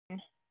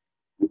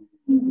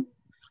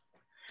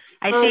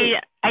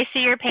I see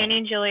your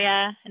painting,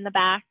 Julia, in the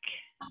back.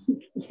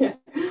 Yeah,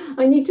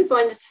 I need to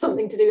find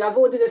something to do. I've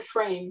ordered a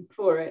frame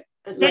for it.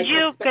 Did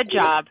you? Good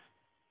job.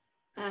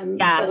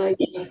 Yeah. But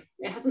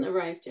it hasn't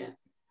arrived yet.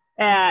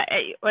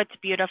 It's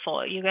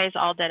beautiful. You guys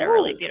all did a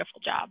really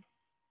beautiful job.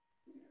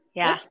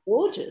 Yeah. That's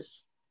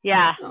gorgeous.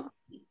 Yeah. Oh,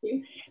 thank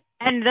you.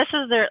 And this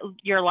is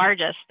your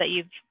largest that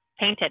you've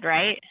painted,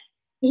 right?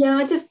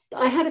 Yeah,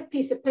 I had a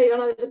piece of paper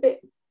and I was a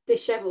bit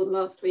disheveled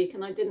last week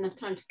and I didn't have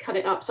time to cut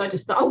it up. So I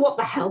just thought, oh, what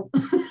the hell?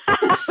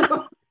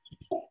 So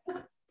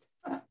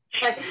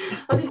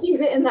I'll just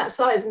use it in that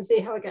size and see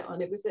how I get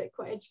on. It was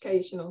quite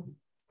educational.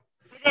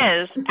 It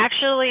is.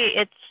 Actually,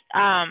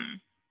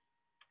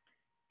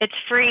 it's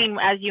freeing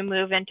as you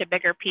move into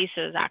bigger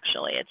pieces,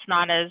 actually. It's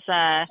not as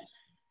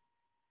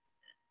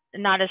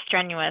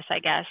strenuous, I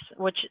guess,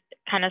 which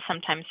kind of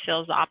sometimes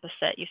feels the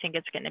opposite. You think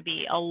it's going to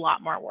be a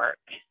lot more work.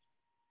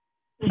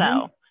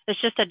 So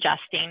it's just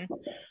adjusting.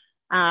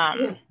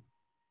 Yeah.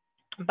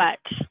 But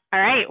all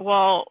right,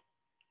 well,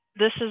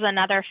 this is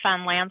another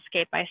fun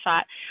landscape, I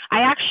thought.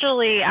 I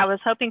was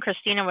hoping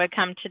Christina would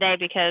come today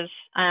because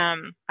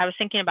I was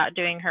thinking about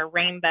doing her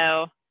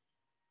rainbow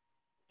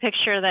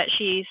picture that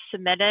she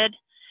submitted.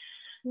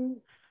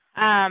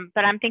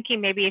 But I'm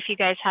thinking maybe if you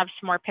guys have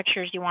some more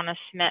pictures you want to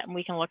submit and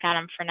we can look at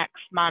them for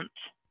next month.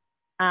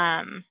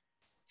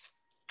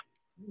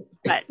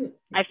 But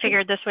I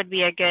figured this would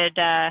be a good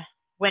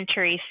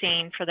wintry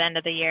scene for the end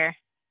of the year.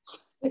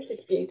 This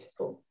is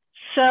beautiful.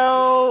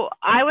 So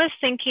I was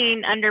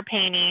thinking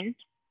underpainting.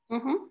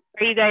 Mm-hmm.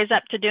 Are you guys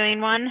up to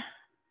doing one?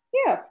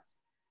 Yeah.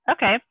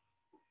 Okay.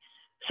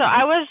 So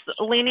I was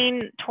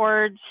leaning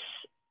towards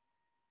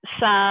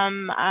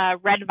some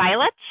red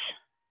violets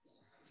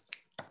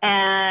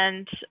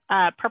and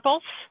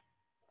purples,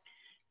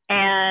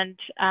 and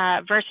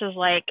versus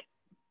like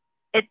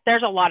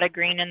there's a lot of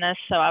green in this,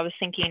 so I was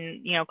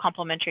thinking, you know,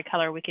 complementary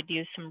color, we could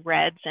use some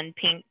reds and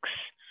pinks.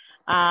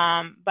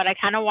 But I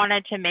kind of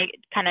wanted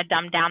to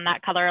dumb down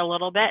that color a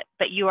little bit,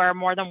 but you are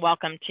more than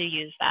welcome to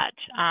use that.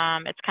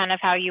 It's kind of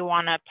how you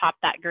want to pop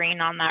that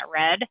green on that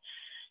red.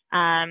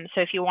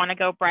 So if you want to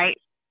go bright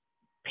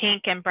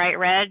pink and bright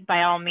red,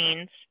 by all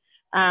means.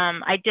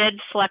 I did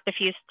select a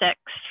few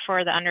sticks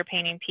for the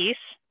underpainting piece,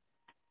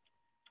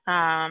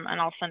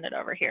 and I'll send it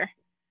over here.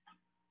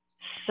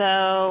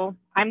 So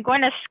I'm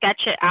going to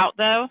sketch it out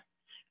though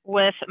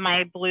with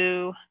my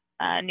blue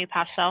new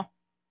pastel.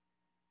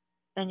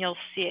 And you'll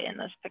see it in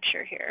this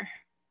picture here.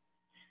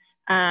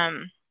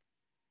 And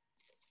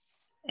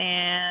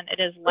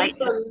it is light.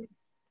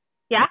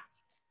 Yeah?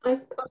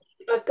 I've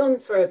gone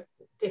for a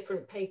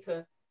different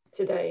paper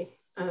today.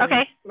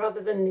 Okay. Rather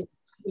than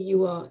the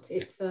UArt,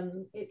 it's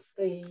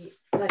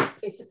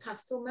a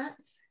pastel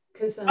matte.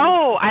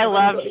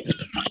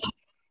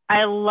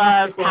 I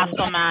love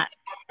pastel matte.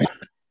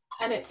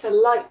 And it's a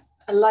light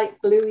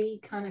bluey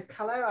kind of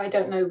color. I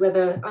don't know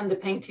whether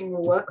underpainting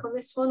will work on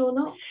this one or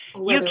not,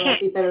 or whether I'll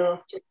be better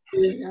off just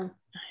doing it.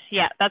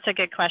 Yeah, that's a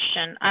good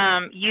question.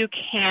 You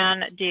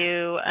can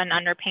do an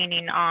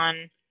underpainting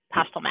on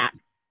pastel matte.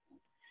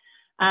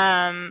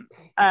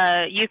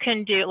 You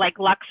can do like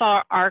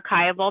Luxol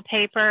archival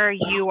paper,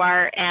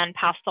 UArt, and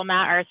pastel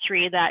matte are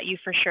three that you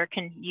for sure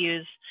can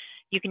use.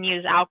 You can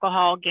use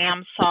alcohol,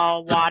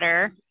 Gamsol,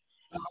 water.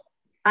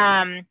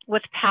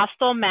 With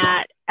pastel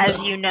matte, as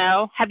you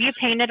know, have you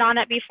painted on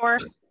it before,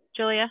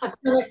 Julia? I've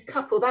done a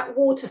couple. That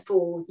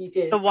waterfall you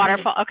did. The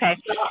waterfall, okay.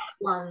 That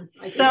one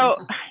I did. So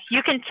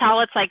you can tell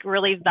it's like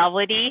really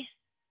velvety.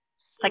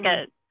 It's like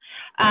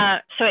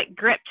so it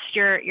grips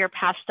your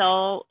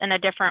pastel in a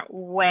different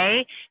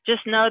way.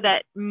 Just know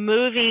that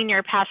moving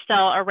your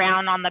pastel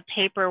around on the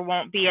paper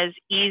won't be as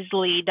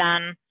easily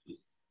done,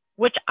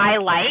 which I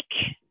like.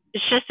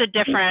 It's just a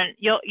different,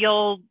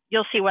 you'll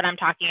see what I'm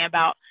talking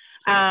about.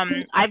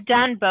 I've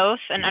done both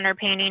an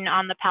underpainting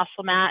on the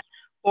pastel matte,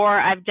 or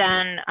I've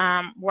done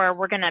where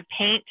we're going to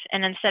paint,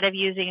 and instead of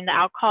using the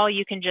alcohol,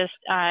 you can just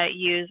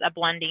use a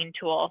blending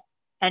tool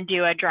and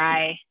do a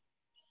dry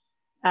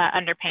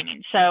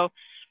underpainting. So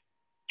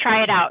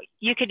try it out.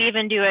 You could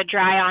even do a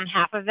dry on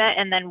half of it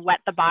and then wet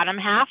the bottom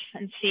half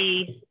and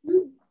see,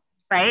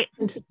 right?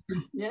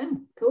 Interesting. Yeah,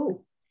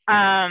 cool.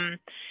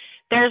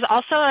 There's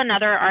also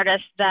another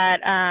artist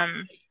that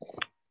I'm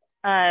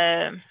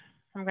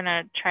going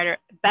to try to,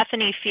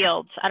 Bethany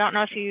Fields. I don't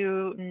know if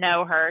you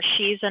know her.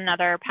 She's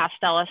another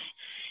pastelist.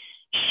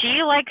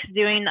 She likes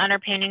doing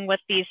underpainting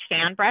with these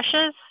fan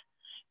brushes,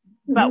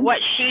 but what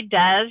she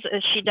does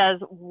is she does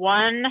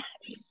one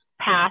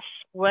pass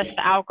with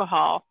the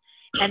alcohol,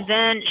 and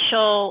then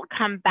she'll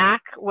come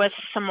back with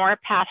some more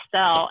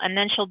pastel, and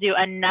then she'll do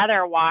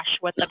another wash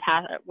with the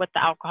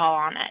alcohol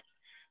on it.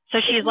 So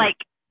she's like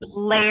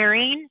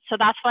layering. So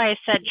that's why I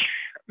said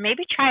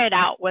maybe try it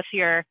out with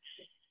your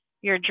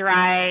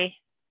dry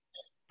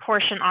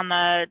portion on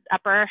the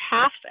upper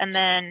half, and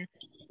then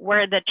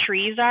where the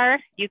trees are,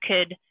 you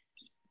could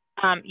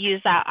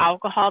use that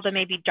alcohol to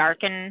maybe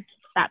darken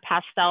that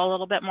pastel a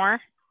little bit more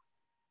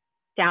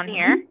down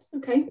here.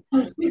 Okay,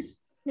 that's good.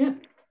 Yeah.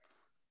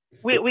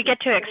 We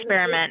get to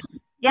experiment.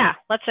 Yeah,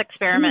 let's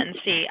experiment and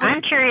see.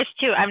 I'm curious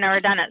too. I've never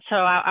done it, so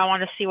I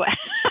want to see what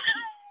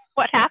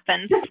what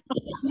happens.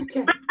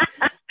 Okay.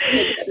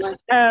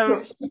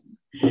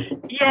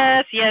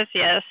 Yes, yes,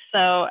 yes.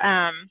 So,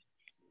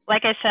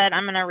 like I said,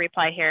 I'm going to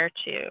reply here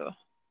to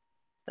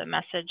the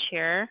message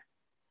here.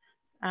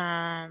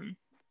 I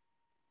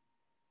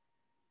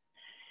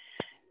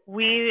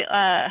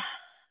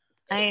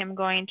am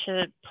going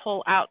to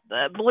pull out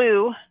the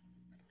blue.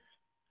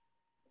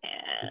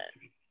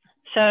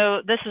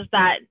 So this is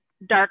that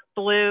dark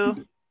blue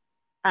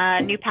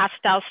new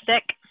pastel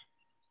stick.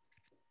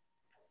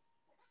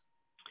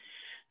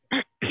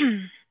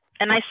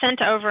 And I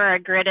sent over a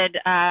gridded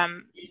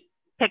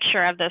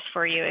picture of this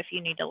for you if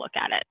you need to look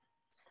at it.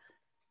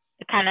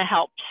 It kind of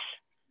helps.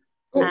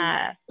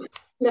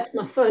 Left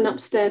my phone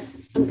upstairs.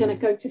 I'm going to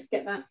go just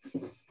get that.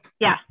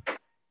 Yeah.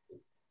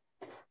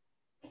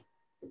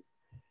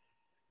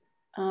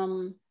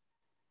 I'm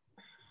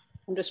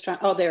just trying.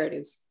 Oh, there it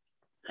is.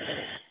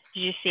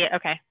 Did you see it?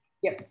 Okay.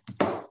 Yep.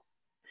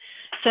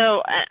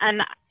 So,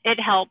 and it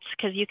helps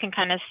because you can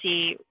kind of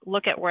see,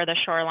 look at where the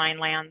shoreline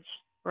lands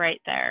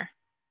right there,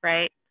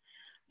 right?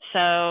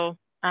 So,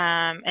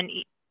 and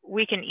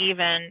we can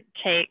even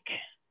take,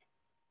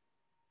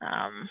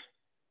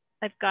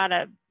 I've got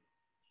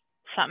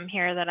something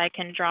here that I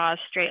can draw a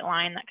straight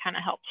line that kind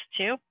of helps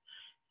too.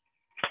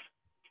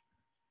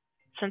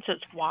 Since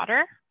it's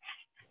water.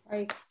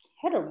 I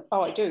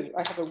do.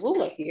 I have a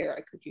ruler here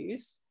I could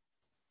use.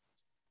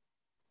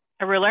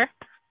 A ruler?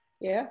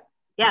 Yeah.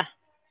 Yeah.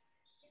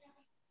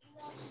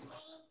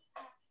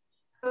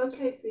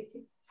 Okay,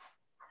 sweetie.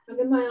 I'm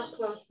in my art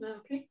class now,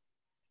 okay?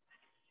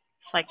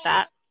 Like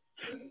that.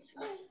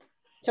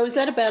 So is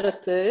that about a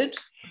third?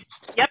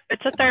 Yep,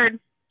 it's a third.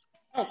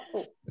 Oh,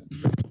 cool.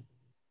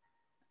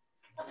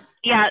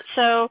 Yeah,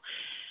 so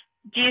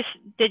did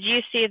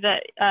you see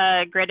the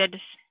gridded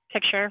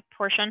picture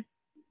portion?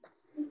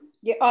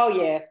 Yeah. Oh,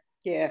 yeah.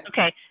 Yeah.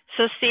 Okay,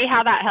 so see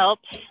how that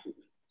helps?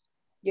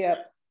 Yeah.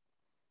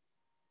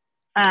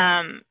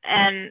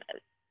 And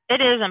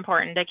it is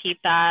important to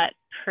keep that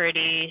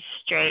pretty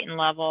straight and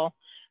level.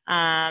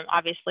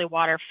 Obviously,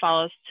 water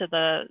follows to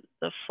the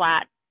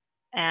flat,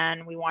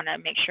 and we want to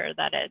make sure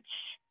that it's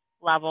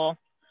level.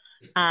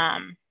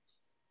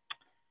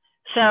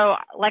 So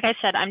like I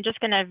said, I'm just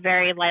going to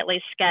very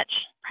lightly sketch,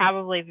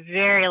 probably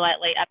very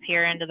lightly up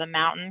here into the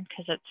mountain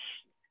because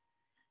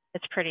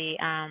it's pretty,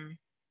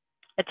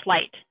 it's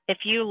light. If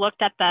you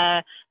looked at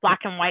the black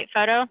and white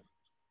photo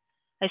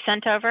I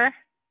sent over,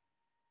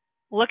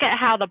 look at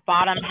how the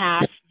bottom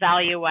half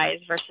value-wise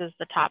versus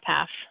the top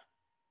half.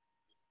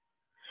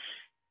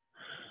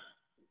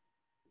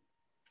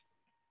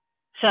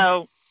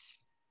 So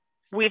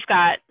we've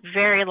got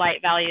very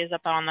light values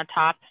up on the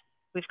top.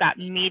 We've got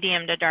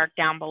medium to dark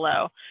down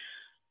below.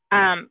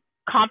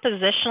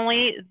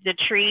 Compositionally, the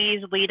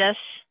trees lead us,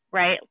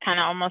 right, kind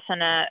of almost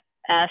in a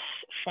S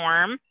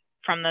form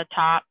from the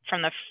top,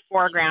 from the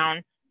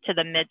foreground to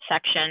the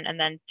midsection and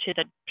then to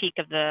the peak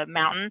of the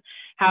mountain.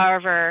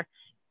 However,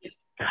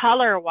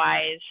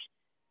 color-wise,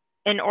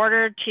 in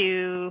order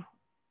to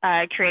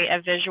create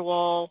a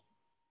visual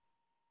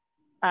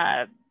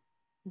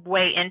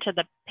way into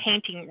the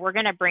painting, we're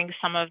going to bring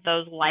some of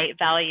those light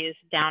values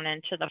down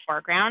into the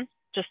foreground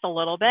just a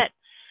little bit.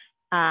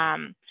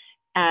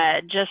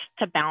 Just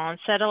to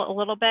balance it a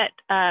little bit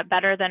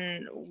better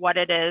than what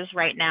it is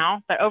right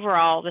now. But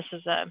overall, this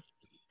is a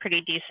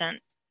pretty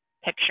decent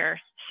picture.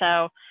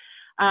 So,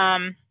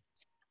 and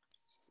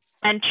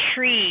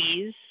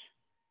trees,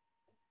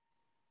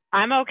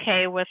 I'm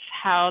okay with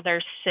how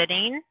they're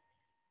sitting.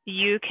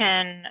 You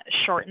can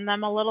shorten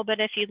them a little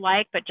bit if you'd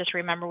like, but just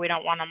remember we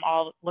don't want them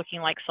all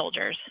looking like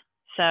soldiers.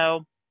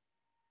 So,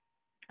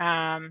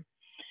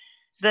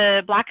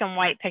 the black and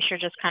white picture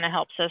just kind of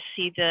helps us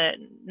see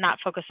not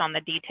focus on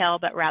the detail,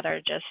 but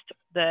rather just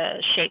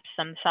the shapes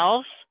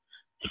themselves.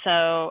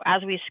 So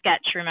as we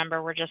sketch,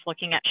 remember, we're just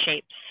looking at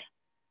shapes.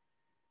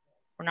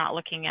 We're not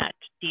looking at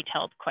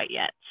detailed quite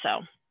yet.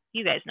 So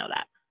you guys know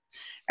that.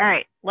 All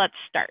right, let's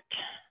start.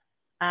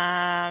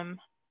 I'm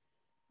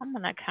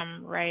gonna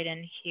come right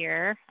in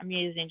here. I'm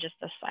using just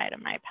the side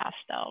of my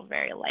pastel,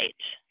 very light.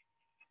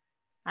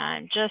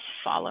 I'm just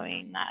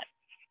following that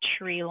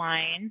tree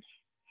line.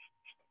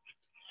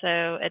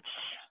 So it's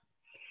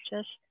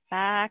just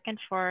back and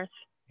forth.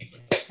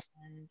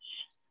 And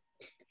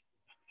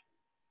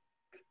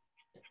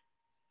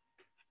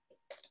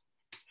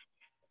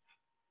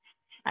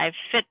I've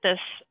fit this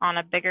on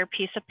a bigger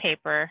piece of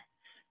paper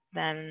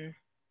than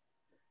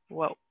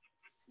what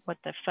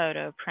the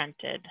photo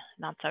printed.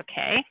 That's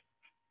okay.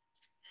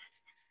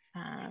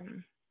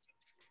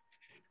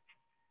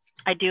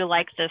 I do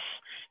like this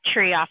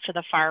tree off to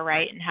the far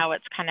right and how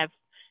it's kind of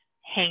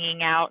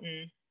hanging out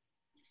and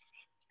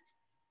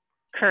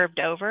curved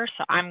over.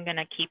 So I'm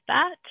gonna keep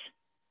that.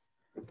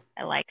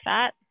 I like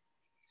that.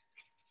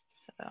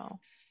 So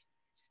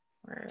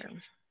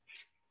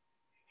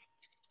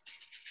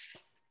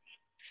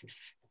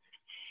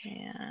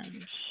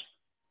and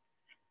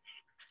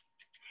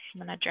I'm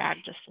gonna drag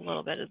just a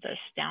little bit of this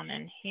down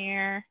in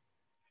here.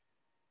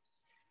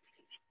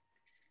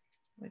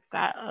 We've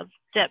got a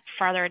dip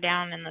farther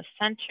down in the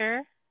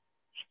center,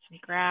 some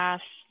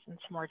grass and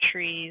some more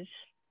trees.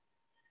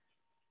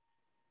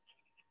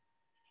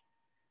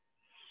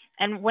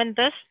 And when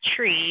this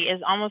tree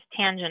is almost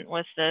tangent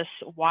with this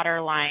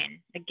water line,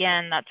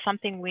 again, that's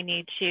something we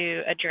need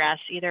to address.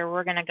 Either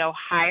we're going to go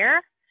higher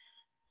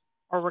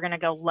or we're going to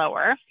go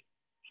lower.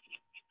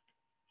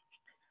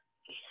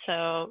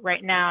 So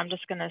right now I'm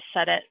just going to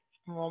set it,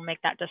 and we'll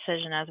make that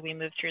decision as we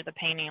move through the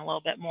painting a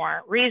little bit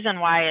more. Reason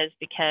why is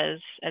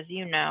because, as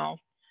you know,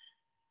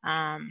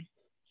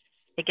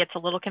 it gets a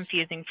little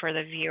confusing for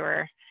the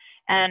viewer.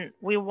 And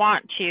we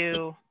want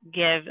to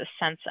give a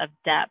sense of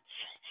depth.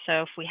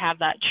 So if we have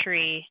that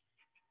tree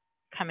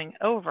coming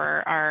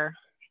over our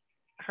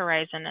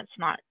horizon, it's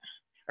not,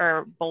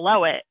 or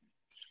below it,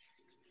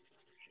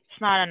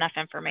 it's not enough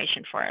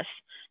information for us.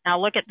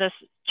 Now look at this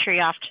tree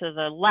off to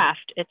the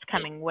left, it's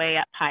coming way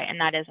up high, and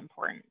that is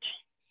important.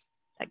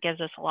 That gives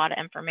us a lot of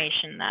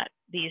information that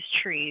these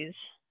trees,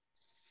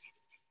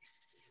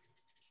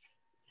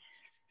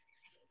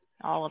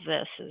 all of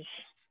this is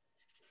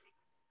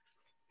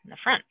in the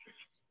front.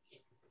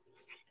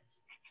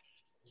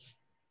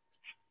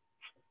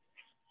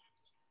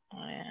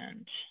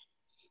 And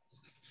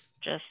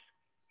just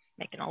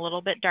making a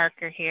little bit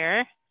darker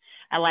here.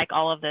 I like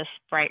all of this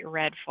bright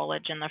red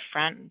foliage in the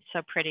front. It's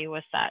so pretty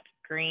with that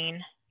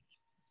green.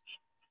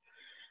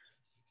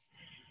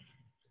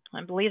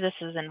 I believe this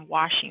is in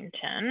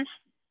Washington.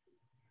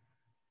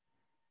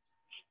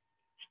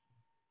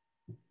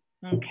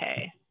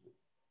 Okay.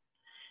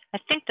 I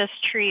think this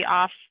tree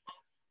off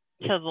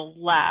to the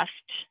left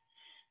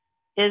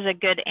is a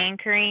good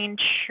anchoring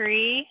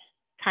tree.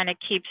 Kind of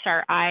keeps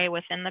our eye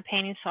within the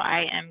painting, so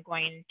I am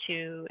going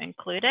to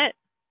include it.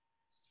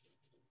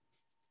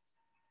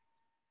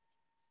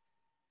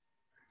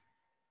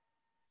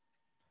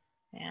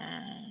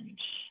 And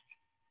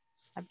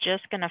I'm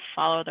just going to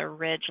follow the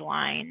ridge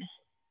line.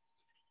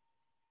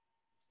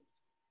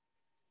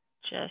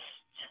 Just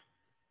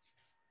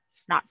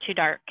not too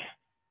dark.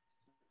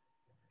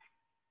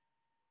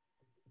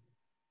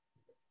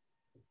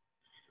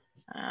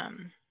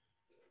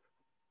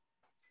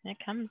 It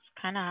comes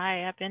kind of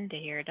high up into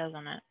here,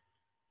 doesn't it?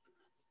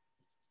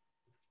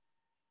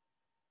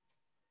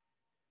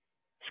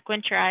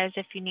 Squint your eyes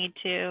if you need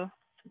to.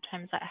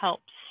 Sometimes that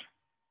helps.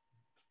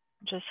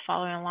 Just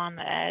following along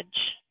the edge.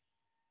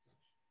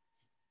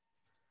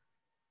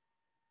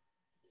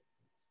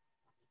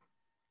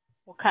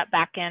 We'll cut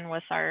back in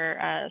with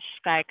our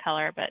sky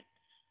color, but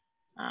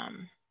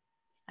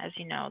as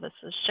you know, this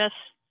is just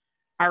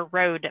our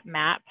road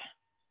map,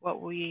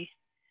 what we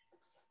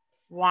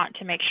want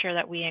to make sure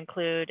that we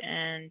include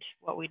and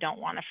what we don't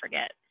want to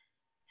forget.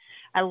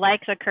 I like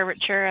the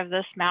curvature of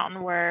this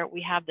mountain where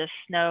we have this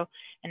snow,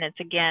 and it's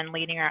again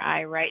leading our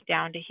eye right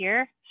down to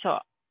here. So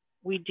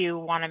we do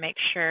want to make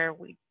sure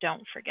we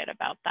don't forget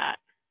about that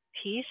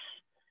piece.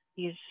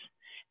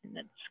 And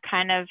it's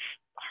kind of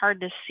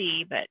hard to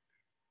see, but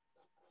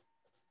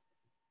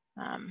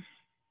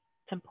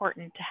it's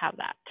important to have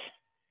that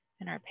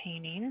in our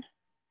painting.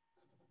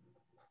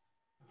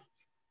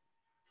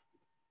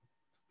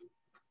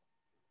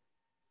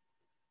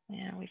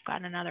 And we've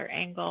got another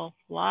angle,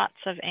 lots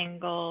of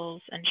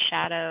angles and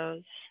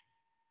shadows.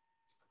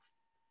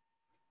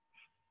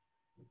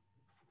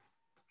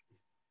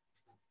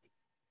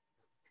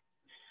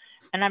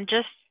 And I'm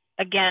just,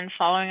 again,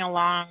 following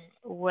along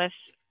with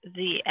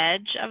the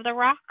edge of the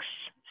rocks.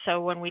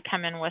 So when we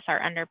come in with our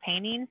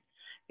underpainting,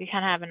 we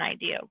kind of have an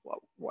idea of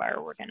where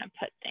we're going to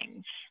put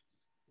things,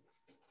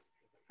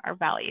 our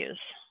values.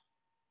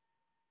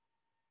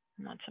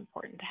 And that's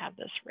important to have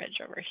this ridge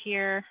over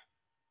here.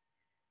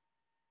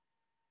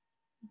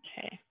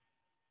 Okay.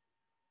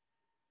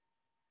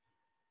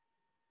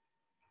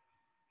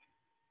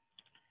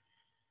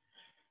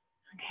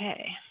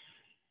 Okay.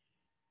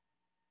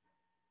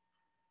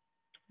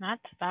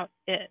 That's about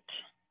it.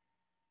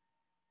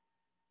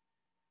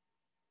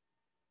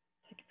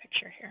 Take a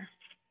picture here.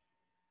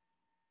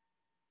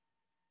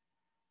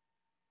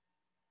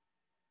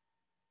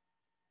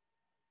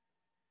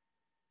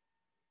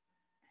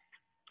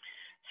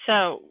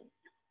 So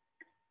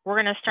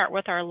we're going to start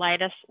with our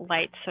lightest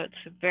light. So it's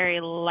a very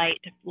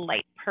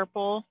light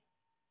purple.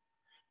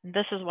 And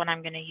this is what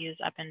I'm going to use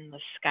up in the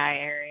sky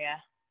area.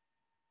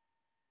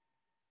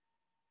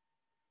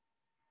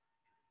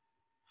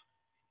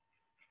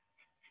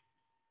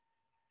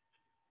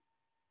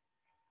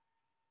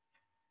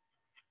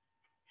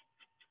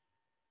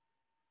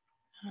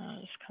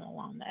 I'll just come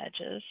along the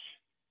edges.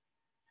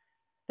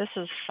 This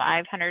is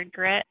 500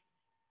 grit,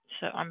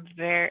 so I'm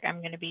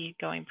going to be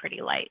going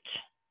pretty light.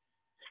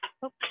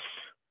 Oops.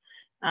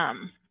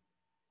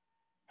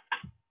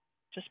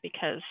 Just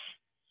because,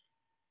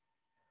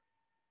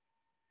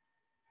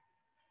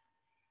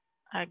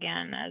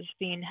 again, as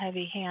being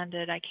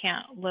heavy-handed, I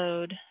can't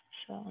load,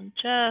 so I'm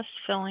just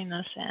filling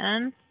this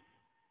in.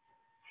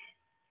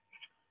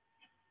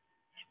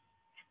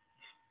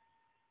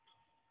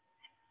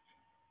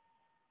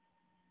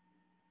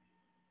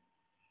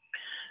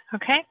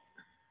 Okay.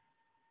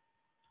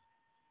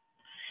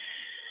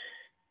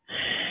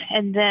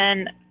 And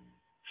then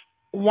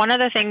one of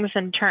the things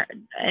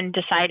in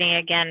deciding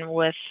again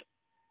with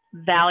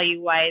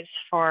value wise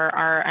for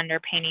our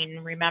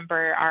underpainting,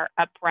 remember our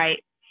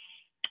upright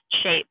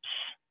shapes,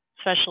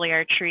 especially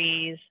our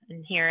trees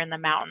and here in the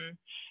mountain,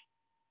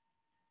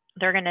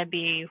 they're going to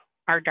be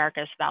our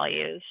darkest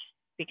values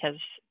because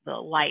the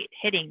light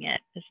hitting it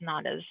is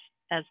not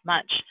as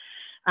much.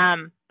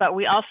 But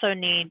we also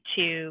need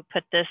to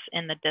put this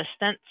in the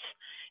distance,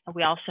 and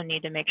we also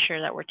need to make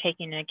sure that we're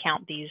taking into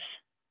account these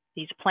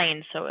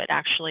planes so it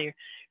actually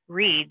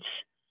reads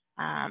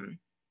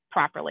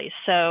properly.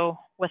 So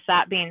with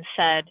that being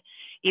said,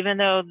 even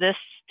though this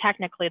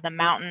technically the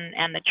mountain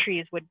and the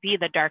trees would be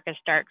the darkest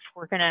darks,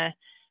 we're gonna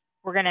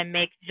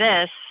make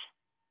this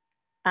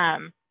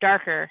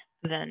darker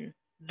than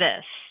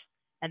this,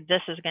 and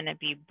this is going to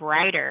be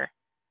brighter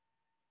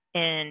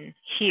in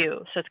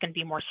hue, so it's going to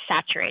be more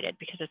saturated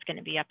because it's going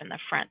to be up in the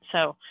front.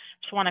 So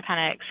just want to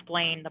kind of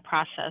explain the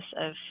process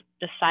of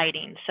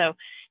deciding. So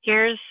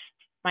here's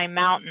my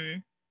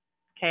mountain,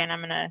 okay, and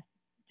I'm going to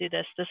do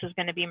this. This is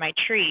going to be my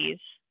trees,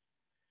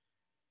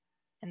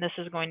 and this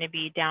is going to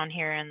be down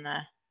here in the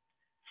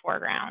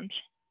foreground.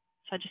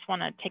 So I just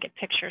want to take a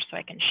picture so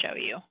I can show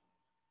you.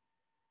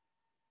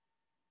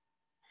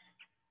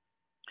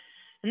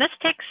 And this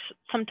takes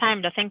some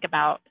time to think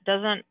about. It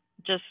doesn't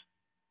just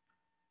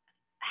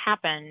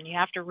happen. You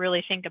have to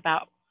really think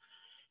about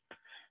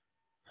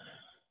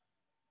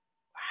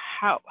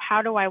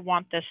how do I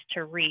want this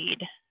to read.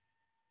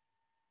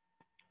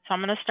 So I'm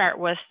going to start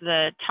with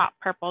the top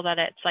purple that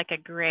it's like a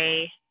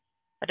gray,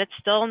 but it's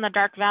still in the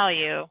dark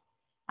value.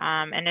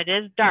 And it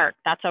is dark.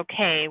 That's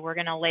okay. We're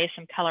going to lay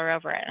some color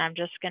over it. And I'm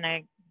just going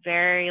to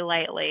very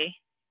lightly.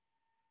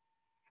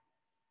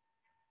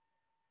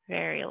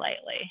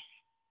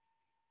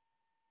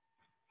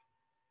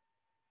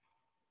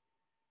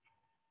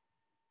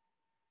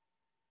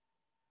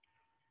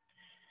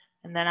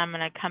 And then I'm going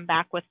to come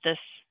back with this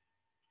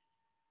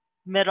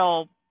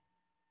middle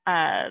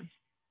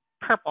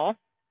purple.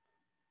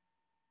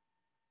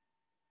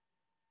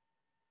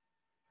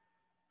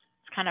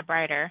 It's kind of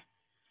brighter.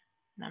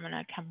 And I'm going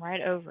to come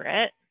right over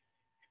it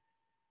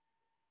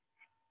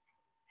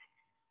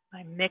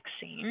by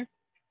mixing.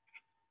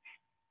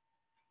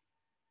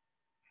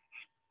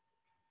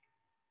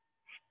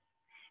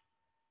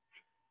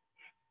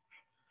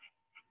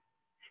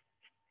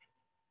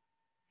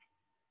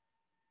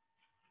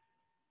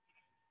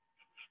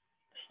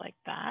 Just like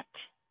that.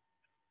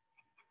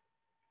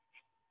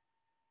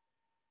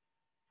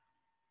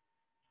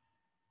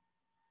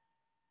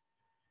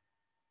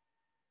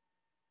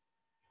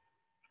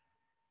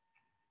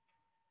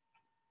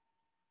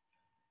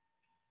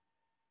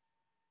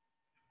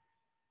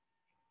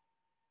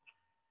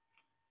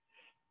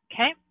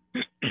 Okay.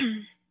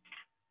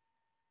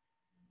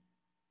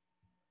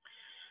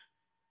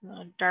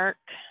 Dark,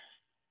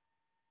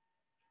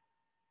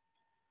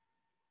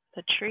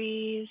 the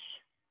trees.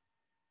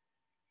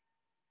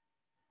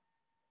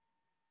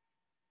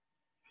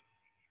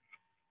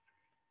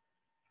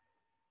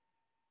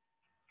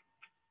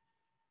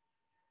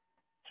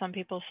 Some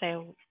people say,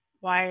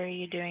 why are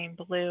you doing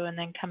blue and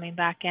then coming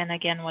back in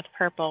again with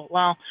purple?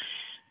 Well,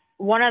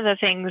 one of the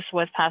things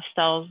with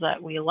pastels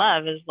that we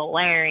love is the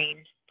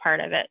layering part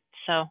of it.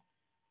 So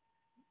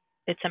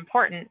it's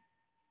important.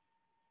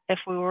 If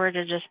we were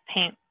to just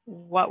paint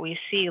what we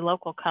see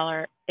local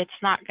color, it's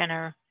not going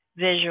to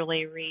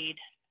visually read.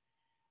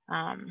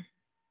 I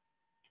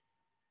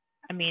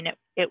mean,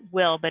 it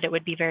will, but it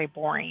would be very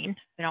boring.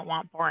 We don't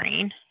want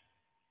boring.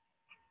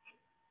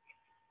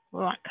 We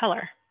want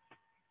color.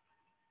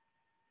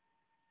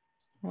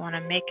 We want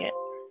to make it.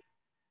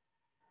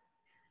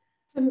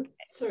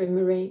 Sorry,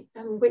 Marie.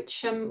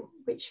 Which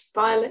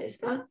violet is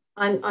that?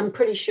 I'm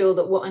pretty sure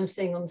that what I'm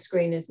seeing on the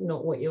screen is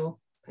not what you're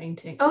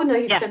painting. Oh no,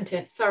 you've sent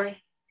it.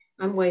 Sorry,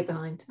 I'm way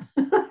behind.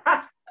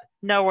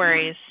 No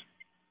worries.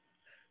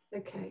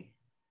 Okay.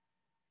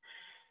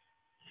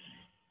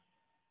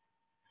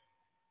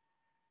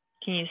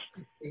 Can you?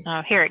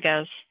 Oh, here it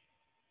goes.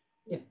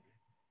 Yeah.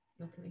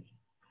 Lovely.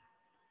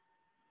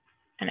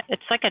 And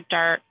it's like a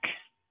dark.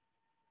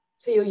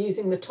 So you're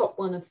using the top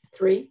one of the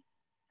three?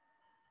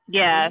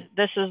 Yeah,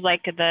 this is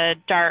like the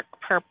dark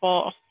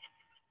purple.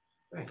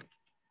 Right.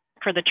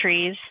 For the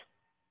trees.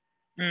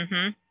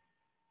 Mm-hmm.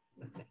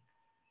 Okay.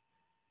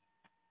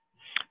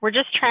 We're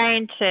just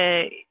trying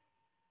to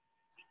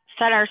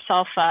set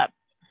ourselves up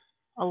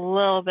a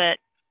little bit,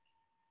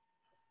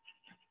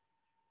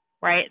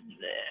 right?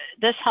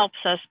 This helps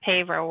us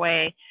pave our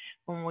way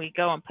when we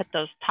go and put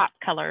those top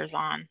colors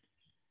on.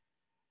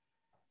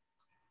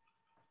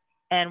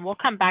 And we'll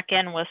come back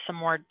in with some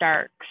more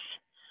darks,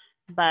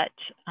 but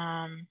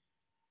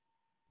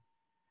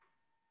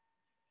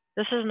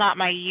this is not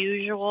my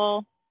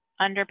usual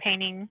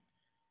underpainting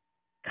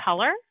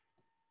color,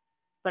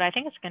 but I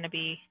think it's going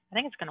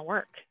to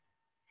work.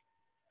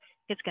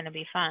 It's going to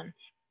be fun.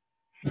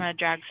 I'm going to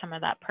drag some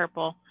of that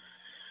purple.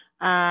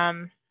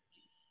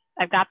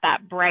 I've got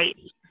that bright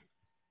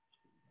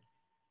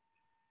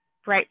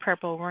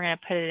purple. We're going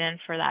to put it in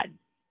for that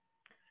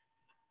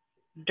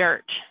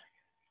dirt.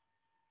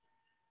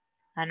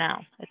 I know,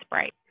 it's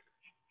bright.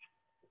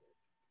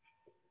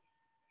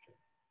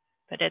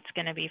 But it's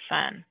going to be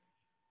fun.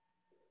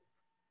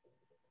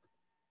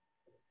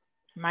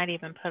 Might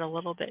even put a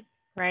little bit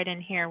right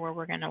in here where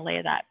we're going to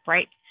lay that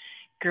bright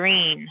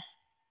green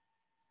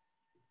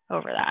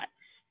over that.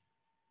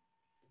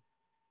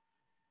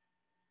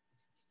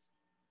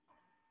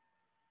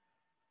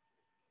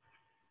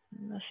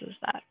 And this is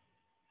that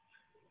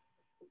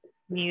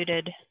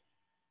muted,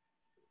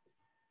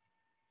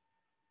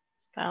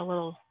 got a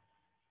little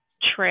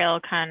trail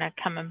kind of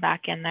coming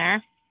back in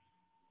there.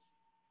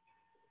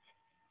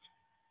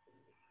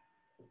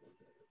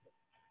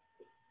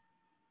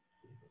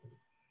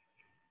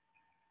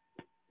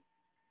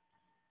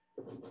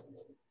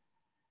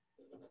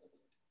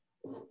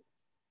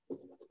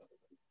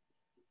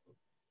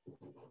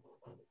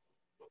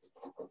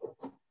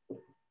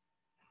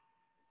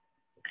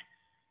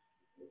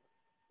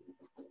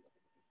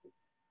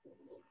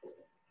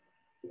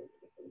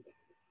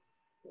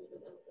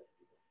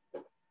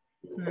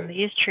 And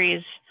these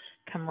trees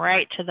come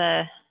right to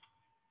the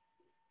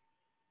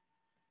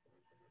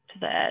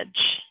edge.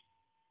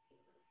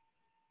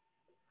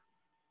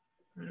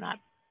 And that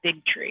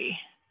big tree.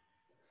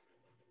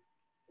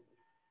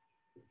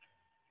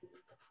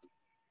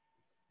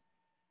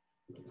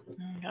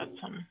 And got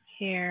some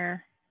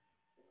here.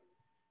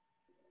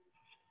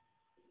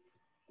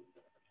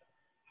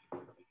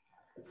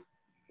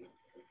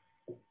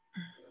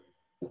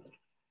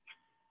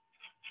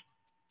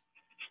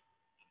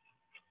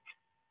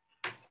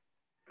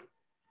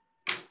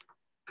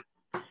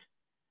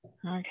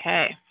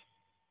 Okay.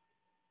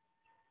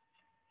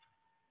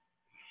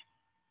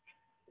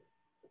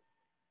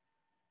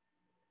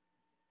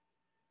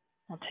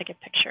 I'll take a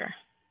picture.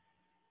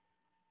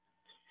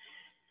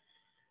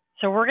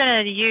 So we're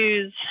going to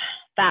use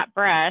that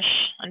brush.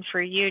 And for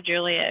you,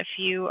 Julia, if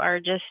you are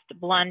just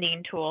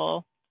blending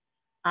tool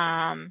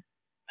and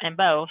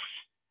both,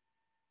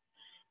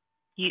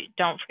 you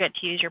don't forget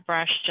to use your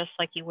brush just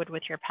like you would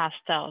with your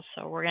pastels.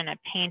 So we're going to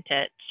paint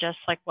it just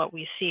like what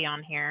we see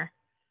on here.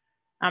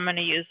 I'm going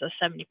to use the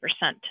 70%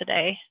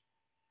 today.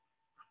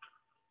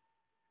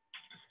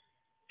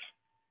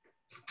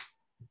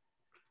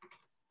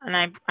 And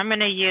I'm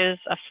going to use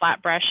a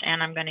flat brush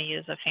and I'm going to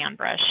use a fan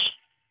brush.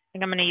 I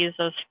think I'm going to use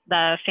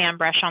the fan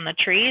brush on the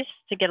trees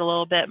to get a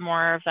little bit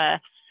more of a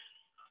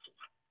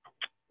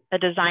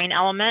design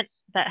element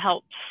that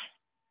helps.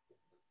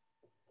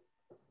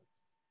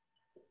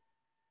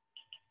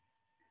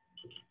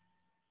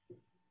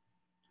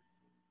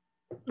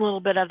 A little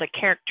bit of the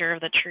character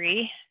of the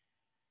tree.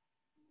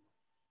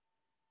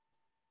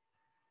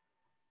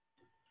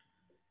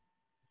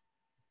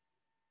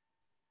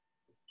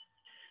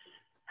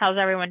 How's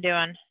everyone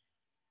doing?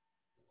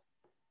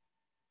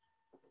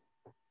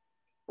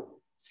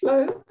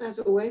 Slow, as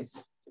always.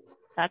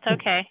 That's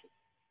okay.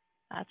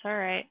 That's all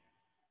right.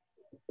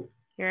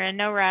 You're in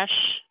no rush.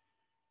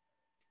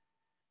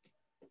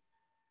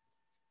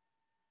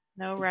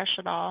 No rush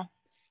at all.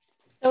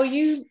 So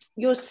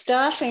you're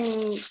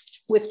starting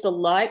with the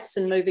lights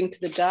and moving to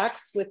the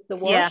darks with the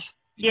wash?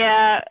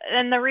 Yeah,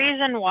 and the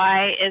reason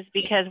why is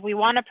because we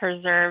want to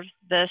preserve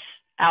this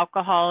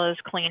alcohol as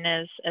clean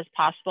as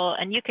possible.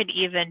 And you could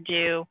even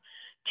do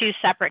 2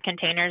 separate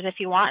containers if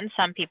you want, and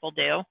some people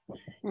do.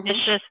 Mm-hmm.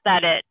 It's just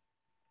that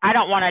I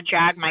don't want to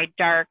drag my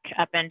dark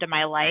up into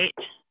my light.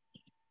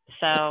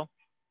 So,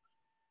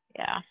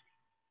 yeah.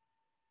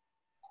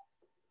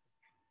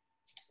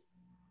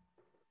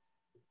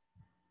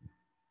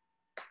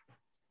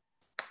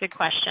 Good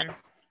question.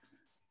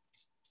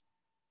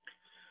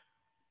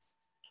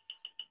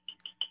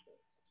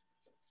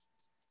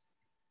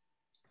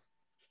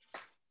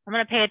 I'm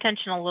going to pay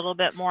attention a little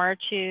bit more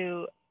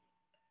to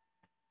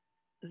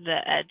the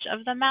edge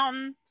of the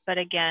mountain, but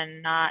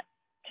again, not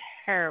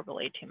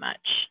terribly too much.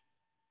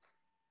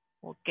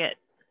 We'll get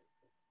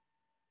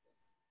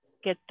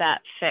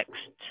that fixed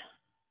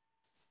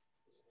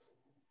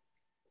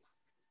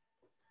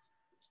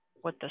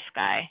with the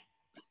sky.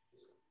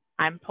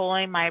 I'm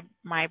pulling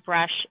my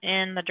brush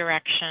in the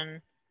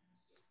direction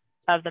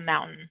of the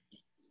mountain.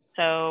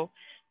 So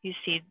you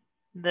see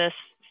this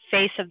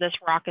face of this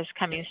rock is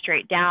coming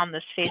straight down.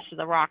 This face of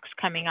the rock's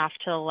coming off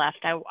to the left.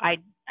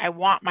 I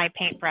want my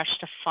paintbrush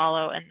to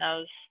follow in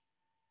those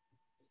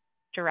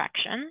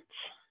directions.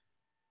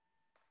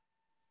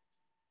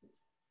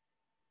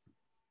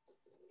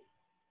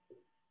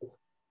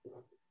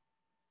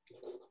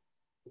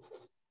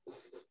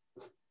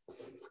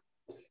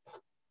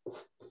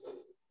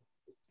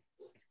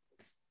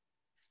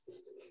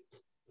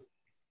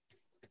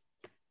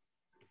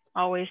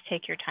 Always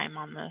take your time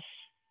on this.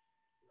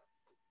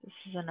 This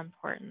is an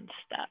important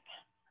step.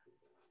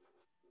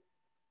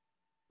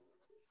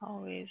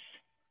 Always.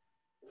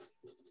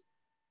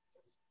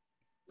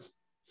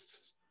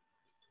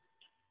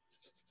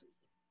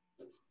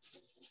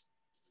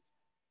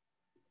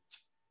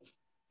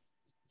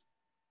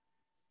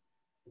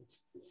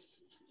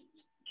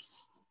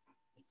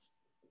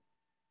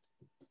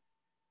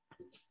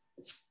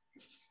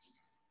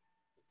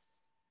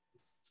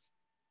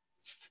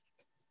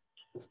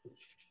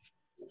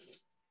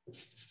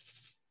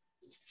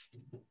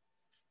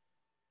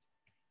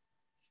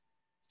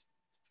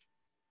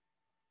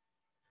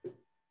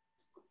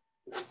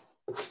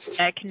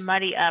 Yeah, it can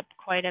muddy up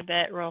quite a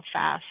bit real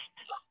fast.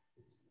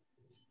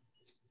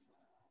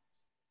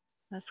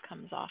 This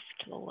comes off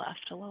to the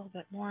left a little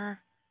bit more,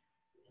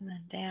 and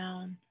then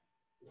down.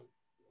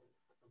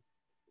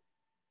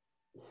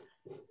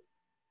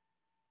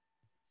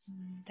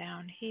 And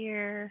down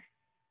here.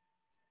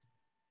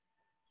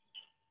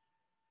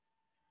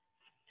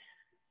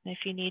 And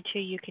if you need to,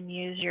 you can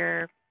use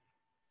your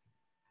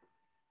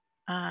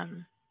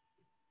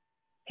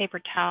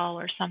paper towel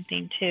or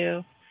something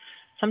too.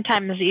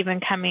 Sometimes even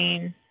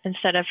coming,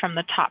 instead of from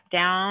the top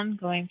down,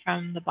 going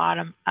from the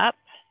bottom up.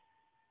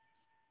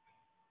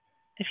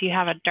 If you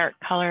have a dark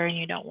color and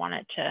you don't want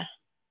it to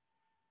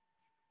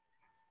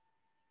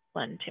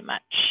blend too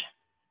much.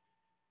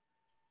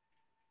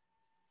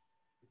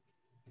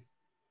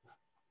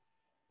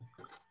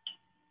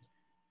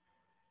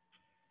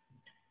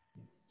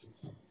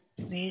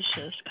 These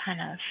just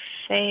kind of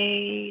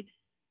fade.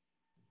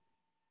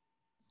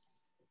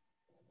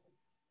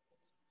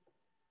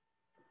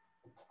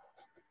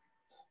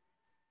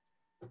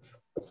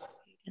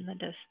 In the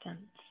distance.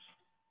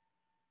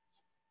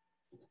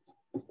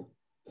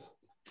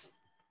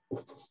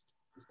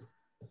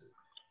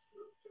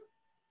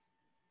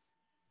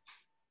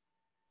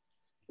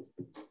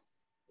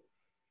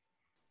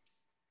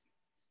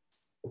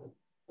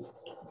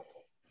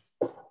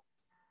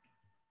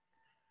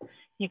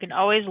 You can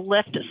always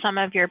lift some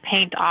of your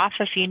paint off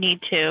if you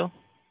need to,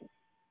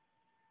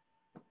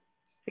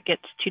 if it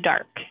gets too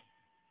dark.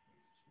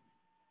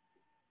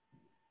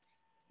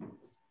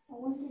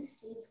 When the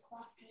stage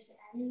clock just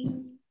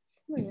ended?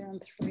 We're on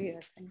 3,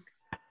 I think.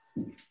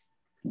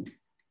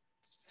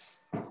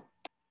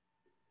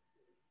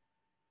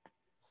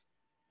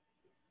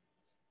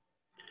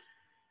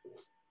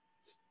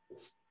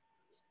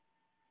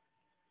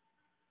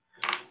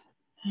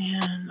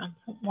 And I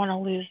don't want to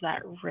lose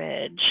that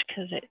ridge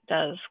because it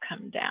does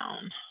come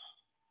down.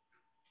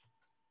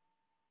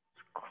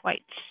 It's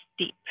quite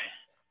steep.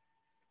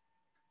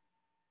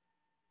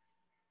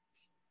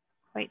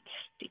 Quite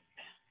steep.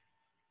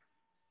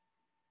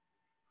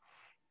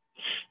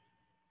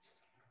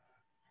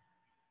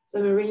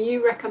 So Marie,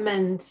 you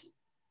recommend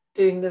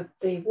doing the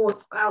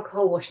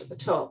alcohol wash at the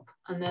top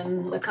and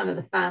then the kind of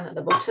the fan at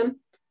the bottom?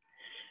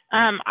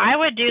 I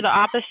would do the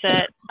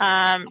opposite,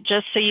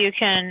 just so you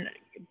can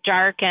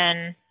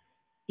darken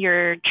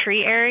your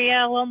tree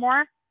area a little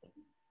more.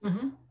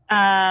 Mm-hmm.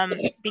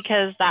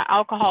 Because that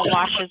alcohol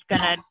wash is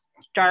going to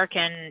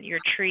darken your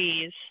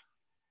trees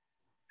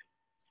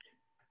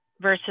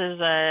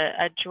versus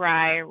a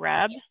dry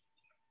rub.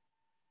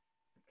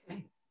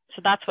 Okay.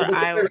 So that's what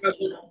I would.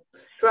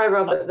 Dry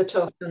rub at the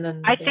top and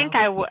then. I think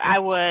I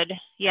would,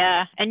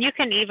 yeah. And you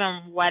can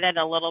even wet it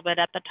a little bit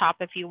at the top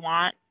if you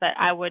want, but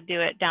I would do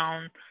it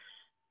down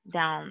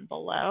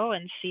below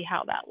and see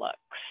how that looks.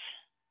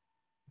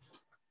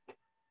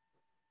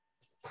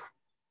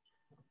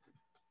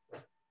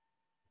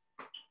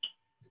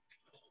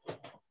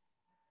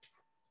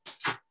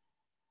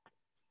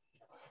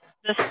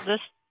 This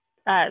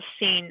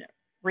scene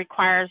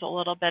requires a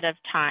little bit of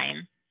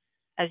time,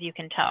 as you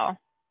can tell.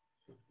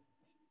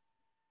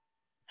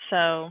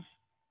 So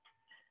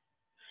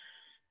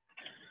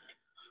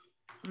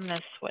I'm going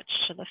to switch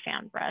to the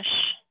fan brush.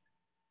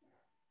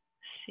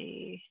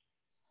 See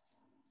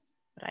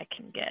what I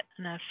can get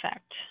an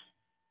effect.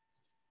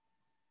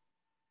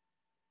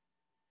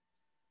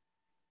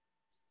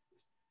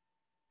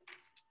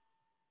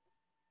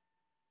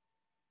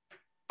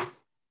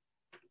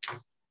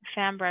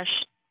 Fan brush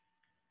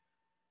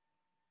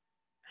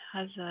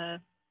has a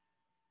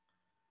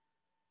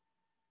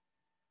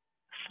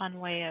fun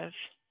way of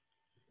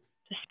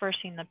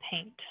dispersing the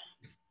paint.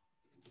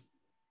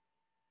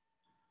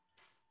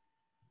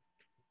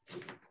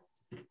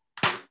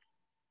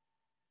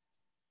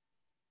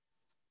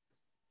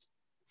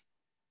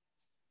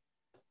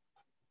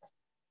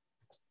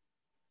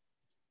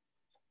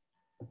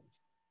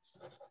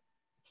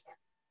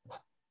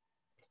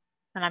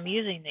 And I'm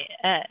using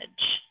the edge,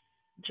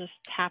 just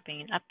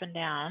tapping up and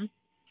down,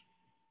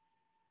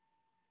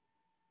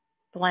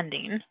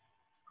 blending.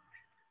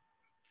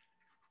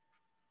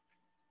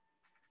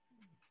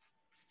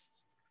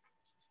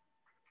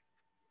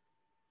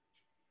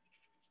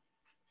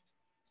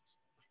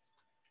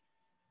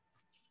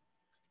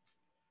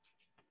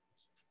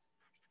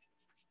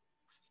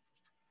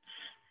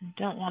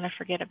 Don't want to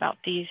forget about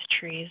these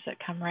trees that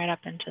come right up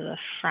into the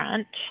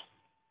front.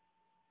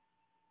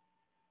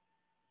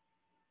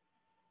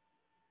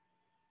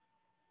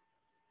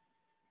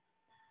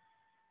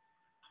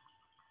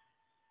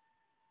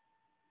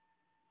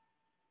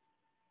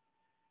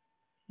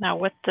 Now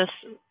with this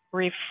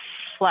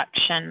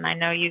reflection, I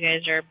know you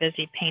guys are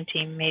busy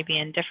painting maybe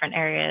in different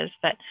areas,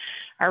 but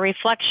our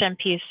reflection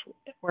piece,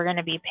 we're going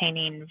to be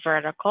painting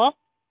vertical,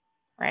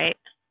 right?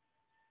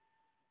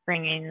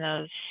 Bringing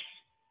those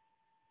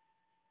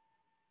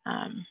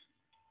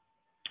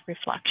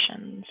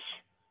reflections,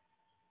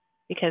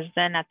 because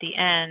then at the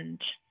end,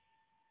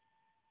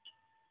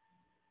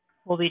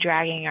 we'll be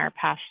dragging our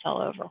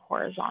pastel over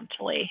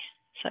horizontally,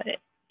 so it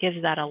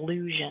gives that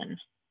illusion.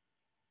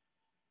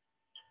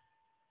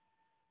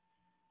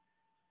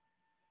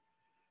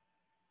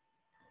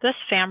 This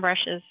fan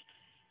brush is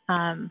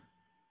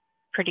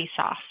pretty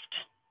soft,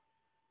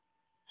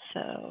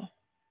 so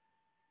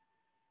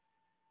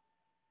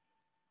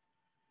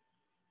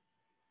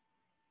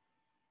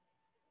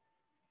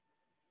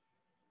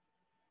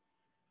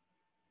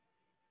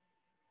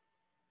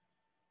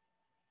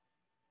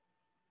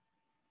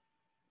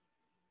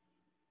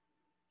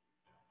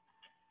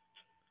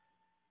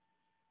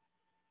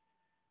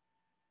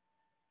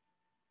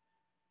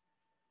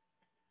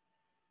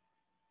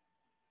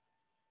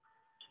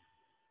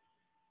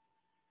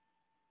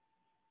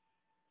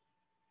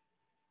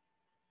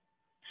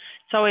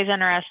it's always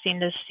interesting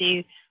to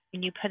see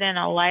when you put in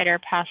a lighter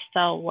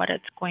pastel what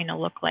it's going to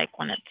look like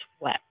when it's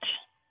wet.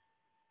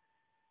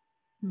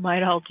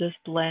 Might all just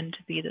blend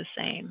to be the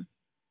same,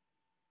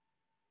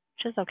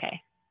 which is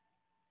okay.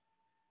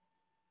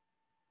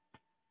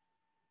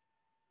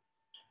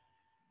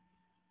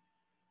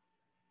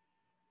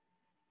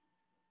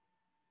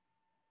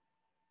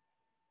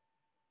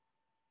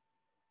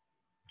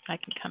 I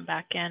can come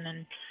back in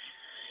and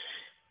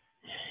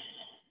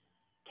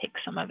take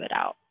some of it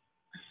out.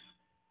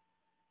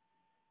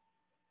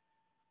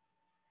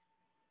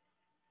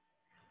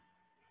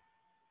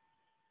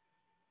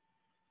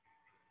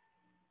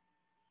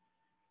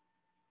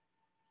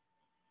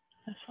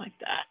 Just like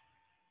that.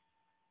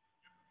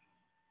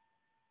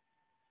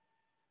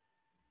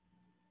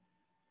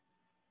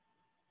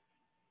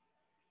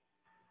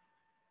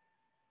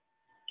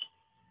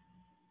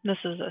 This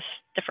is a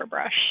stiffer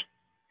brush,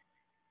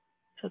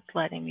 so it's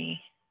letting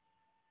me.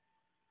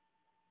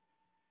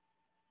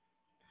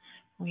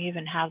 We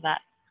even have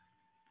that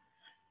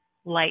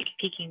light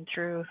peeking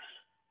through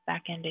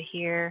back into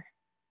here.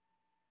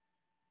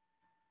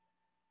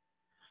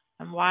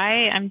 And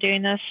why I'm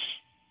doing this,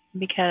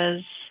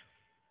 because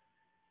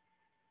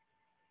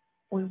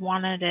we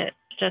wanted it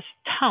just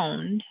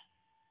toned,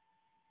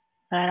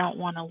 but I don't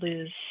want to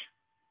lose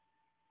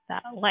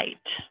that light.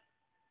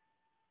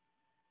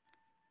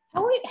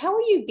 How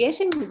are you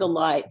getting the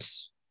light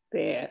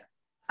there?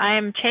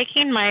 I'm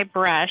taking my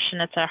brush,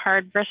 and it's a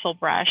hard bristle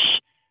brush,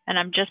 and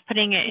I'm just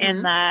putting it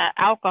in the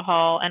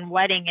alcohol and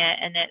wetting it,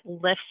 and it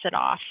lifts it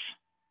off.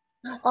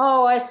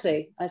 Oh, I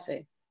see. I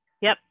see.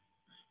 Yep.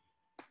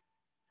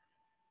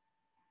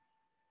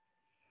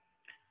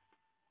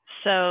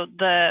 So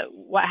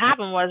what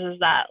happened was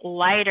that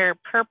lighter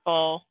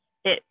purple,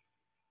 it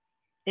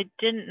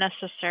didn't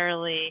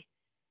necessarily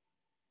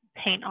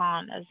paint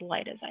on as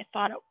light as I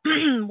thought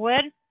it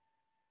would.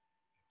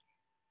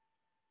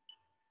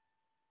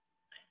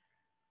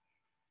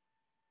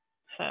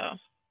 So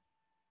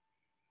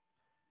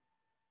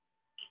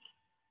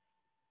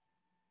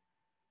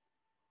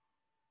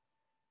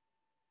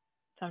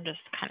I'm just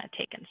kind of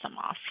taking some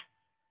off.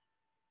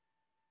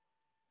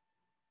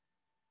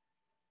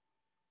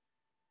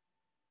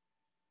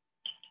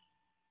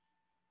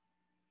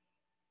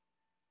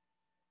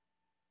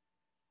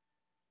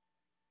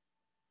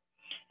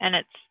 And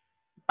it's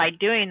by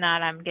doing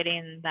that, I'm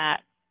getting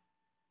that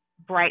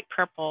bright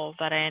purple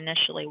that I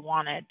initially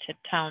wanted to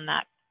tone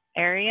that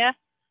area.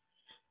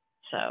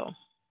 So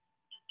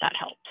that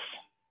helps.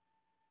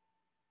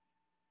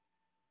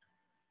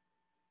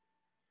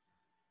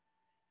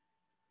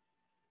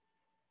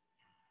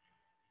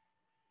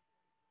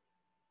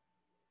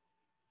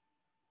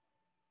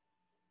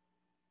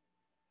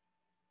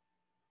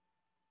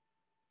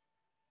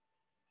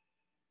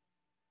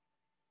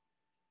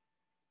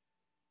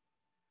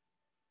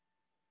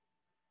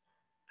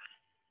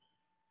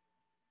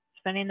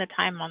 Spending the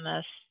time on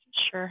this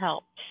sure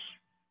helps.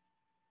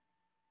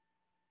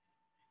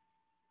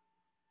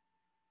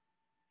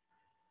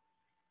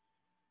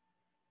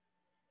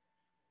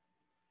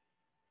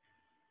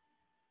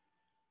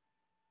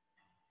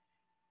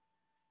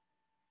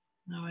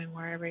 Knowing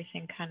where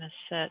everything kind of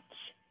sits.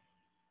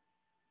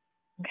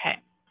 Okay.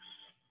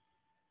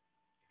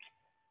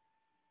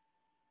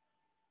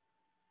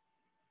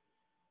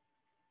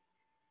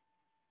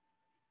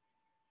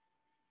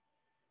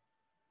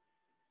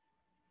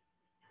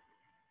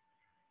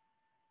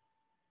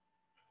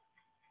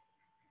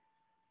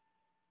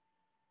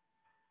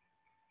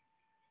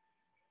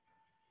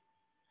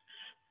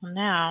 Well,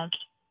 now I'm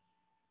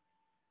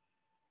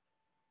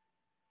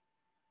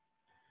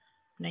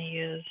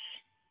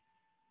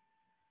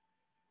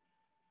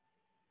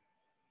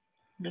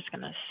just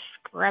going to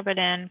scrub it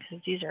in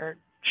because these are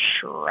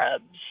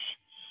shrubs.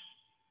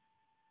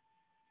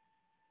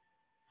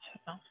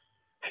 So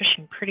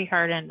pushing pretty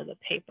hard into the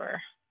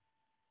paper.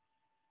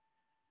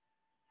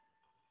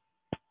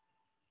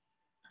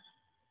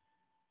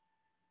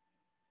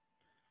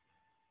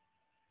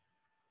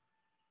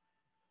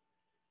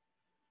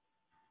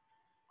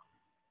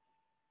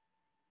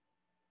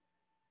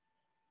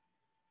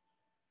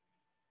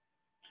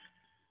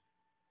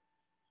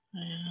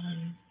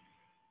 And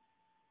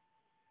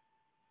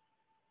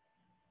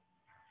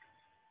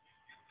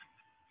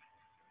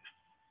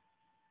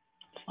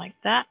like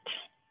that.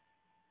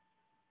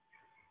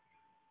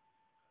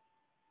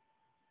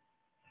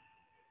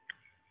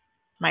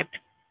 My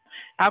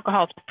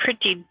alcohol is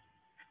pretty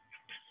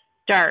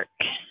dark.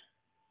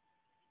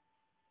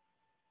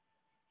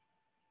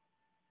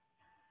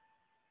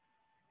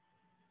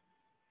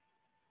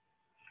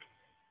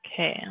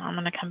 Okay, I'm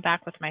going to come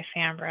back with my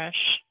fan brush.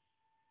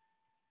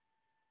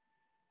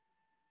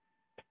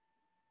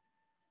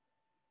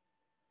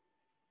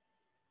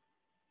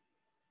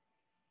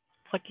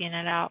 Flicking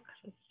it out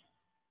because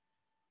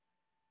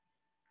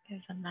it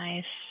gives a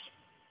nice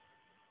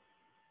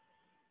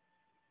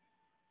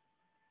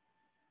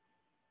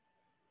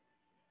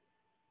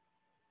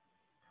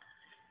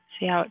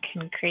see how it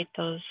can create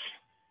those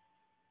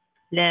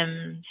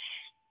limbs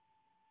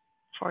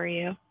for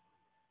you.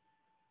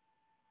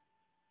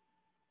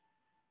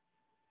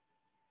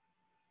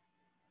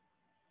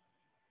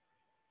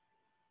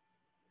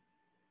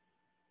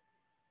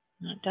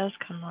 And it does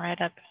come right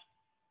up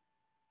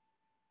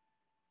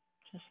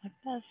just like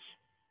this.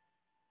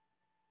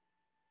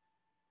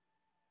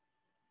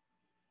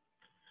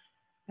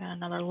 Got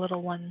another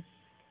little one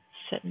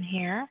sitting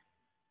here.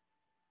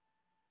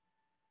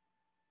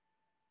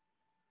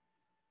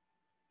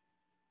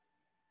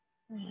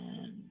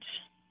 And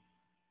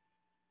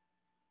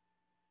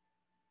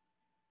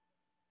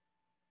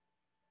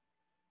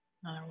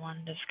another one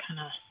just kind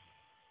of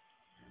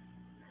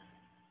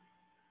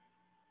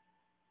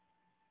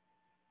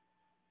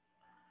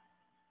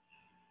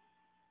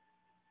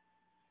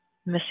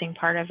missing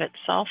part of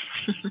itself.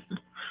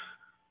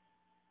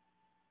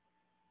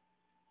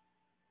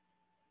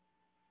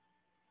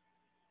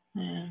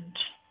 And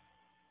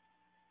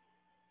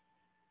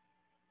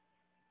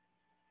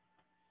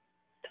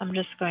so I'm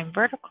just going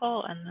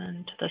vertical and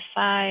then to the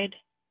side,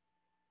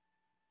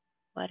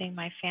 letting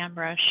my fan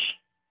brush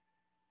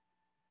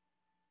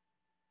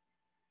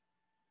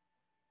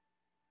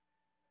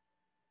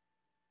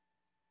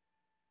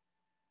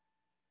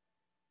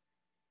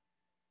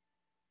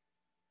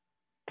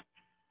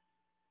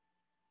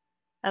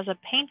as a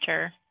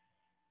painter.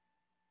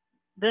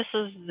 This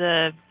is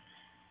the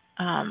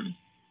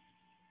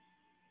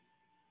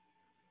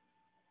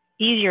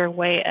easier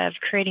way of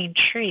creating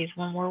trees.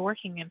 When we're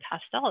working in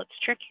pastel, it's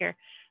trickier.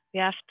 We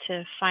have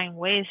to find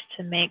ways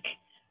to make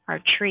our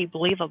tree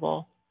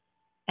believable.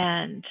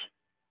 And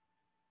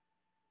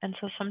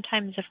so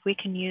sometimes if we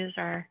can use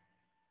our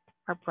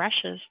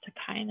brushes to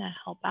kind of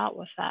help out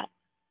with that.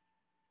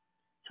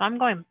 So I'm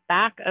going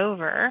back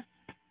over,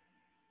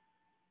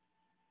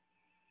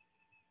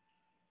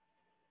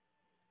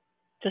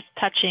 just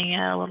touching it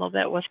a little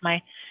bit with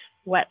my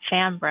wet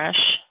fan brush.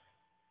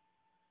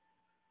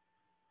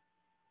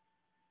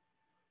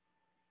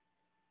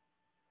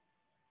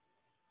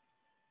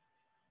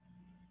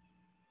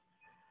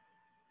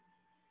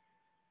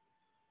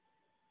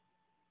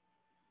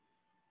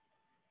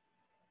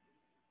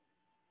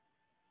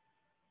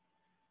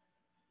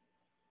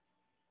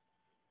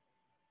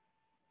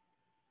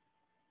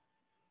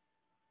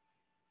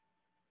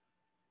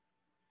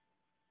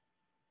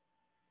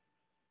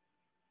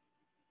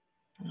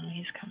 Oh,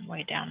 he's come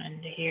way down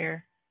into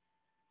here.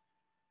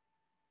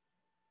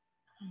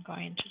 I'm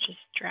going to just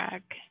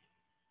drag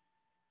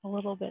a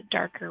little bit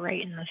darker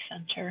right in the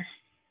center.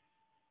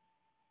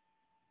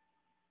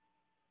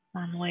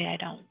 Normally I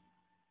don't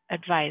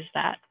advise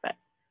that, but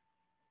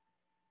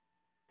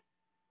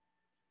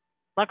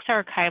Lux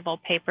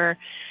archival paper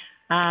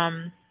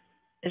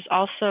is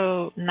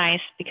also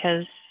nice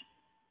because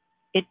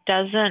it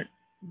doesn't,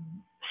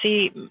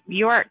 see,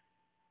 your art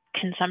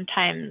can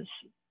sometimes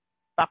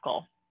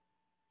buckle,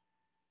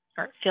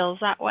 or it feels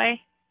that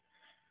way.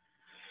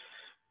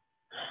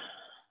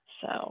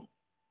 So,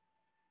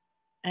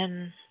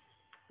 and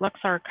Lux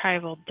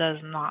archival does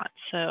not,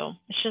 so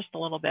it's just a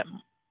little bit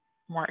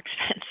more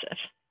expensive.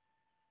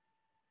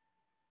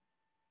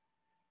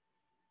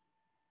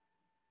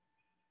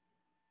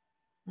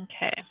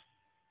 Okay.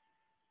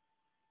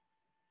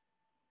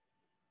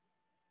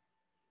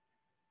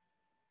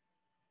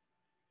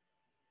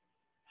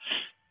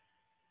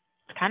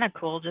 It's kind of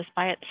cool just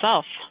by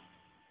itself.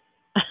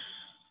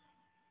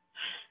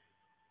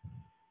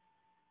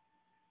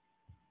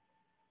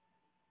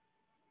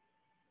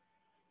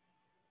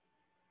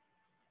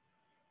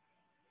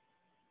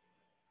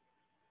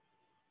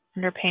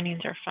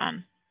 Underpaintings are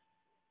fun.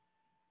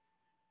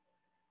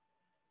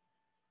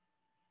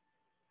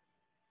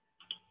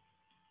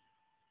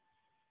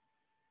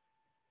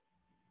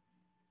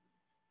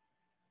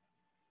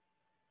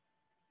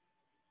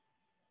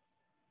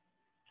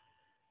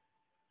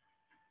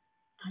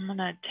 I'm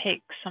gonna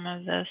take some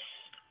of this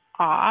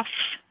off,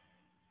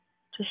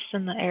 just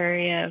in the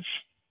area of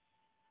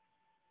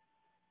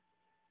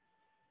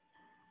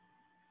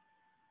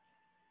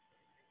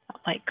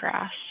light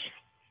grass.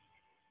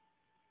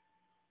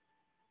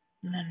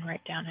 And then right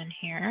down in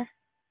here.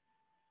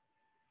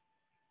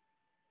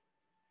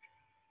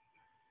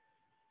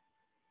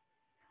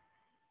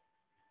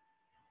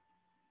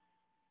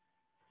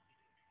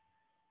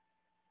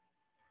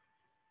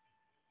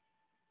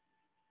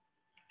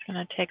 It's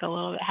gonna take a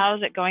little bit. How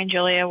is it going,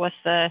 Julia, with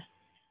the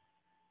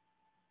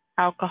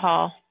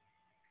alcohol?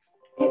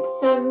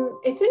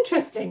 It's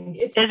interesting.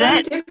 It's is very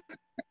it? different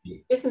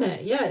isn't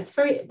it? Yeah, it's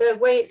very, the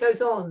way it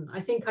goes on.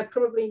 I think I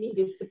probably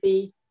needed to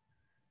be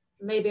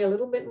maybe a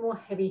little bit more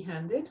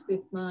heavy-handed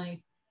with my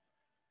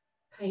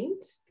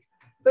paint,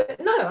 but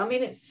no, I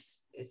mean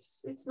it's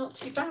not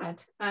too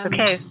bad.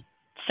 Okay,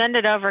 send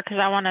it over because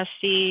I want to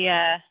see.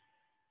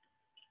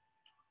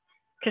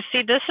 Because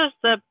see, this is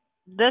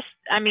this.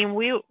 I mean,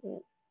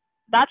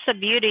 that's the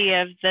beauty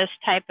of this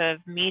type of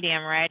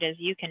medium, right? Is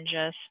you can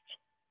just.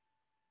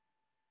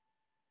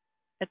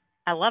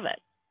 I love it.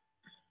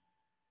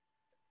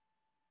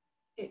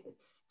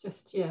 It's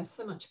just, yeah,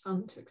 so much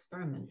fun to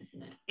experiment,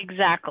 isn't it?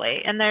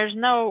 Exactly. And there's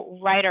no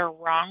right or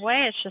wrong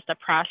way. It's just a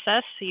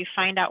process. So you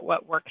find out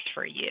what works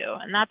for you.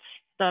 And that's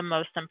the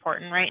most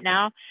important right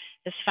now,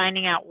 is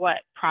finding out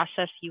what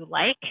process you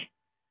like.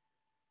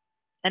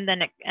 And then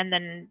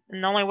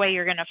the only way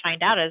you're going to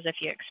find out is if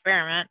you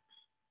experiment,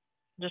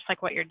 just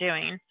like what you're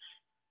doing.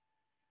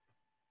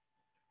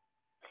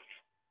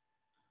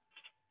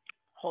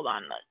 Hold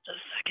on just a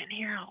second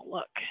here. I'll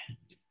look.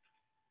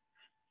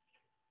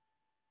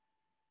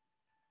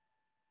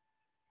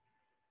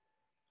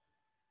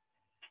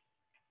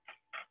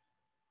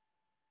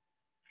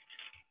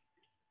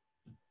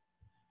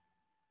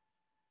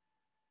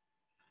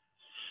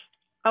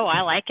 Oh,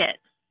 I like it.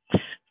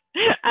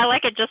 I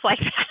like it just like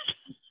that.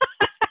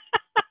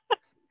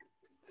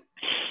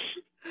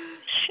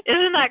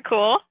 Isn't that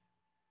cool?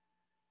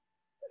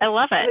 I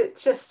love it.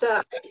 It's just,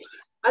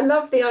 I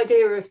love the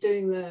idea of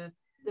doing the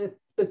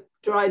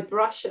dried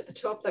brush at the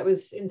top. That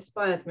was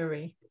inspired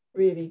Marie.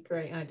 Really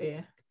great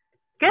idea.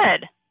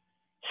 Good.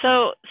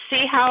 So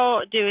see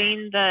how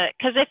doing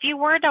because if you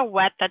were to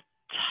wet the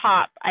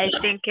top, I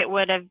think it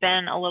would have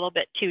been a little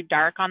bit too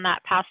dark on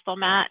that pastel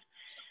mat.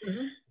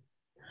 Mm-hmm.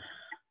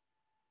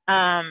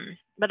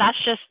 But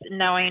that's just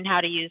knowing how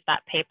to use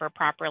that paper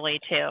properly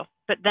too.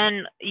 But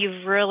then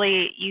you've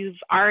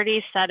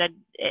already said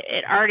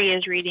it already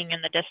is reading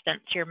in the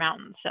distance, your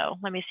mountain. So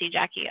let me see,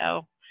 Jackie.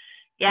 Oh,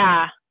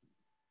 yeah.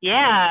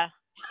 Yeah,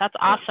 that's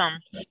awesome.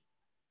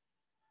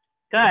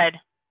 Good.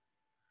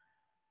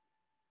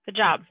 Good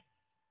job.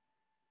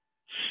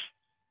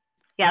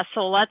 Yeah,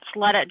 so let's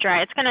let it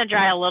dry. It's going to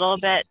dry a little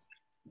bit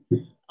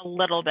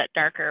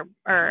darker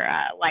or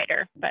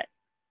lighter, but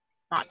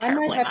not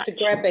terribly I might have much. to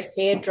grab a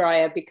hair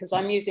dryer because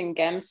I'm using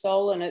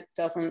Gamsol and it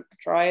doesn't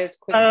dry as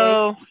quickly.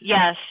 Oh,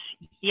 yes.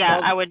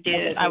 Yeah, So I would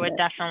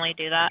definitely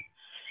do that.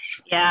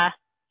 Yeah,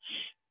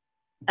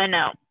 I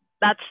know.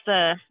 That's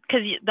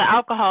because the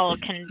alcohol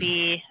can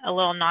be a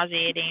little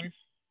nauseating.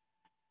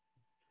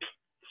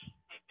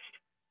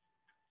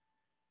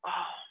 Oh,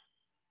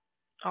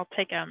 I'll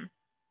take them.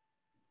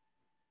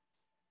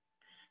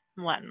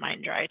 I'm letting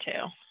mine dry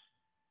too.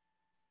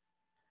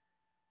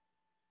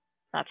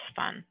 That's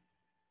fun.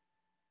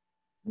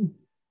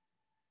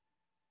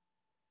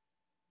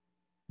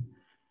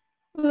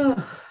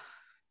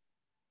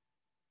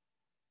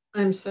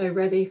 I'm so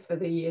ready for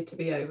the year to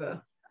be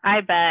over.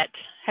 I bet.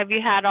 Have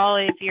you had all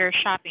of your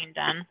shopping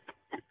done?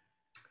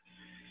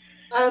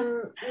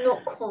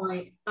 Not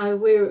quite.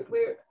 We're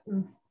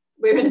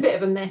in a bit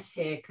of a mess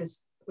here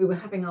because we were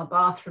having our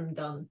bathroom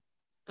done.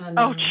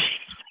 Oh,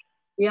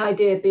 the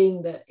idea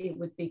being that it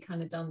would be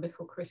kind of done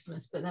before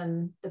Christmas, but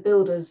then the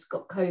builders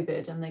got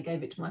COVID and they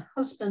gave it to my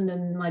husband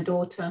and my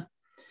daughter.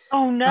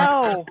 Oh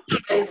no!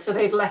 So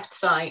they've left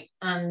site,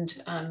 and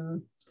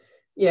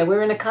yeah,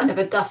 we're in a kind of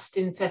a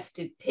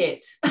dust-infested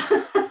pit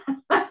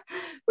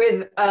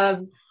with,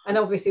 and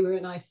obviously we're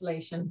in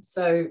isolation.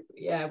 So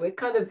yeah, we're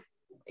kind of,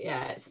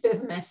 yeah, it's a bit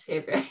of a mess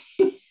here.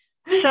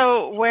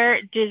 So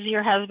where does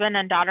your husband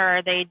and daughter,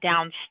 are they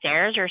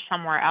downstairs or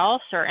somewhere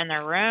else or in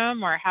their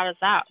room, or how does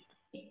that?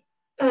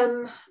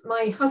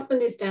 My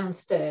husband is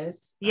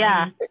downstairs.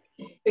 Yeah.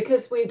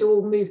 Because we'd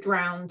all moved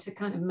around to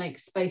kind of make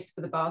space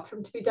for the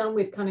bathroom to be done,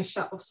 we'd kind of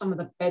shut off some of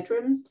the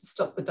bedrooms to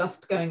stop the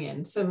dust going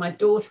in. So my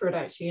daughter had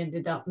actually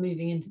ended up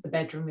moving into the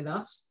bedroom with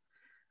us.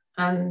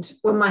 And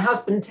when my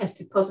husband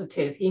tested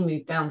positive, he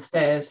moved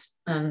downstairs,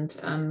 and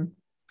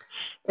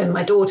then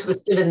my daughter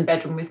was still in the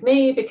bedroom with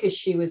me because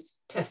she was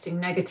testing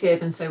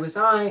negative, and so was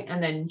I.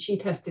 And then she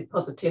tested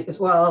positive as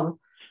well.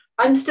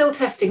 I'm still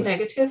testing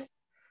negative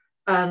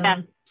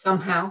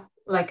somehow.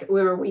 Like,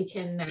 we're a week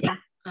in now,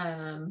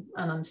 and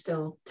I'm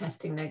still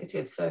testing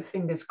negative. So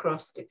fingers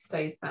crossed it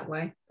stays that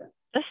way.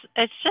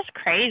 It's just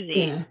crazy.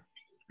 Yeah.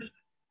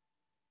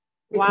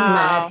 It's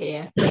mad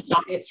here.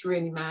 It's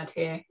really mad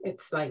here.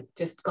 It's like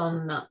just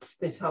gone nuts,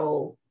 this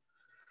whole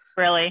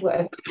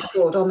whatever it's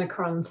called,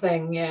 Omicron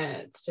thing. Yeah,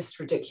 it's just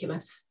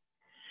ridiculous.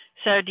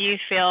 So do you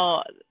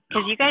feel,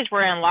 because you guys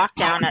were in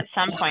lockdown at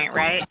some point,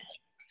 right?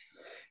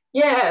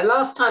 Yeah,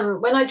 last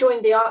time when I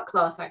joined the art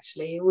class,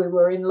 actually, we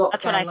were in lockdown.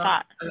 That's what I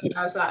thought.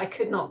 I was like,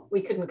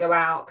 we couldn't go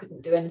out,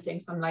 couldn't do anything.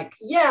 So I'm like,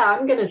 yeah,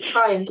 I'm going to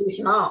try and do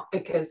some art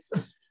because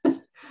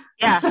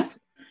yeah,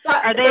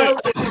 that'll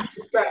be a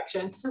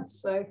distraction.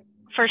 So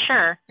for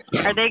sure.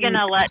 Are they going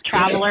to let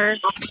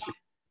travelers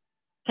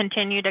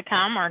continue to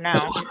come or no,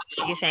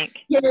 do you think?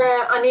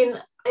 Yeah, I mean,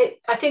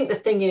 I think the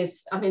thing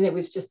is, I mean, it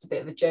was just a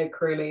bit of a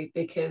joke, really,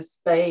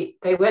 because they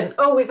went,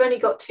 oh, we've only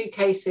got 2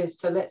 cases,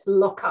 so let's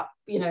lock up,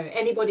 you know,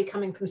 anybody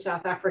coming from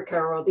South Africa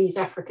or these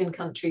African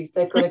countries,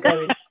 they've got to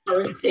go in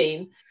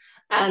quarantine.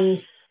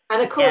 And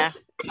of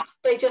course,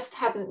 they just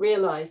hadn't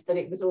realized that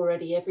it was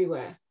already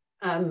everywhere.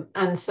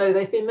 And so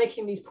they've been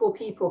making these poor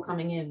people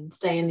coming in,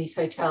 stay in these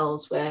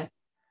hotels where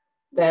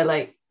they're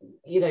like,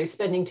 you know,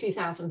 spending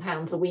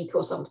 £2,000 a week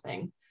or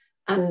something.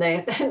 And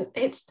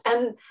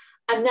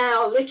and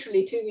now,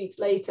 literally 2 weeks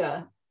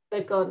later,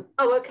 they've gone,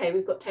 oh, okay,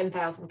 we've got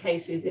 10,000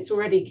 cases. It's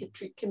already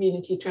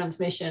community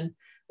transmission.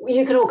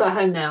 You can all go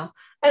home now.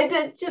 And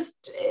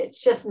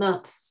it's just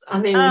nuts. I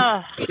mean,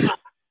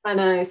 I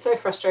know, so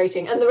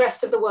frustrating. And the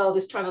rest of the world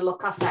is trying to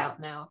lock us out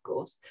now, of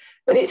course.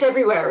 But it's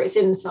everywhere. It's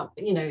in some,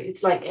 you know,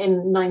 it's like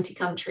in 90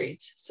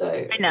 countries. So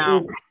I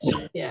know.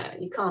 Yeah,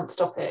 you can't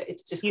stop it.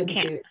 It's just going to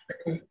do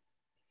it.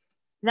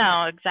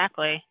 No,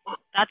 exactly.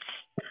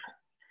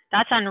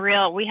 That's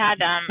unreal. We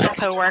had a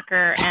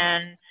coworker,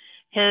 and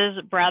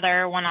his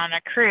brother went on a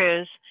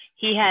cruise.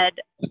 He had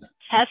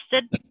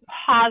tested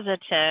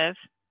positive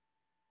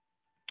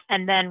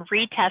and then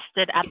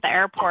retested at the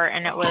airport,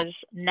 and it was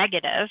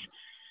negative.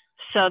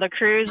 So the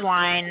cruise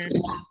line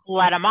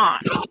let him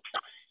on.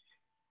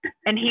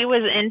 And he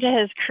was into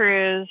his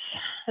cruise.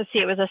 Let's see,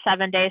 it was a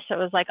 7-day, so it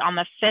was like on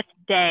the 5th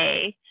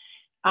day,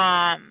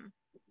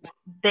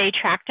 they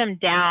tracked him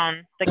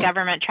down. The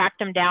government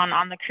tracked him down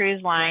on the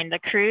cruise line. The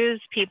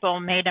cruise people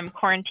made him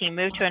quarantine,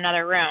 move to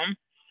another room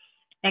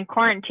and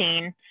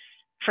quarantine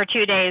for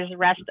 2 days,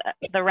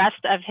 the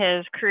rest of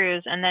his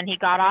cruise. And then he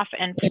got off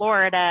in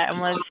Florida and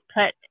was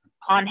put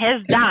on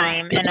his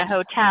dime in a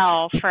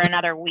hotel for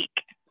another week.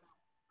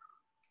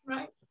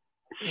 Right.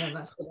 Yeah,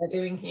 that's what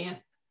they're doing here.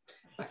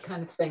 That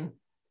kind of thing.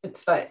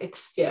 It's like,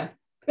 it's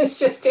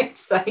just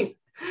insane.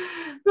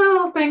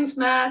 Oh, thing's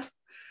mad.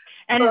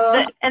 And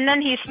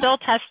then he's still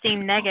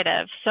testing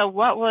negative. So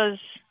what was,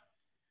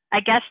 I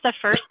guess, the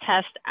first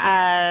test,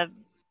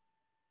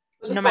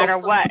 no matter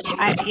what,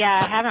 I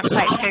haven't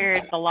quite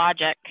figured the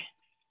logic.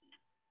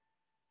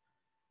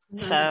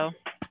 No. So.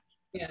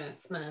 Yeah,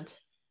 it's mad.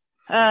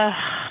 All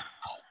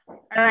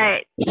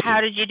right.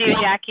 How did you do,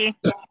 Jackie?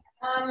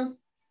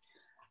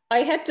 I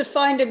had to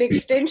find an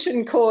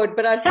extension cord,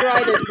 but I've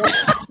tried it now.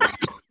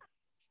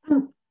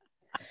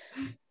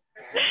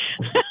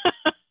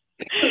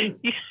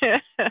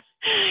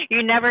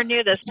 You never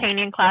knew this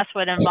painting class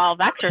would involve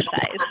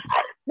exercise.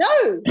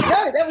 No,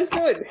 that was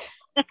good.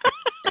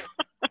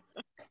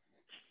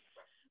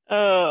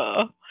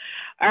 Oh,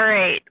 all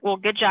right. Well,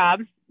 good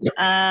job.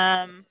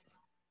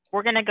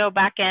 We're going to go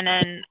back in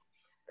and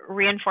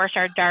reinforce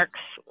our darks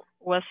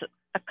with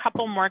a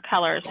couple more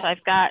colors. So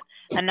I've got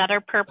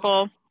another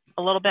purple,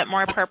 a little bit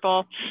more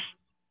purple,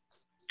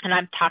 and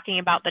I'm talking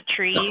about the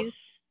trees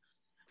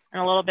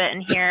and a little bit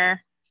in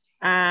here.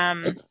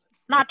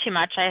 Not too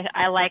much.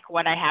 I like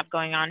what I have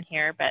going on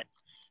here, but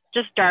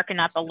just darken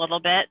up a little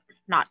bit,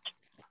 not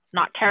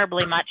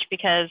terribly much,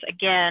 because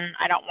again,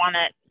 I don't want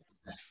it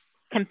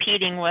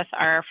competing with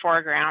our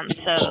foreground.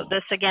 So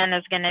this again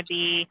is going to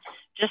be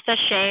just a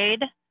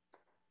shade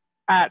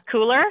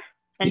cooler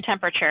in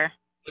temperature,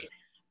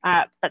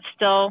 but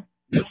still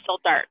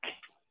dark.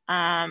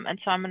 And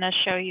so I'm going to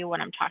show you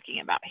what I'm talking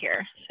about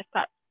here. So I've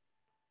got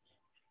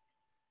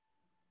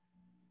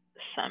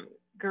some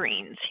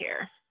greens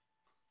here.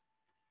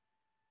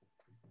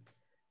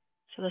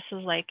 So this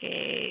is like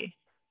a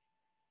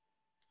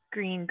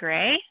green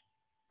gray.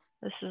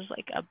 This is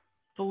like a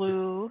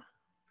blue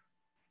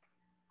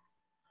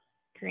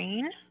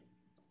green.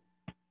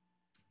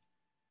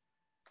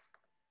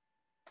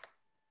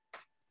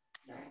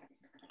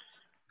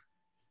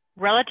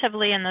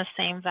 Relatively in the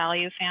same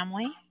value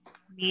family,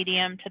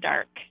 medium to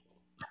dark.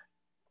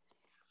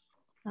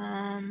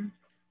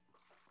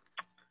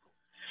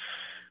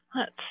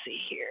 Let's see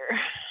here.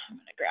 I'm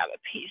gonna grab a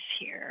piece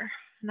here,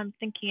 and I'm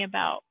thinking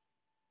about,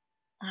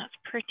 that's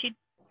pretty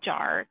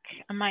dark.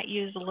 I might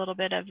use a little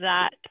bit of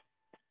that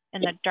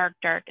in the dark,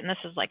 and this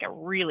is like a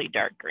really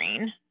dark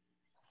green.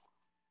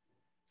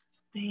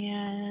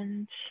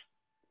 And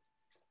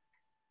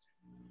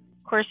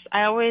of course,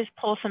 I always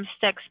pull some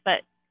sticks,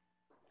 but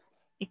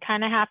you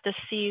kind of have to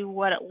see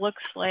what it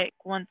looks like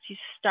once you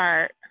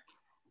start.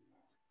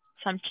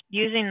 So I'm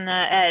using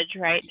the edge,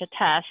 right, to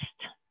test.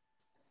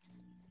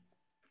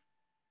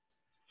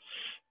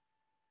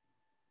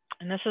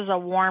 And this is a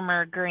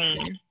warmer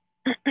green.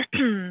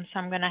 So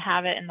I'm going to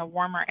have it in the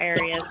warmer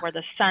areas where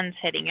the sun's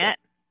hitting it.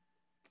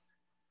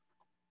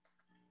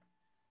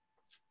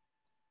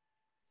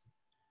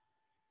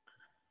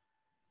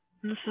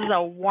 And this is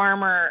a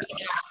warmer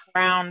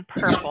brown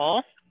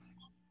purple.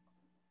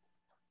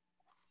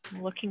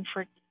 I'm looking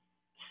for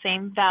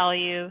same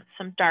value,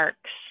 some darks.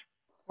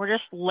 We're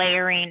just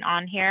layering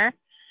on here.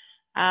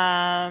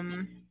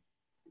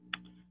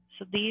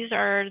 So these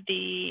are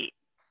the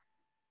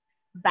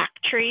back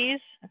trees.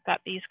 I've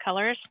got these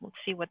colors. Let's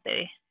see what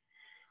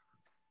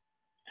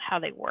how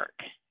they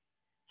work.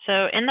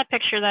 So in the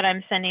picture that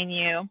I'm sending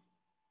you,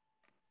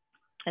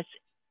 it's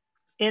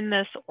in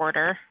this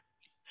order.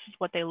 This is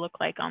what they look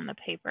like on the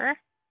paper.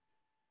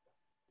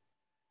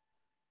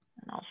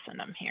 And I'll send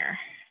them here.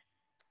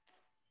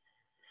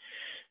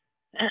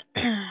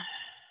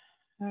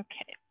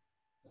 Okay.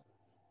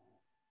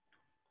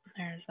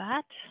 There's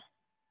that.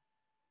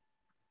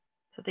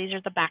 So these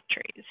are the back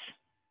trees.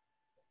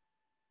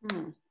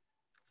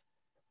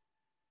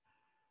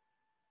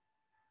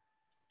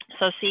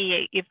 So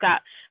see, you've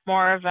got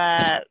more of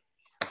a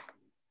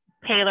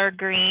paler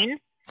green,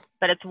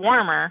 but it's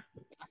warmer.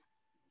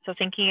 So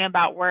thinking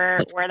about where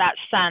that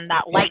sun,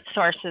 that light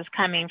source is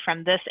coming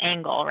from this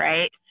angle,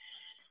 right?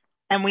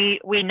 And we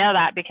know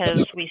that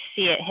because we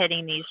see it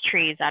hitting these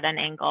trees at an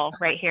angle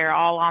right here,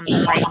 all on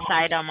the right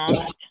side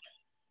almost.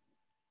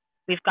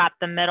 We've got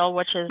the middle,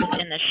 which is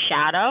in the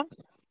shadow.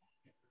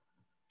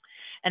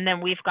 And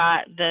then we've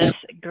got this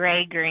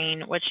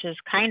gray-green, which is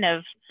kind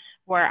of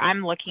where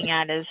I'm looking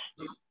at is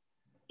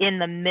in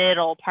the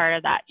middle part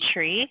of that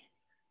tree.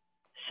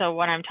 So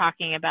what I'm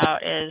talking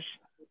about is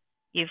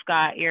you've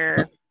got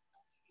your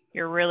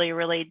really,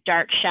 really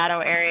dark shadow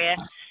area,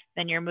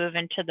 then you're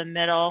moving to the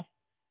middle,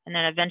 and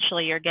then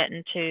eventually you're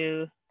getting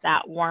to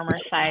that warmer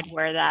side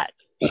where that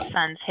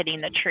sun's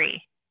hitting the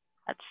tree.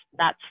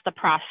 That's the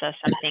process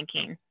I'm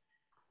thinking.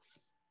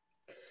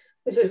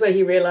 This is where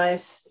you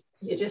realize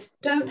you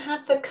just don't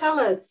have the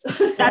colors.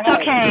 That's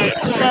okay.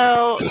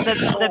 So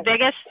the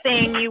biggest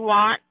thing you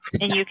want,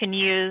 and you can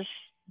use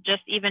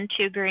just even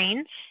 2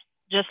 greens,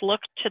 just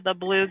look to the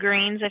blue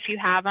greens if you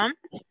have them,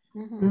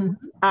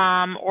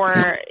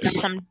 or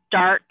some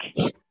dark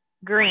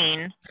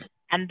green,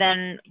 and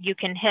then you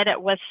can hit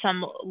it with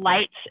some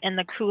lights in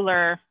the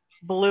cooler,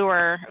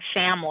 bluer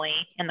family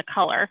in the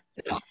color,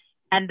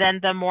 and then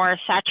the more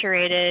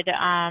saturated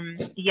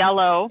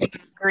yellow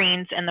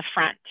greens in the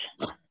front.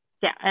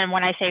 Yeah, and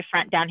when I say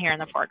front, down here in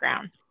the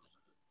foreground.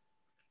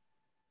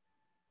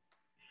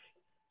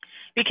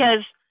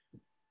 Because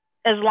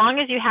as long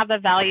as you have the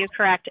value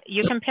correct,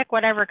 you can pick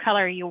whatever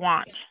color you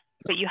want,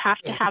 but you have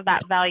to have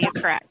that value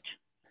correct.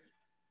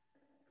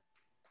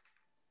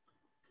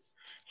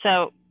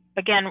 So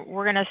again,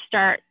 we're going to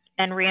start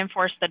and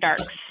reinforce the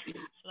darks. So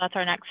that's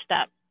our next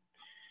step.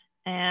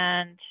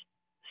 And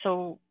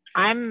so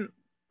I'm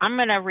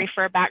going to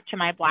refer back to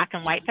my black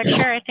and white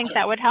picture. I think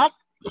that would help.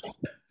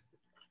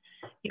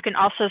 You can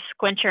also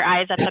squint your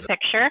eyes at the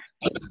picture.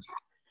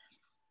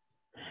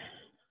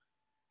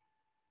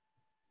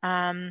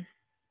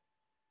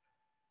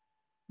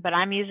 But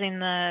I'm using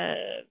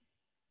the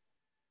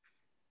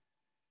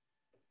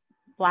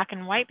black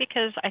and white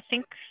because I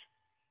think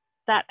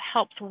that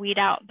helps weed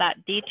out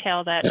that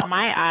detail that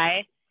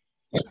my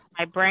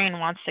brain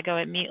wants to go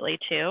immediately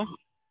to,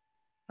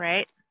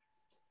 right?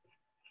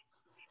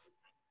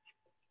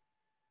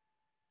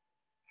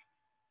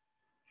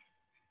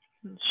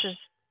 It's just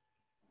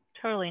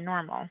totally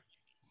normal.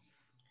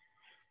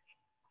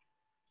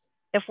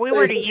 If we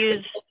were to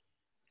use,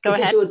 go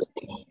ahead.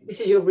 This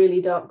is your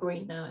really dark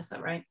green now, is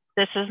that right?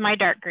 This is my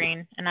dark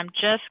green, and I'm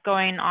just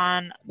going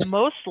on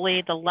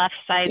mostly the left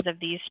sides of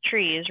these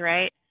trees,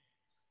 right?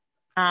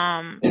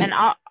 And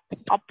I'll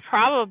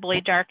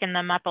probably darken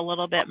them up a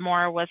little bit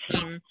more with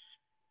some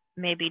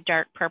maybe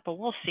dark purple.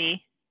 We'll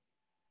see.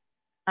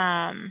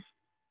 Something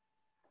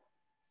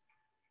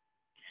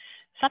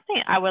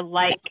I would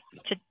like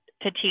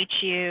to teach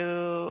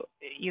you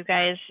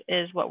guys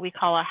is what we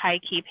call a high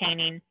key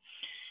painting.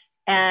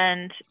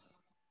 And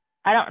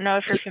I don't know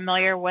if you're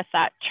familiar with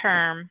that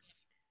term,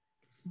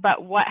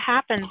 but what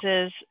happens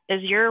is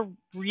your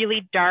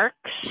really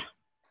darks,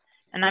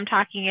 and I'm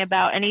talking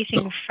about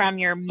anything from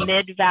your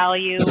mid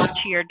value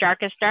to your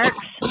darkest darks,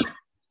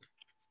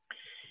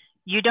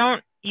 you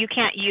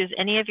can't use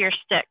any of your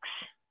sticks.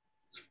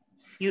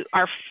 You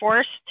are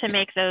forced to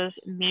make those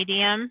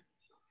medium.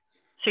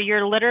 So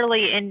you're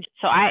literally in,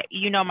 so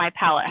you know my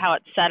palette, how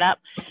it's set up.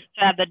 So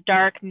I have the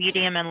dark,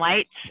 medium, and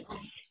lights.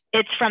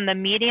 It's from the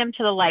medium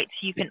to the lights.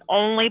 You can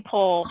only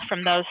pull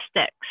from those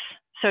sticks.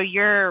 So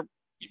your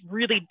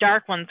really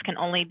dark ones can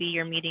only be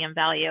your medium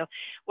value.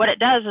 What it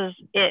does is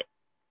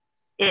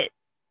it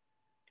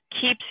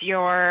keeps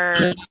your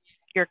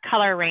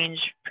color range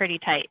pretty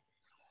tight.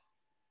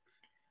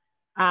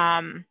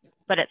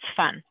 But it's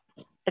fun.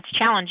 It's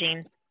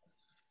challenging.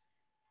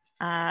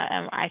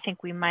 And I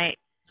think we might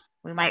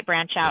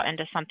branch out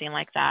into something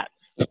like that.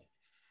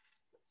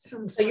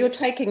 So you're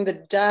taking the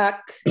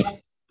dark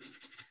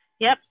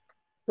yep.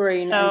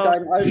 green and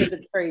going over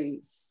the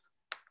trees.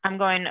 I'm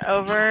going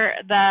over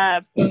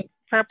the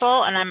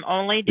purple, and I'm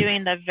only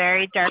doing the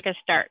very darkest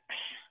darks.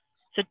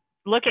 So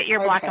look at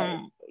your black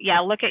and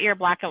look at your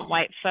black and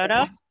white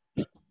photo.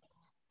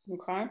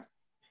 Okay.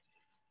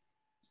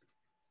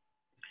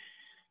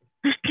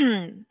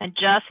 And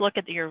just look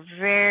at your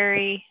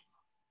very,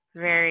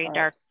 very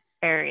dark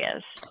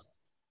areas.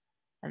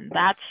 And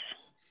that's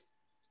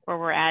where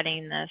we're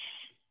adding this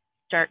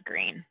dark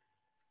green.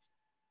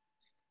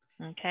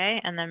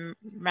 Okay, and then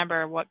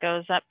remember what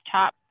goes up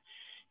top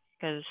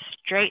goes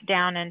straight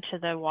down into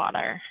the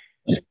water.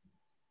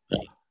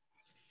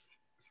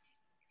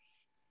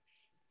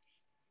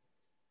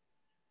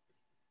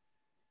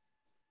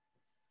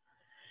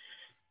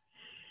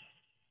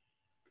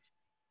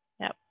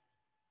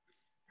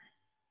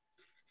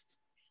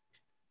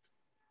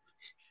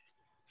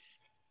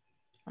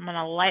 I'm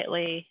gonna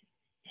lightly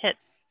hit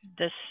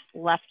this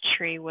left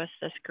tree with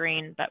this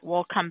green, but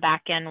we'll come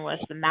back in with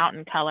the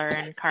mountain color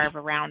and carve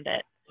around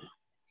it.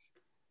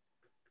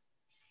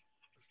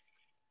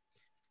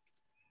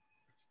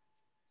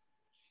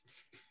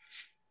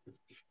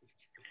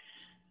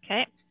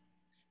 Okay.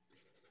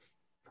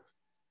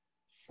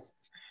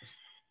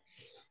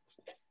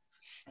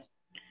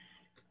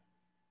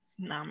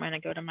 Now I'm going to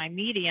go to my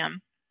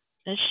medium.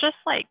 It's just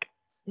like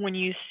when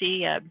you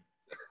see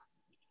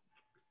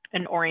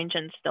an orange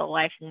in still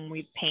life when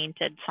we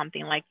painted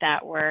something like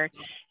that, where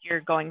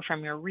you're going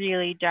from your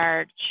really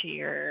dark to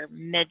your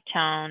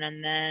mid-tone,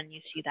 and then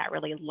you see that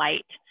really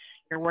light.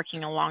 You're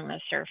working along the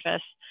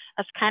surface.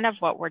 That's kind of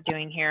what we're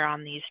doing here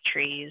on these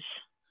trees.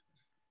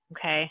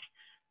 Okay,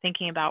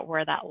 thinking about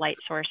where that light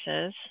source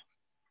is.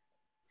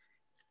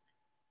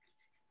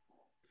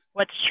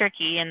 What's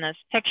tricky in this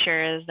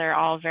picture is they're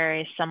all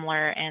very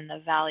similar in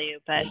the value,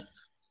 but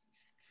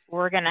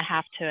we're going to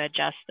have to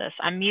adjust this.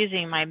 I'm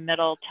using my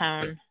middle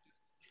tone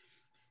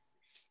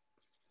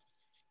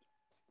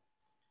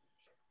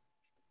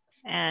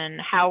and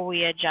how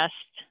we adjust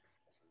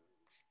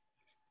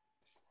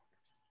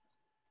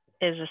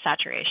is the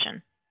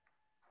saturation,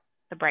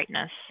 the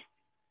brightness.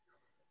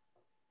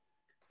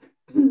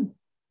 And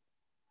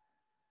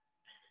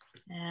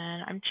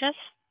I'm just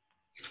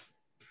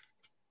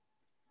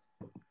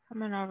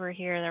coming over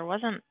here. There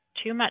wasn't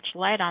too much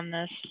light on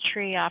this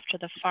tree off to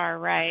the far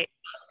right.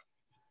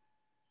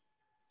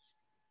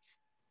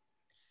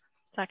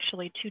 It's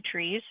actually 2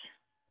 trees.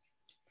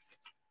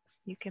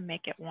 You can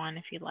make it 1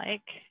 if you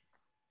like.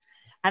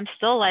 I'm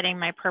still letting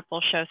my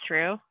purple show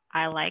through.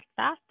 I like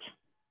that.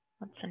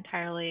 That's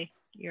entirely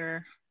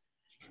your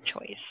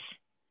choice.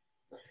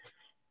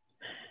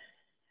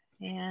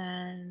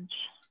 And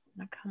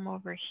I'm gonna come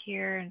over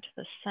here into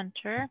the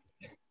center.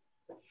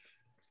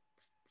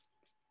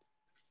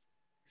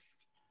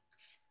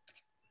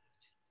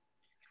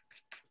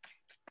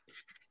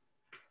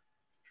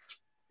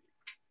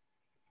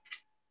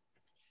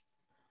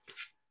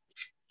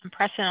 I'm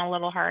pressing a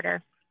little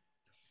harder.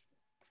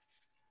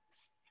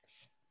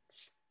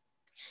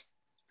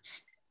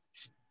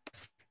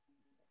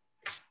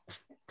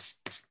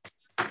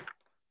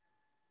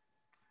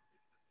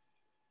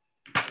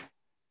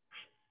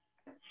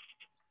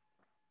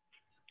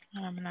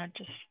 And I'm gonna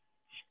just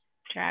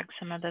drag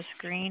some of this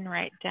green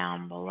right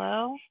down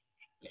below.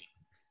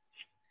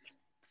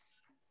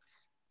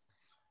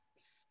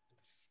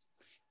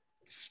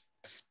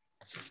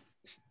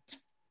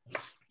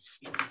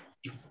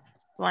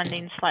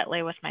 Blending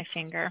slightly with my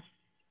finger.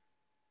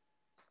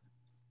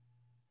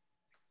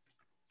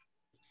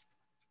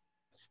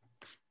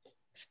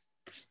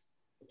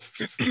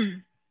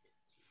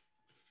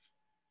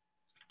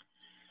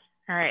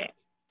 All right,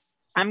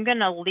 I'm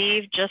gonna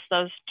leave just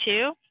those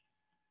 2,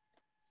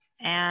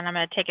 and I'm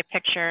gonna take a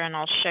picture and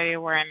I'll show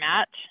you where I'm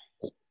at.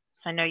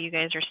 I know you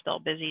guys are still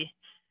busy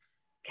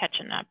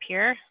catching up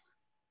here.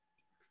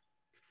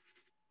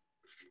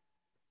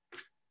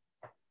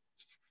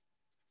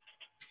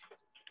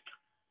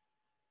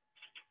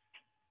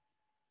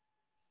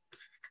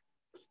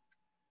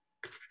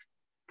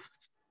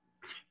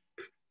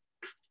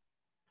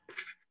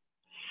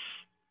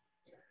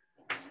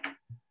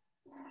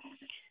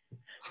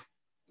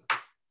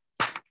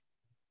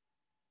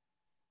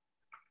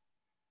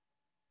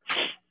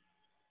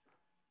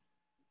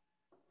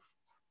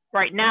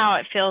 Right now,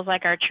 it feels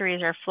like our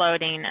trees are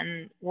floating,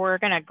 and we're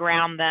gonna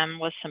ground them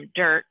with some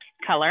dirt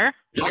color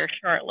here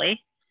shortly.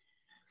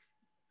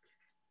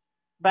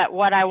 But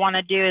what I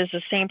wanna do is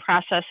the same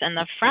process in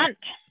the front,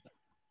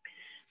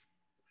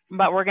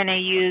 but we're gonna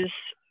use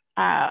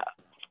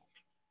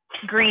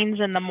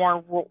greens in the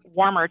more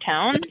warmer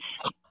tones.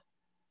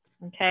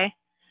 Okay,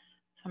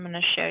 so I'm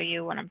gonna show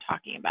you what I'm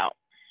talking about.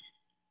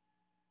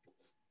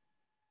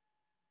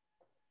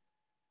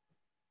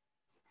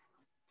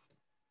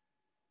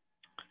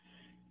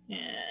 And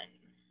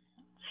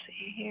let's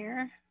see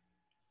here.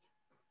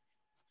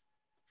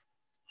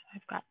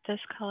 I've got this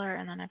color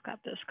and then I've got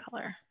this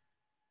color.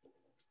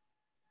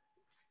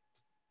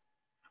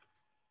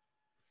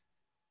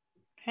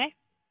 Okay.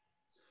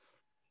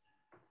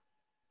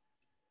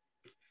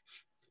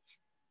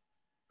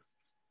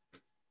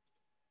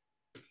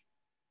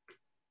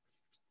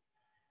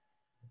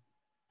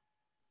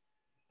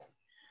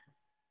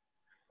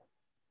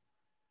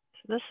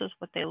 So this is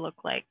what they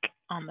look like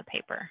on the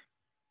paper.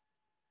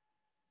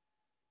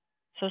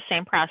 So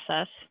same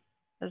process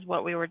as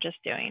what we were just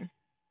doing.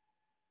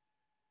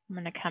 I'm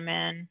going to come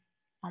in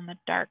on the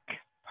dark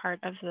part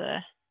of the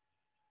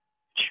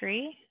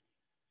tree.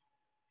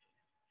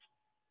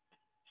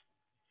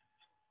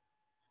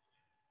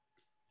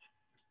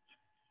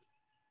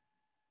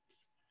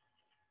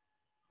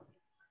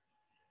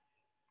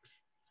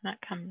 That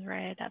comes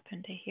right up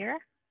into here.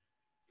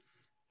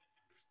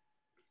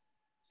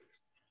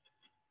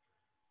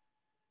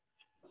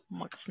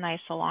 Looks nice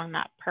along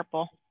that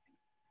purple.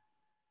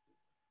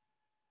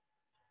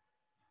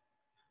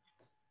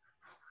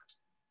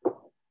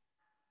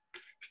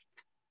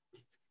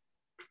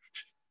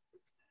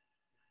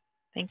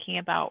 Thinking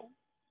about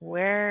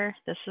where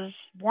this is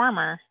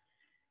warmer,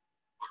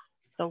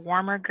 the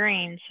warmer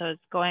green, so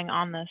it's going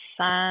on the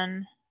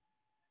sun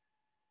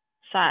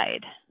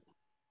side,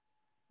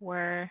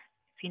 where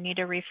if you need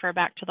to refer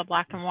back to the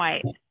black and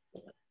white,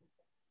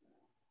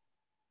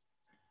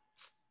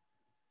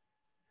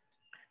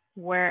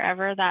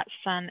 wherever that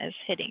sun is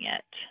hitting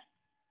it.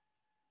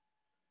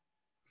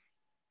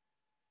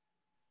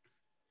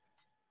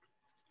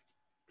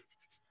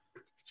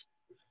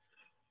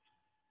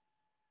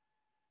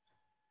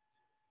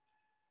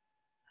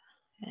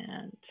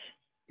 And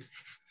just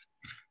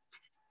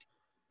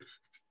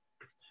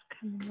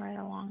coming right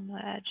along the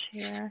edge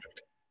here.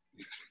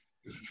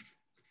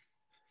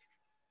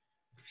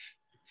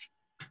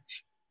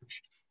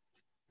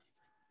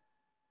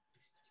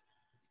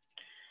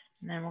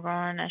 And then we're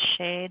going a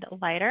shade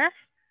lighter,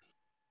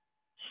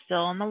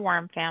 still in the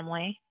warm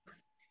family.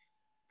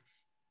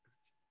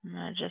 I'm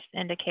going to just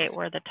indicate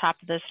where the top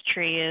of this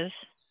tree is.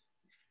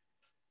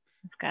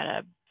 It's got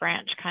a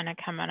branch kind of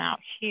coming out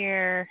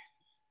here.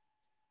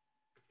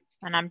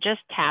 And I'm just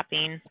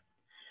tapping.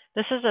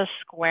 This is a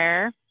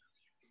square.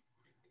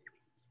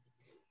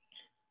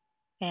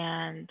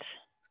 And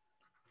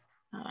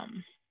so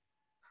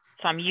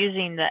I'm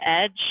using the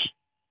edge.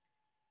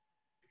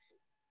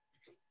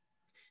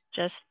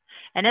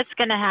 And it's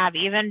going to have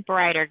even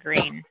brighter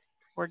green.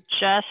 We're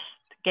just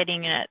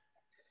getting it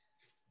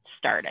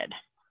started.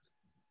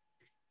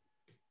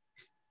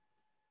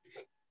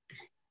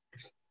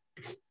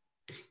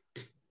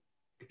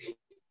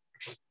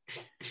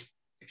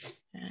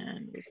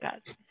 And we've got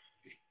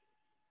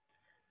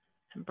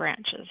some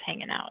branches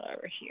hanging out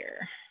over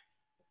here.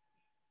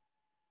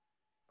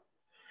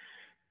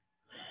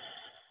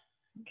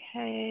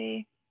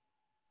 Okay.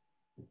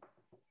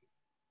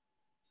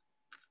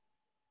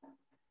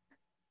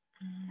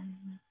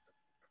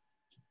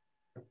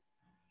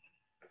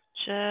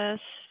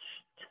 Just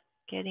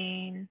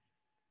getting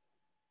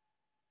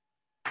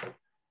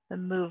the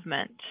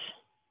movement.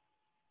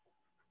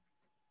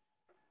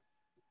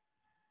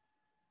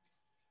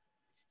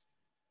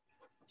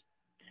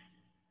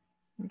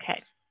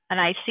 Okay,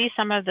 and I see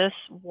some of this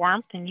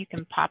warmth and you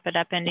can pop it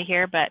up into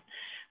here, but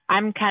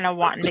I'm kind of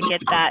wanting to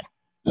get that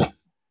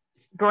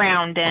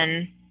ground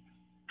in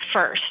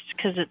first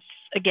because it's,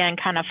 again,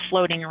 kind of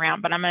floating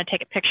around, but I'm going to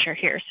take a picture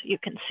here so you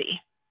can see.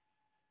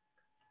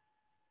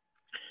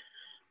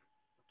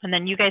 And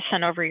then you guys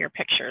send over your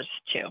pictures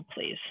too,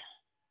 please,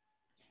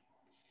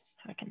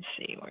 so I can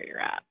see where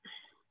you're at.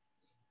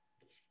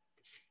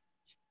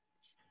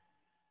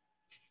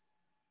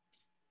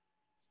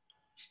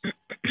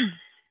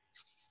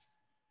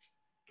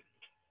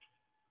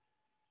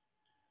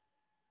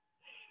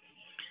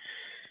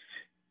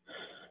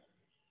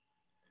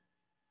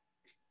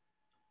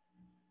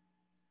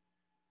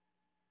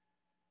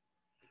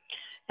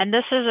 And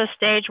this is a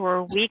stage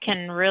where we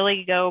can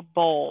really go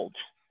bold.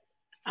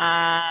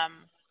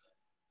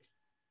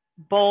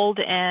 Bold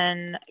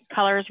in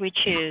colors we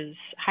choose,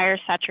 higher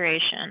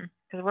saturation,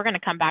 because we're going to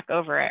come back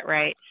over it,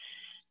 right?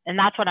 And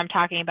that's what I'm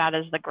talking about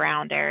is the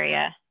ground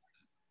area.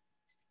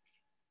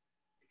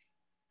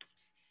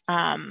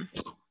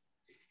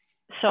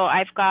 So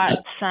I've got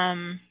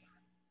some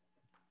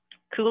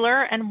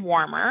cooler and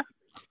warmer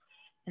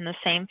in the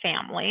same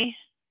family.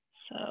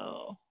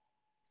 So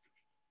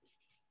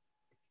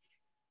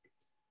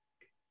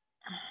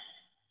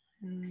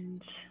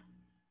and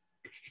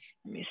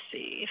let me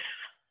see if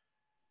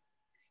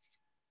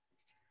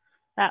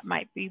that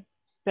might be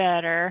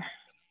better.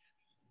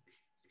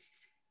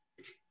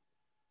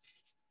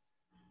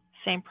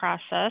 Same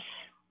process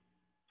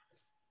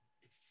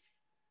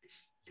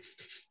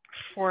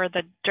for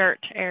the dirt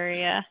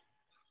area.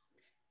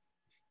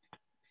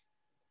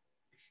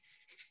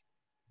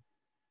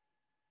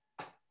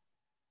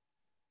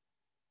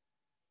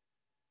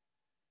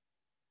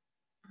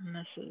 And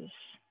this is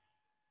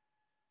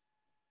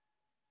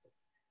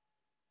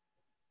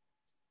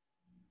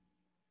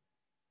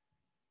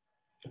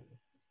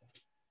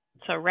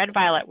so red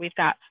violet, we've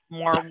got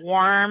more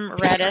warm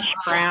reddish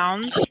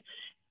browns,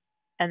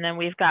 and then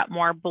we've got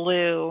more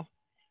blue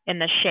in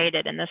the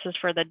shaded, and this is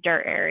for the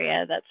dirt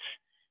area that's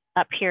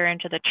up here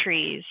into the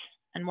trees.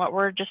 And what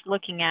we're just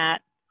looking at,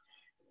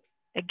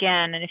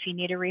 again, and if you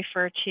need to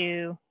refer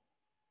to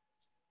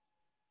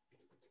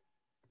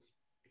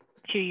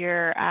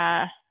your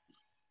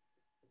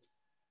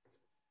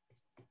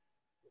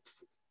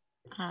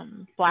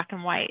black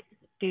and white,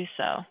 do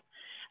so.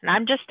 And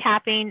I'm just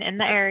tapping in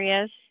the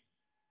areas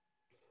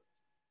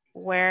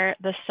where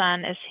the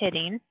sun is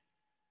hitting,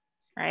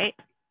 right?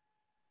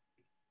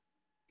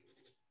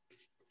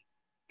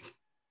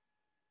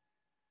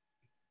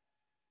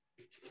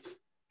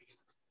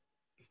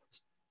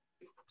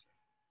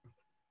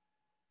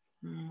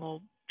 And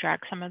we'll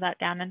drag some of that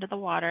down into the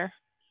water.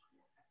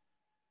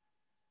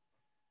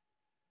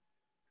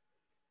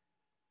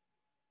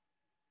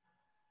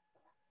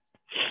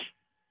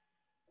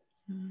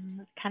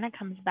 It kind of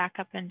comes back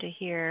up into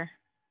here.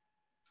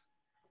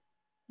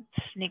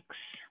 It sneaks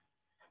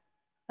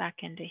back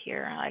into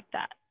here. I like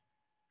that.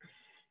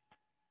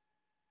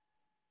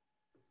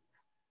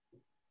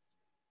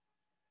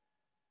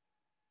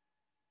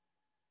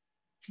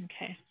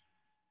 Okay.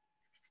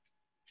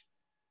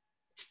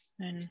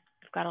 And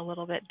we've got a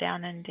little bit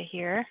down into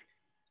here.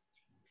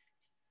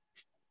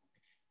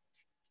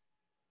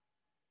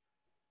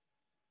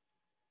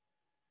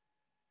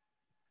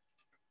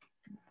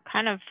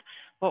 Kind of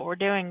what we're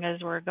doing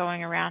is we're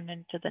going around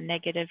into the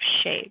negative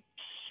shapes,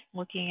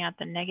 looking at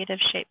the negative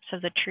shapes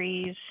of the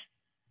trees.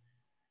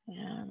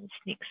 And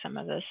sneak some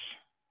of this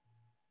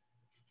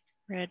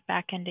red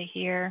back into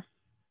here.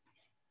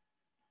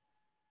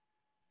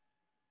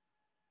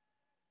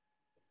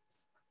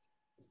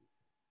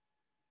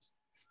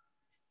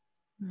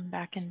 And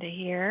back into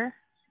here.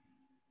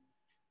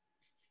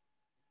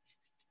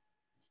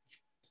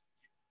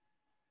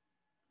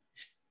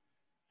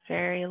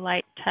 Very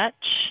light touch.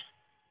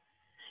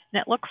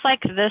 And it looks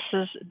like this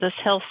is this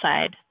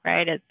hillside,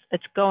 right?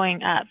 It's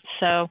going up.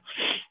 So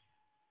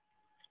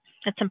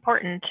it's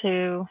important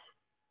to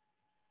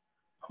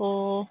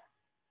pull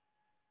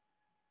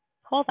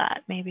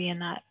that maybe in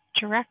that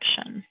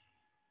direction.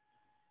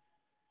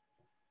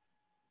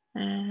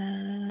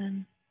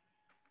 And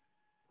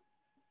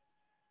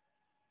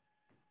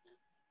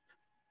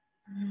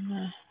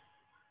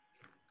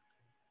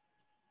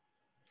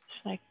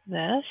just like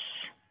this.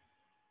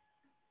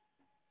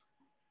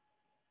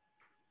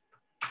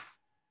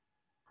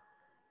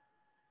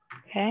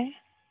 Okay.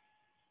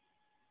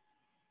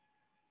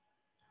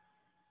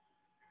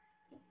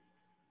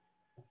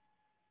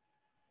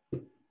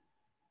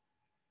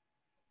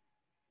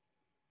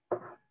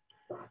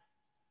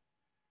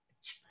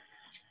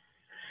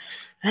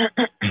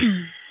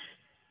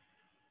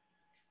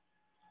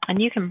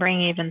 And you can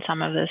bring even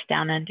some of this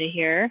down into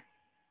here.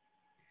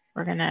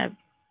 We're gonna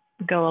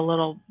go a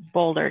little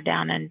bolder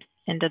down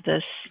into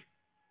this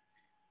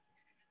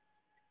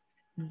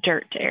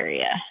dirt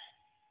area.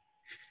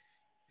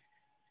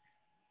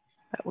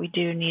 But we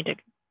do need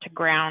to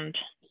ground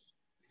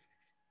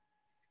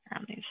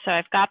these. So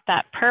I've got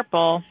that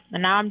purple,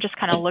 and now I'm just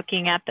kind of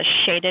looking at the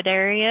shaded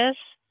areas.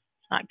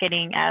 It's not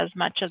getting as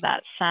much of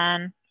that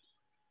sun.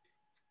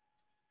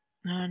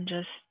 And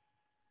just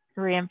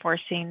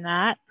reinforcing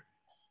that.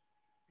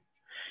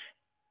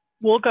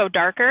 We'll go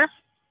darker,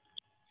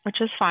 which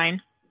is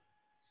fine.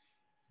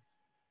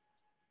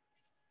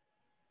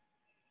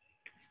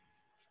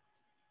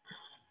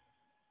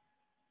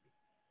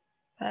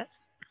 But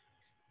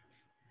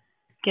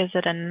gives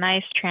it a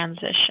nice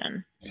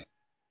transition.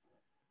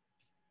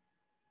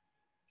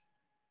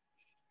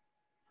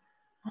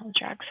 I'll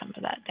drag some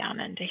of that down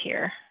into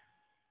here.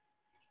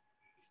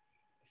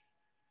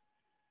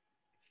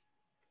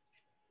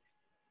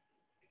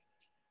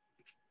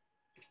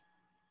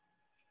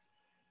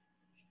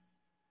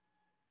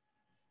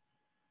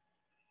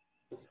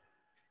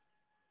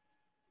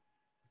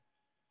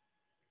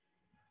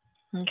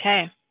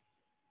 Okay.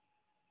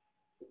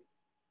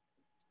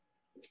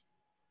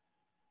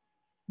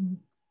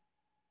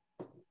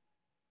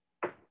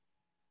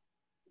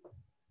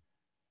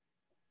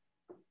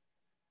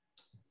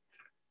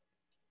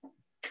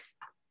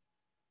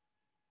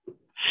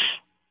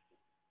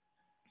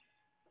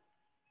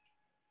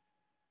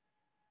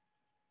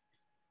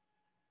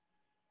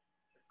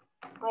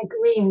 My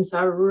greens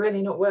are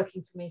really not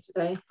working for me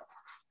today.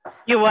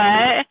 You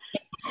what?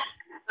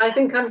 I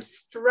think I'm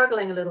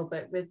struggling a little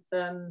bit with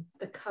the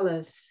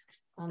colors.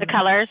 The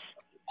colors?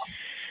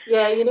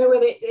 Yeah, you know,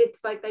 when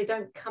it's like they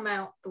don't come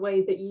out the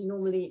way that you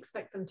normally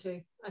expect them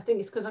to. I think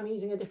it's because I'm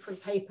using a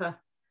different paper.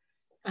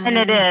 And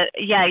it is,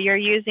 yeah, you're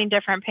using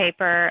different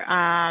paper.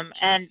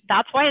 And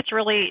that's why it's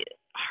really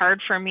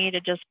hard for me to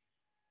just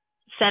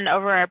send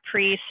over a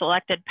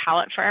pre-selected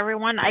palette for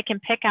everyone. I can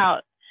pick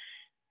out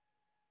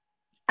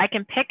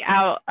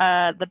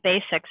the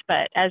basics,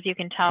 but as you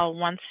can tell,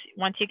 once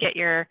you get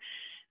your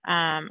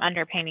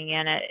underpainting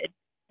in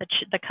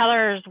the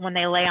colors when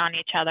they lay on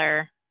each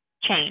other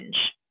change.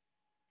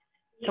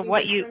 So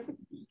what you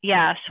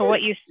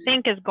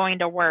think is going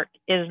to work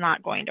is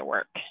not going to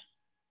work.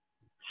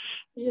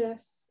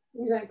 Yes,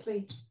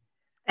 exactly.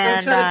 And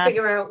I'm trying to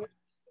figure out what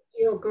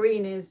your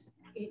green is.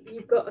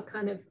 You've got a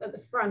kind of at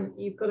the front,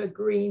 you've got a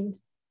green.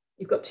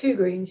 You've got two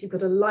greens. You've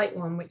got a light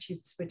one, which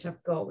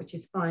I've got, which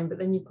is fine. But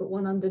then you've got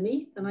one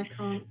underneath, and I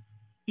can't.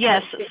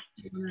 Yes.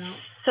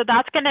 So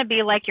that's going to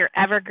be like your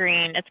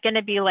evergreen. It's going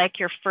to be like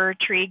your fir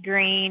tree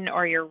green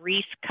or your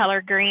wreath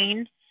color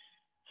green.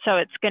 So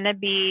it's going to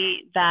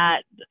be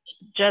that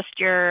just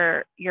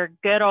your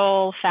good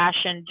old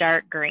fashioned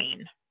dark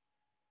green.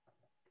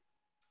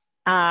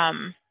 Yeah.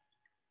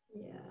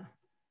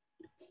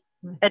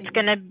 It's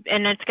going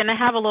to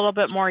have a little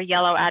bit more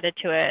yellow added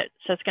to it.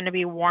 So it's going to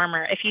be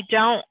warmer. If you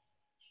don't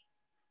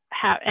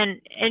have, and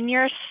in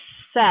your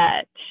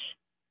set.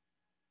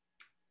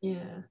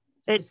 Yeah.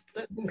 I just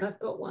don't think I've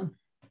got one.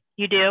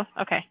 You do?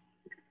 Okay.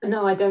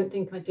 No, I don't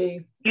think I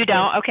do. You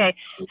don't? Okay.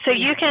 So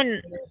you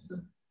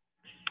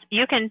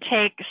can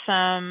take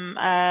some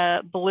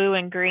blue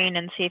and green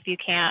and see if you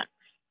can't.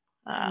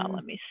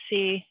 Let me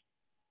see.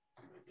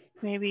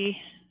 Maybe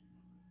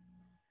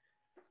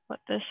what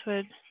this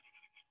would.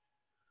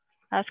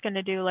 I was going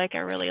to do like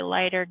a really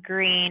lighter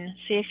green.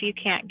 See if you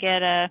can't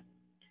get a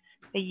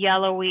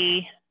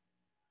yellowy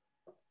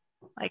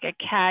like a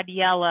cad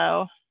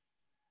yellow,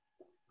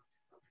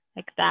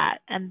 like that.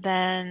 And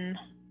then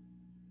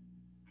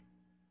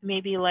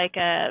maybe like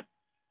a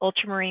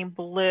ultramarine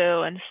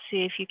blue, and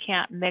see if you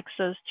can't mix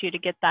those two to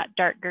get that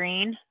dark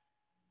green.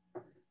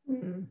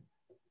 Mm.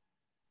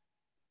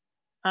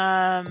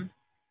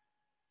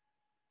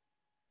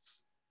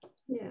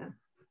 Yeah,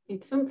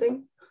 need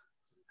something.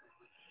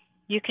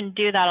 You can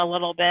do that a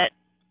little bit.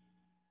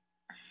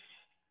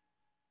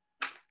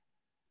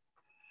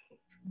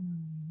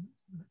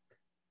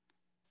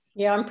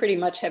 Yeah, I'm pretty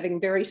much having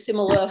very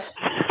similar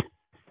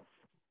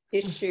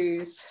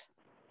issues.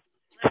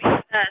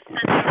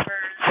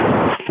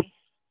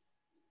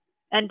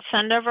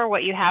 Send over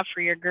what you have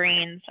for your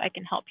greens. I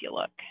can help you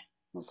look.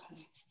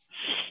 Okay.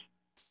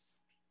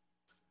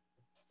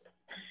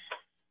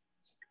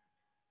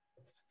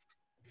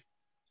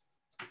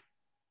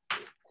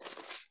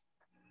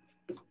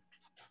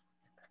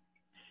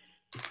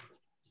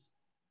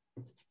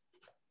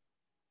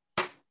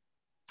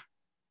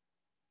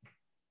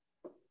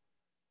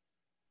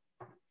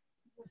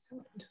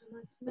 Into a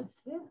nice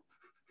mess here.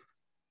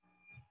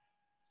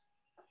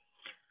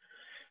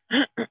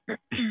 There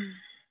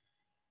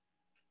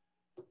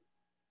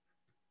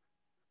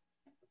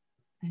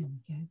we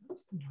go,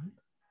 that's the one.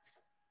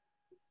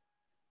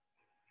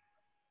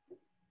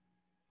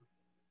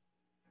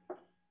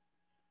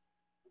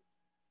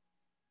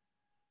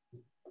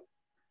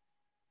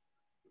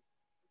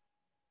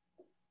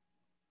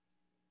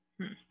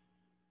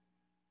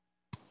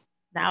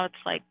 Now it's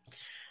like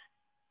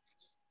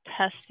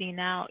testing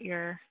out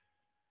your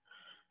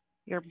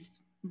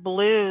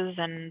blues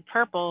and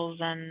purples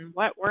and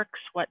what works,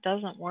 what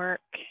doesn't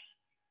work.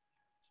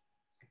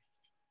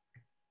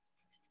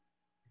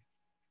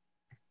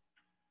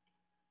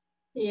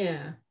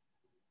 Yeah.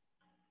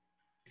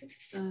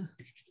 It's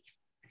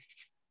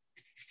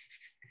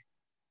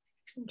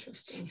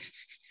interesting.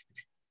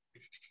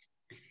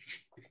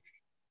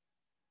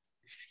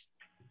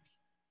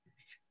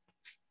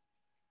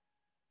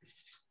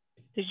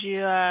 Did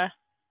you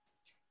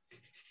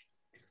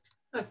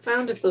I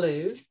found a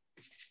blue.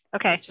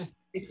 okay. Which I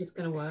think is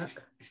going to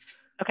work.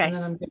 Okay. And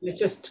then I'm going to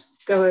just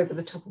go over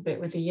the top of it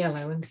with the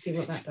yellow and see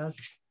what that does.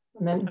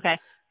 And then,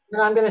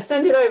 then I'm going to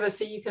send it over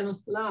so you can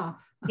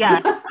laugh. Yeah.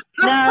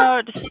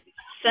 No, just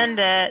send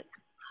it.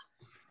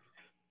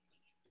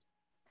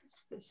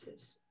 This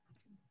is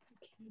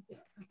a bit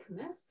like a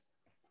mess.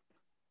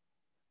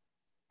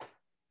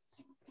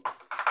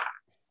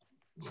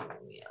 Yellow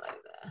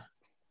there.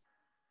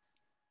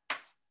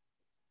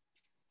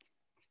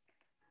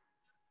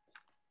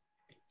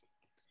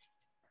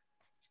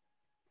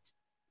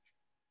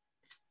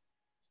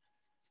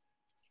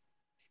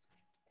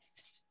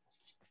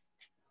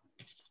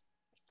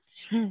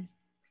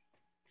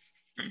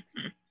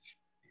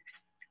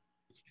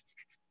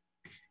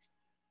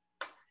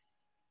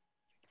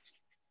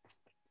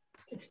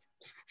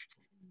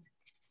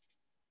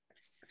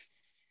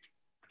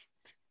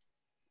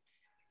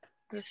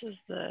 This is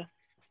the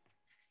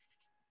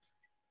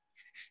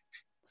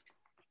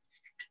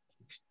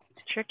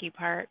tricky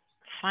part,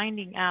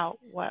 finding out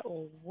what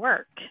will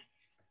work.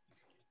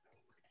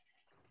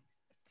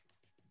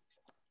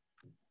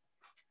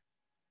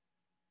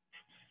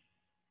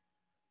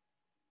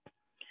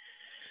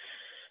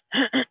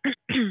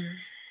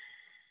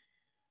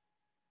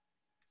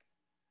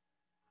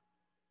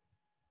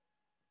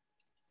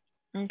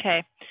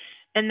 Okay,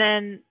 and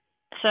then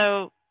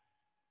so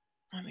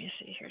let me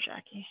see here,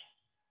 Jackie.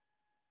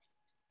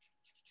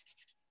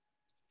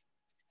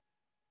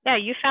 Yeah,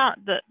 you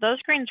found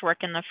those greens work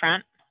in the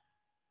front,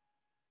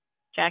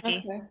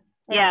 Jackie. Okay.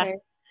 Yeah. Okay.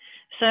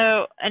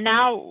 So and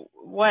now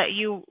what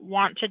you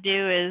want to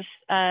do is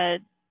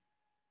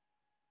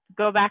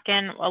go back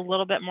in a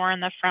little bit more in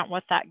the front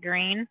with that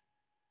green.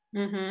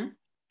 Mm-hmm.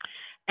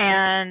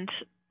 And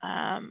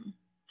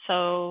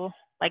so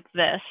like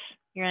this,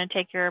 you're going to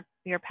take your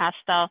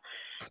pastel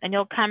and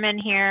you'll come in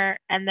here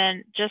and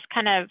then just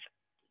kind of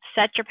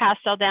set your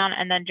pastel down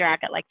and then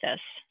drag it like this.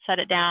 Set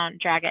it down,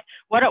 drag it.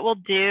 What it will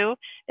do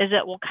is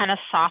it will kind of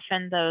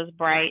soften those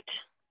bright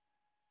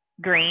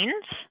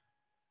greens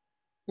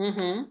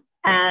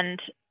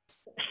and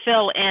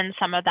fill in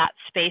some of that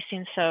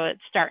spacing so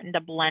it's starting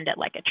to blend it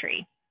like a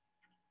tree.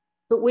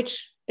 But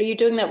which, are you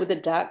doing that with a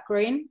dark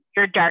green?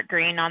 Your dark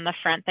green on the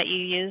front that you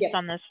used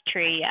on this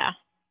tree, yeah.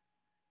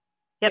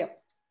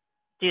 Yep.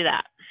 Do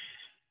that.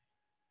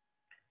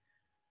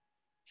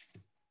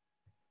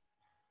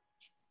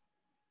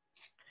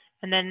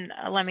 And then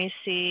let me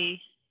see.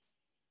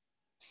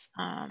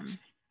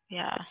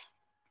 Yeah.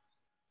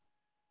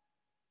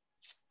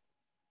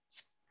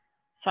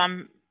 So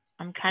I'm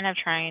kind of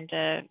trying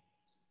to,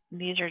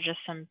 these are just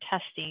some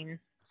testing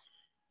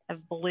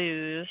of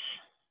blues.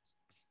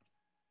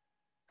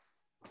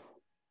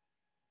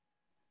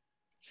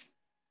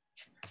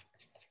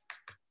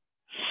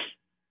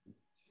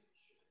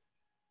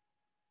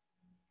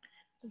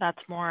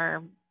 That's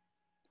more,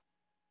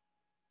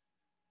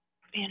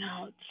 you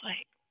know, it's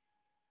like,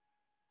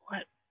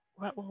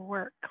 what will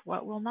work,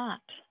 what will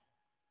not?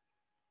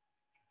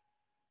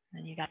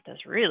 And you got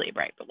this really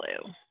bright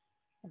blue.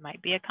 It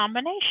might be a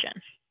combination.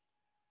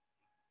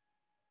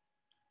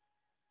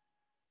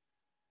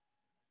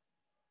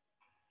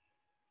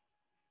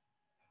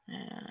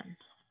 And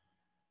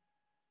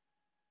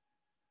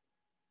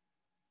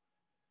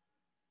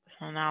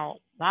so now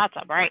that's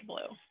a bright blue.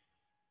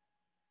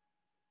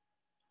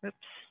 Oops.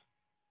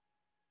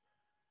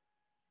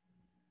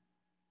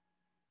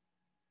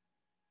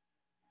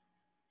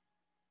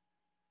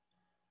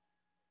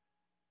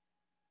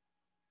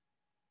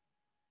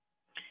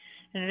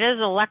 And it is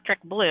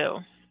electric blue.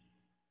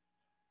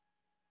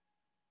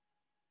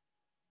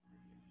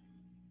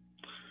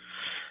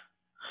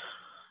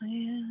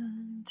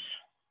 And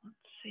let's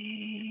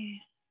see.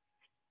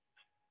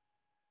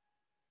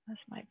 This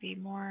might be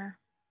more.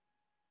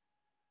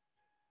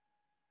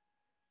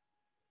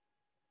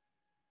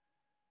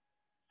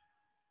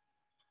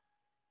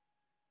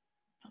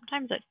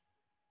 Sometimes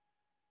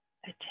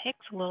it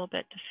takes a little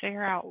bit to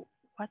figure out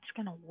what's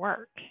going to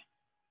work.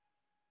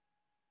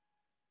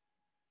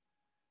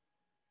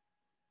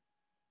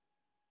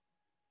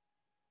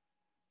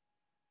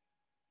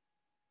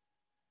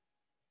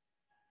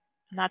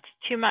 And that's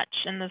too much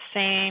in the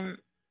same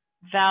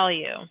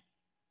value.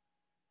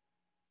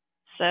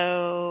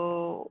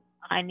 So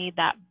I need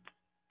that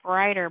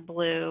brighter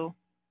blue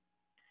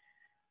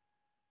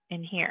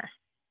in here.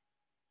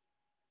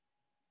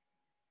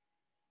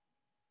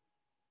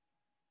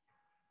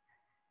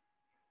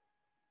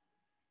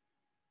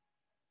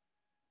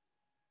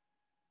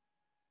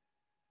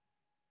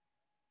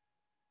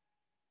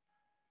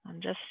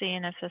 I'm just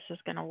seeing if this is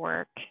going to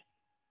work.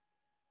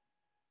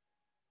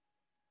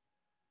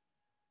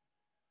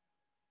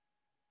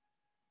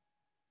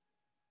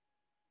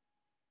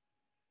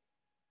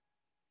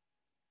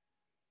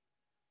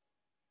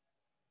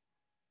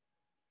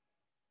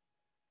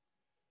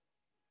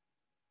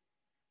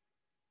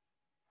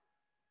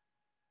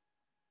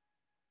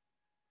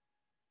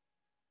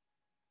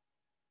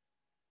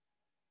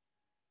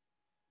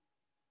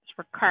 So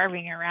we're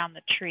carving around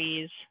the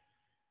trees.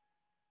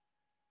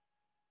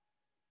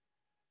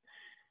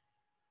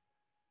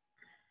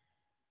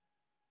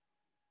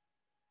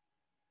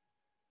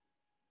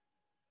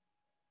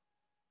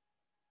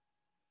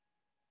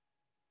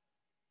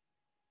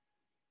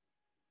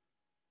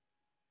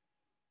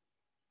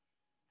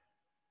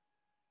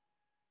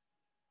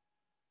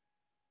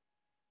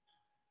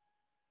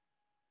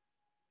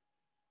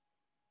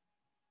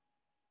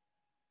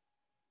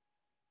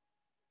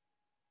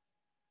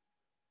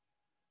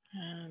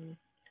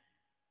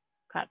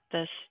 Got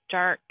this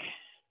dark.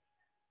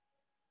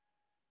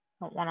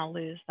 Don't want to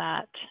lose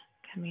that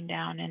coming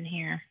down in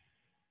here.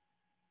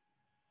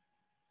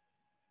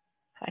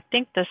 I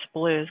think this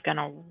blue is going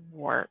to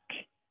work.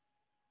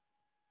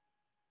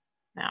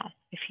 Now,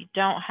 if you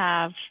don't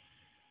have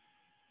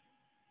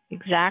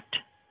exact,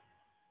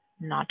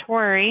 not to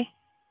worry.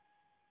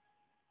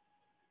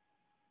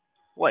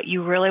 What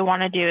you really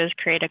want to do is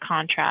create a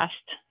contrast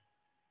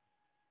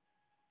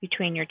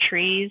between your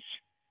trees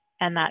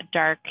and that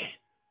dark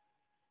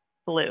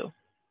blue.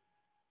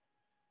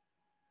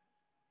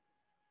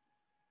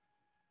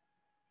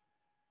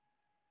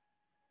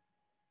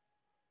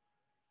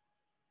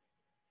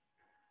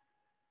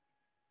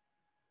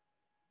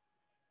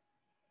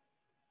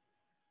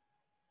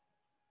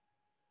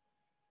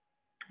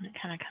 And it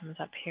kind of comes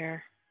up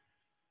here.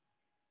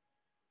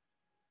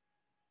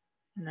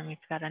 And then we've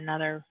got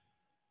another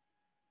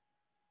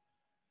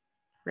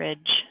ridge.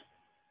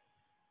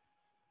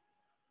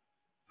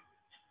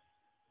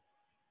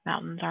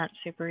 Mountains aren't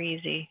super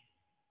easy.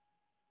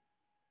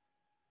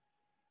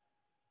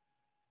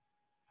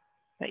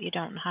 But you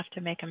don't have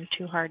to make them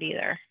too hard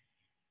either.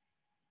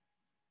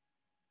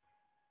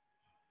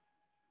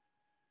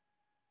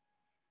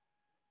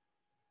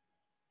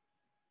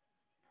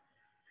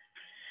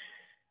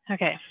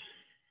 Okay.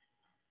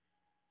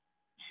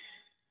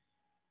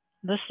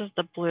 This is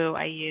the blue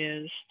I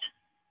used.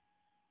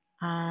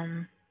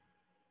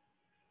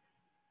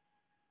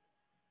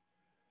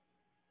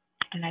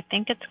 And I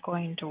think it's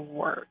going to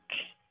work.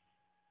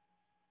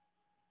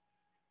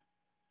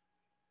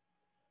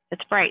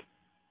 It's bright.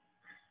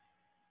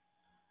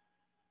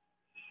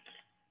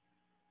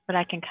 But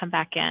I can come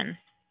back in.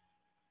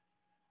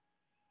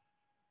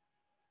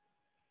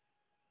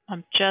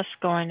 I'm just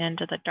going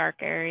into the dark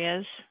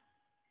areas.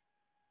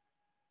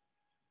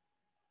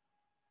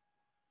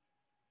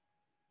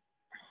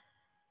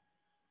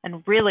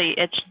 And really,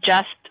 it's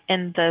just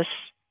in this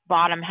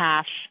bottom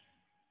half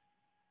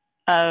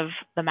of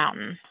the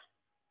mountain.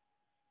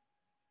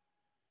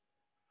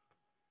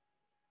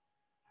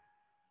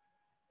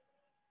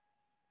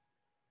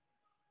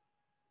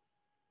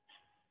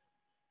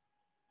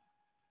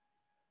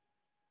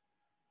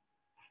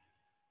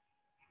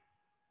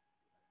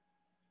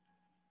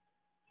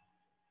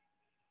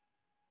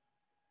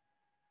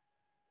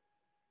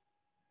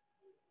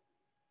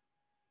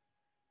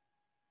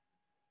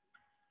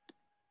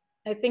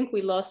 I think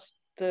we lost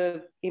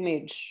the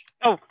image.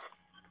 Oh,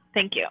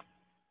 thank you.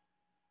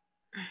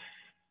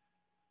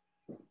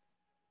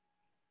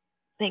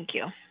 Thank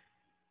you.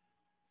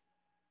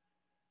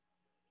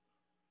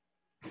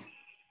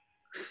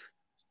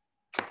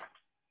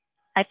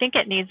 I think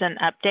it needs an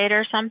update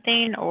or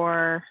something,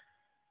 or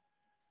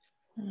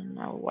I don't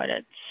know what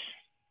it's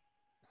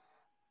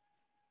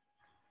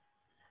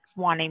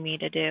wanting me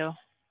to do.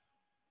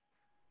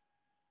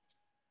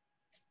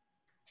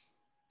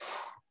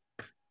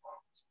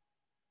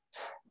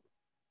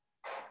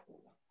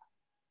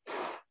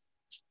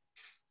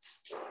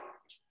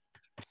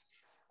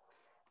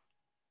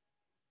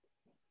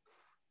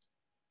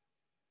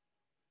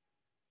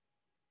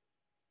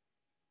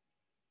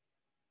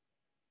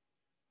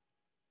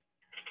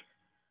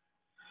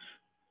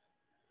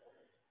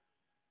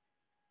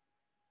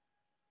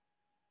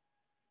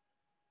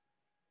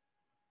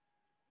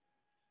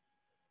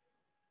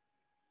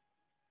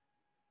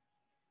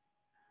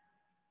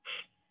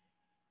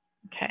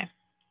 Okay.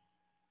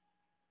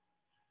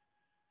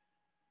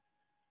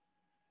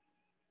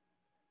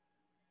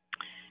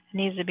 It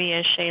needs to be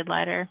a shade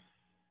lighter.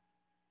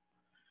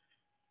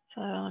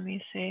 So let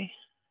me see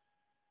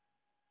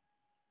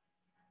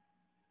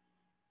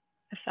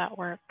if that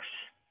works.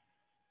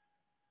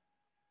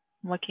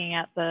 I'm looking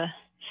at the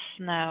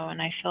snow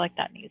and I feel like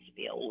that needs to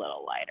be a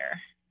little lighter.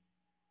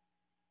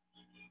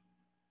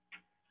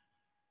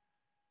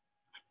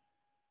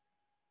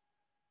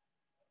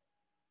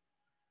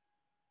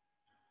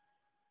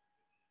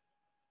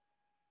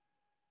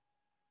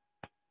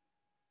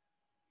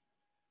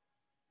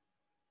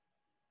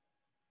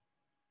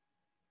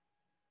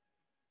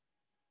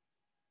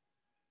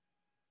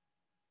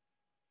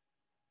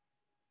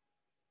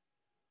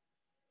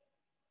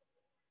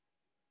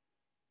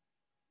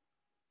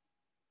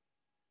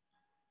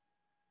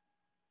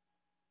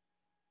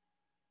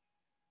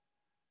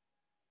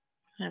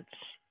 It's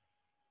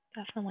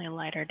definitely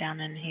lighter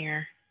down in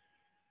here.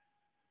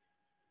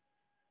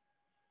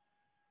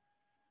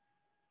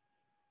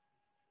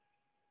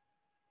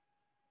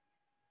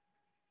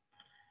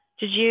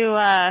 Did you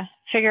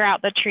figure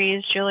out the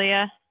trees,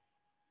 Julia?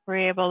 Were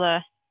you able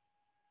to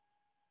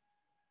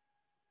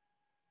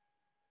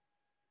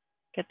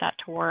get that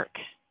to work?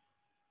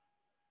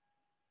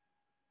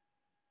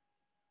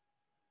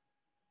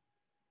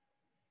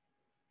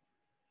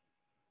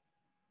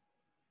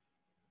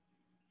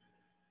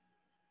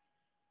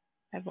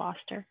 I've lost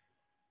her.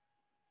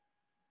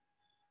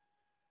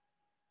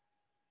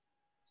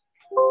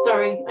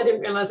 Sorry, I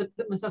didn't realize I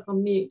put myself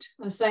on mute.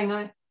 I was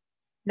saying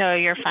No,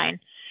 you're fine.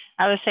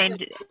 I was saying,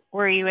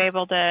 were you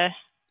able to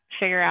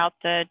figure out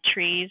the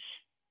trees?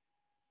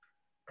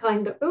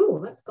 Kind of.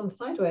 Oh, that's gone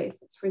sideways.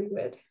 That's really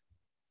weird.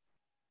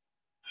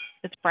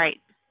 It's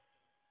bright.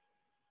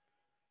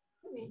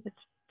 It's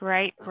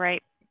bright,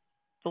 bright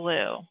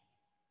blue.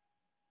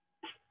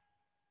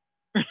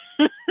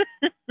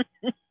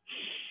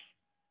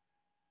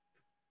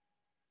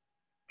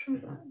 Try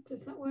that.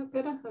 Does that work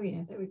better? Oh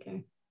yeah, there we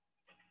go.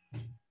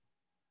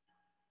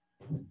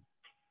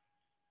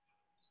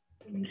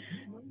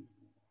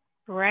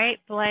 Bright,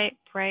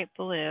 bright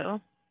blue.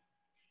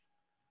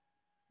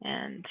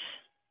 And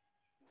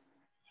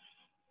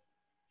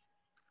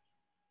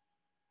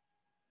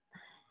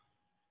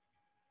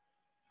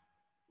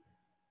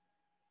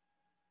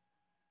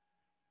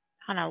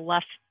kind of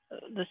left,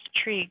 this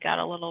tree got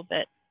a little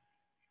bit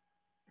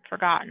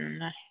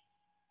forgotten.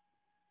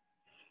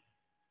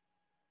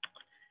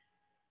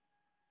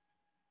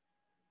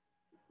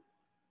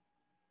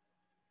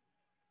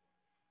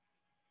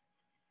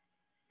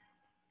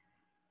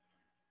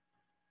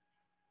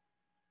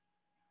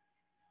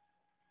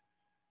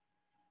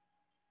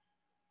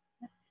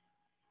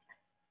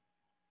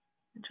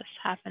 It just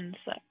happens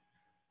that.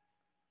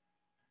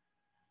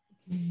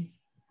 Okay.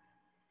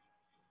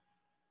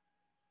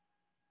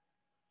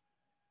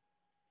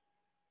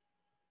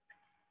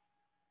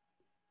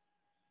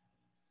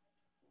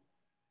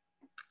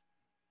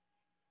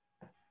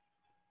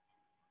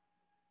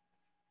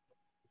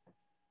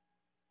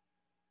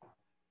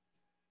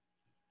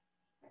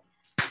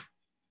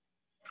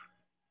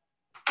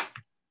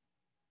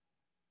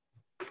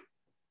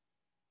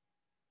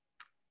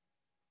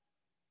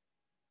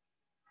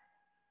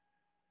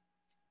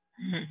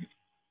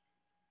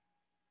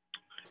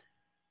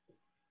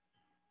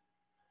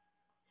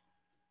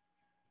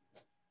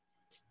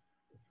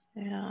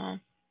 Yeah.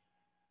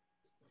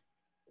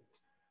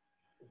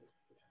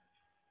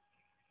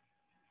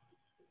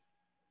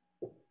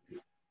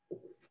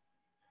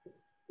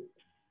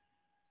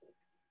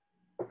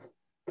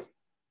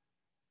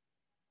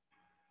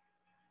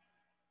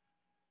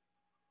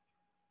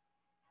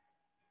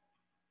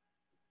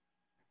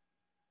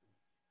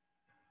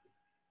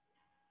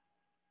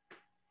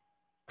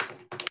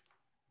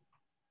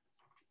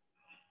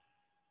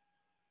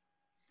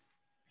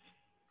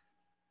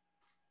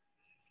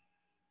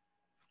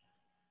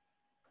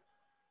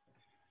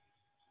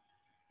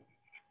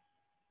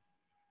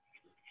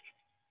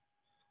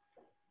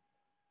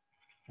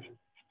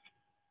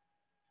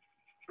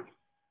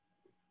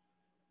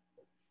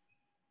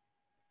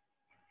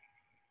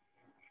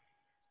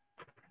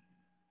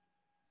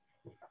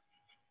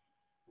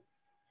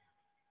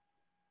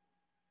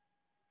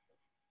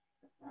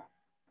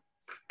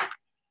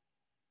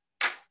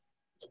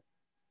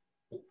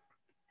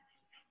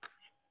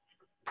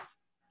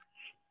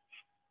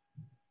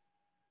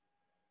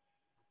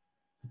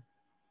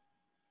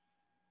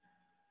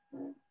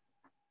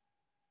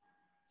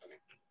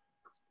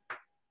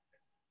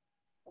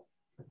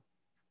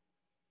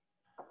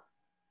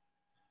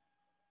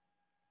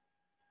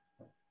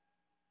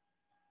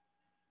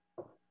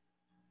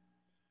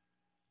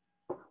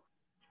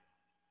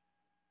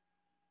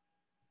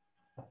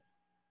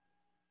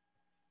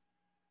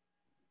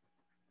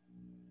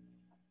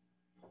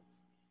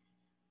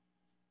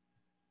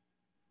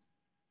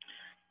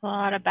 A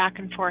lot of back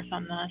and forth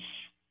on this.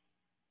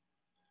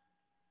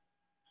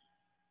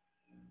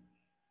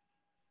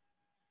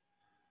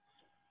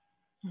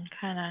 And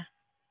kind of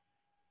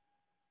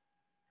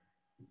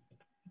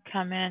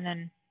come in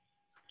and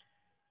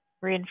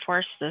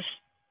reinforce this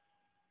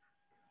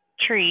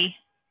tree.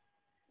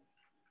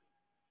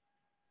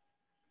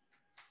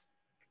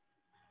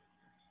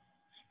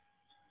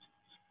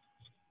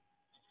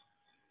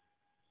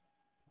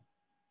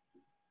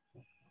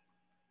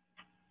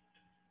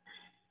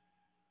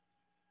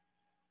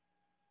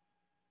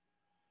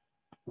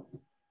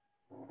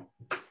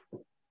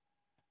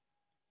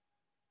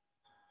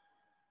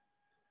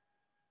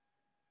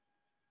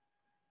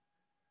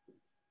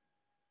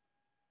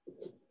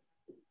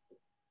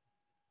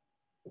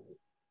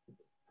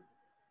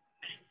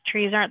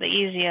 Trees aren't the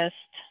easiest.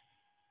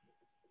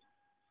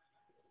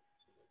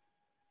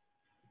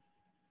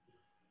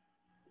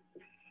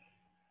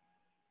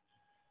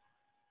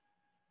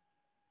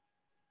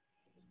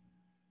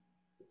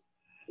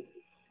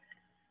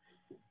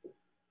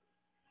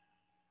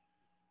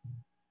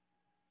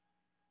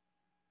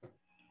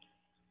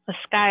 The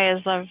sky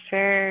is a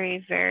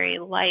very, very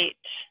light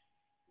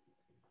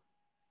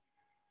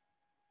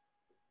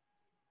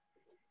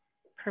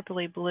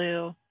purpley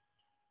blue.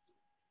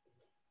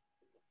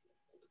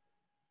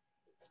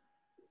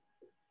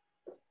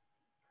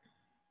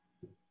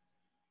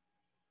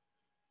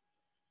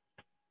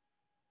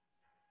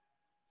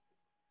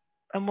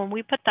 And when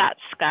we put that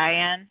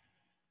sky in,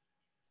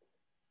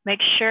 make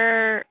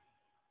sure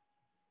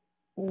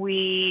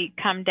we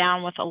come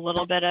down with a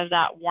little bit of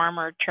that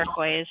warmer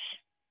turquoise.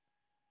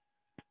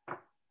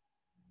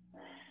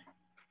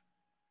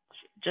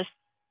 Just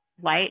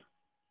light.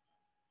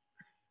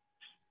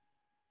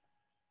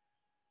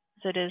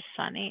 It is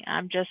sunny.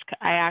 I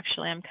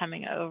actually am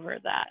coming over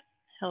that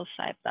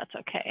hillside. That's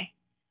okay.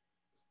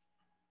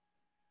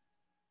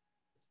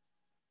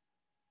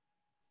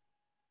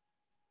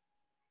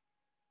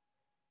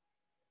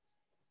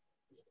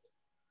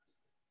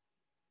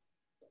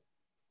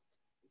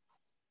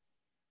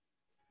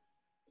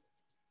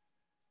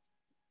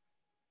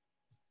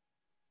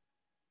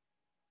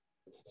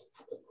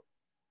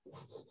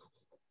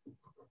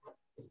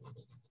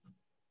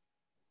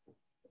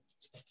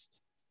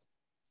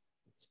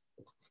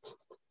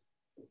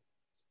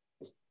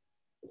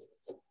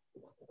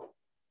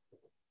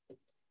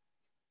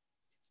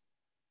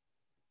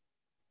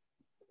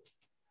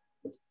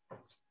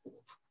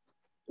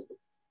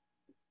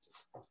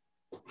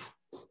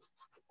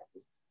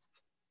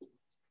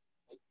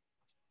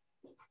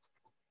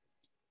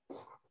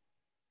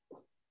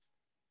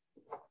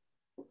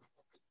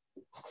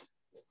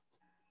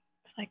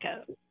 It's like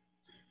a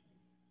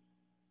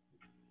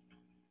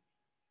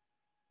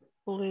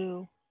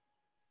blue,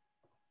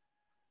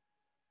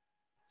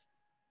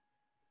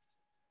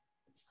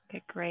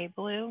 like a gray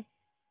blue.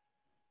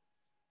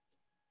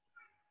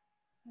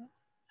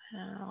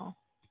 Oh,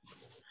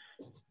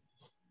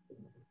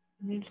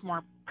 needs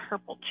more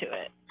purple to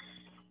it.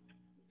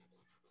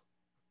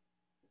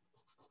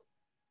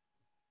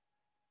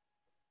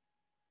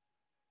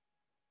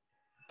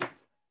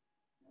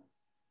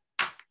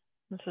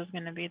 This is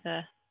going to be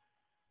the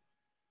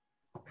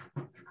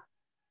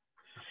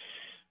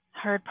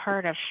hard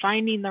part of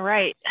finding the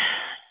right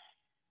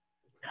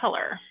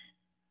color.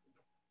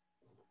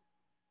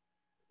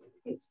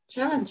 It's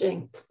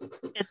challenging.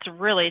 It's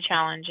really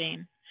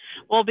challenging.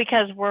 Well,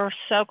 because we're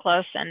so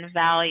close in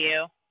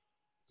value.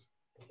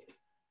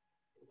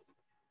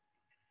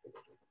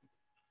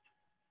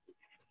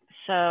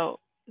 So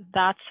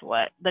that's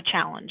what the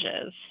challenge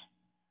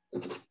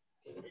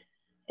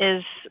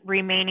is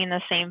remaining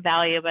the same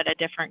value but a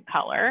different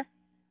color,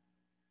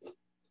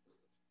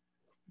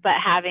 but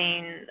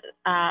having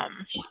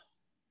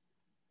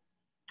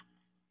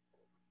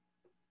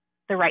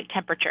the right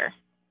temperature,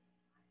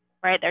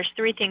 right? There's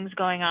three things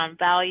going on: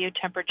 value,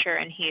 temperature,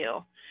 and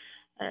hue.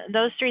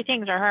 Those three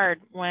things are hard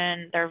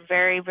when they're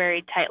very,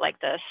 very tight like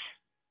this.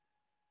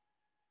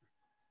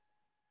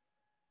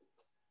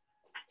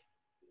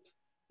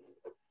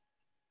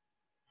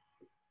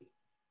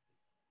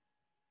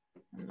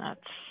 And that's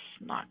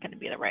not going to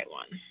be the right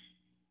one.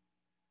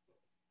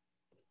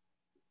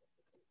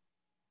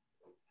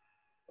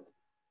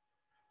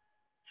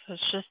 So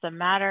it's just a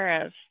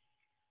matter of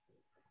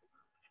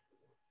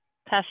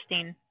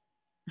testing.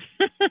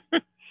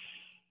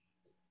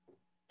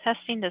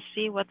 Testing to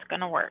see what's going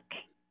to work.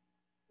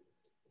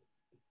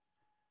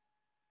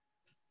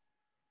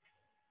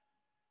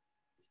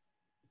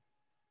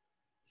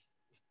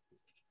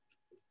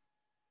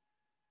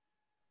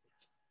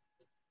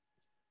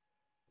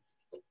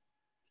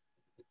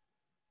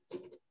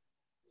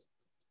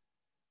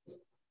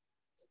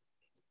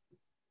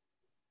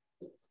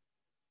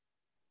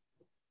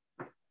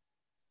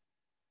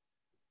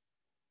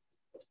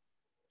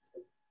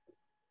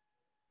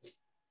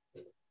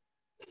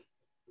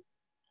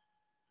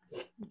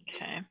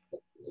 Okay.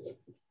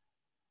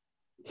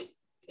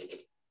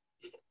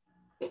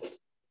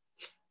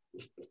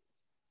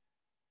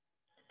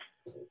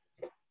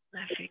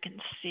 If you can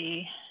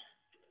see.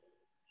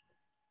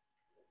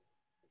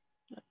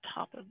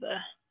 of the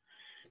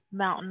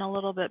mountain a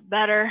little bit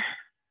better.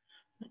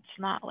 It's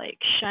not like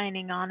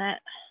shining on it.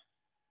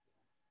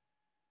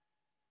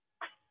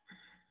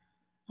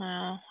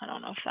 Well, I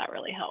don't know if that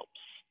really helps.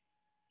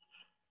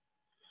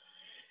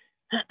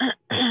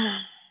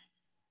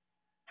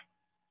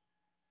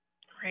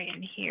 Right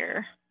in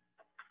here.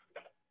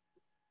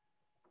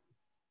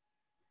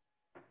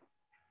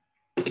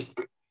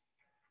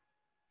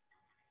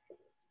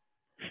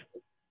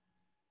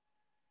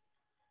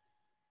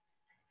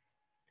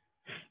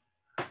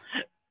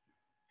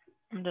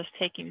 I'm just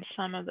taking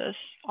some of this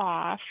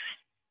off.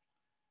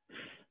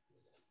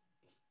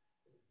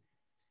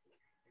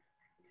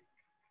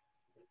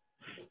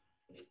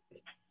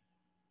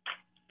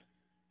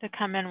 To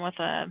come in with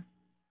a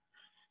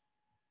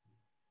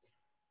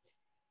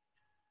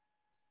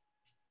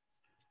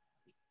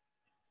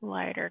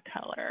lighter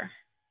color.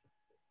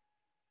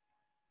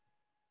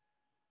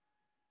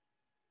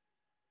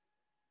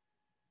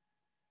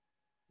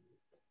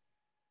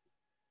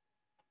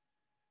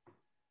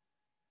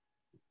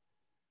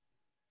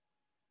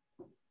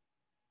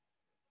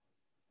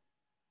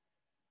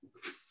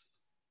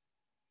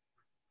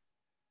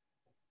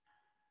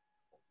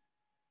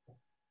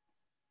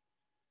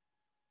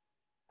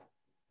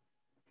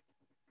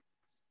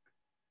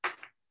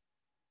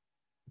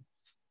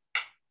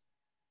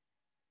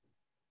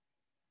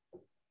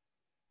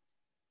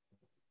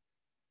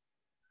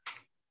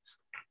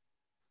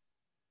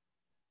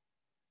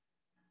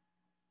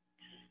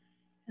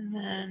 And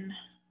then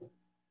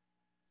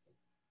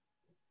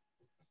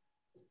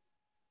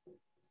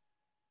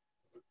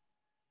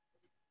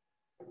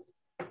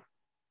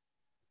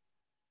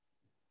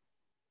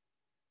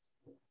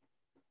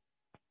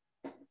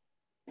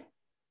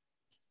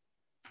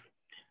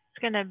it's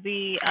going to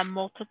be a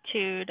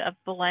multitude of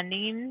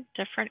blending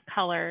different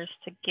colors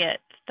to get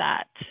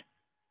that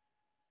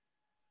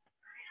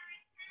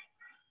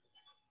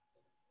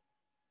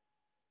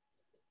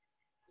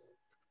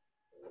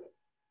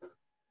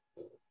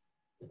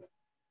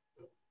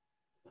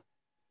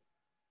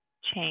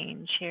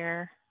change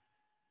here.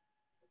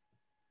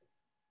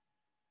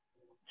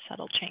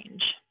 Subtle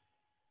change.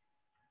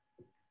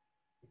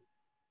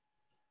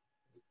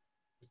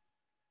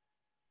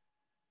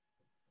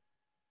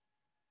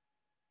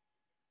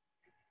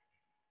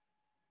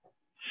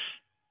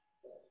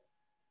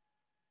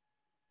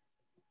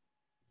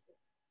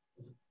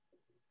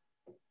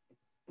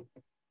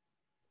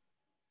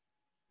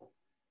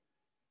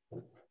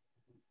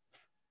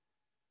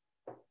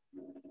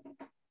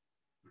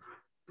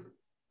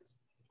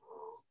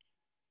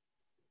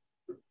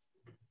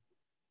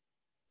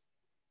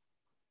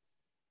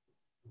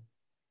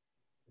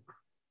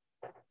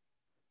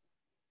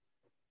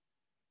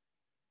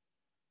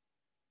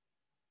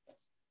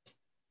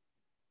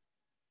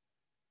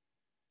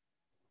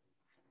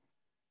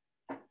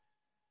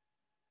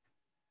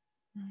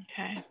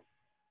 Okay.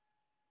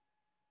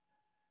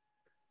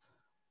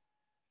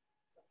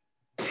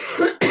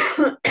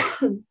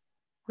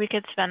 We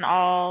could spend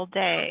all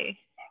day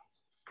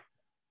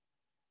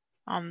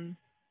on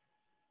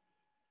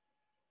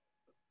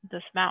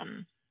this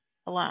mountain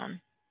alone.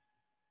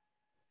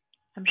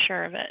 I'm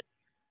sure of it.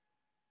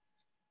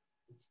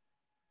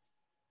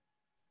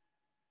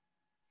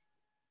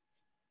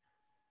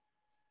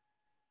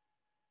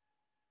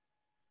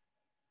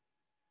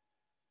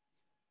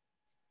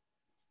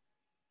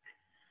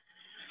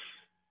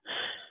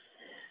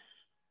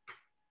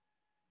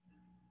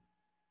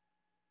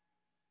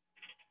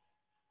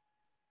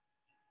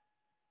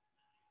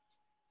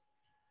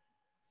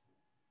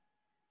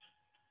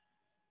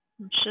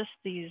 It's just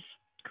these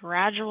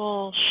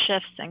gradual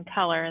shifts in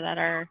color that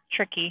are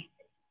tricky.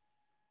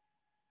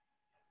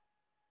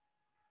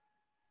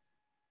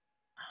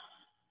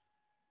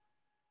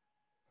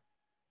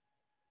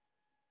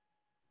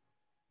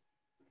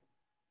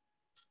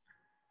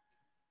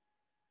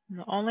 And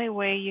the only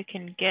way you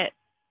can get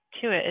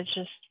to it is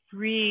just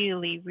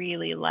really,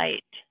 really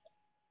light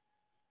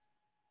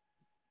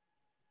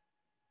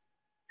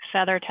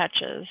feather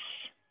touches.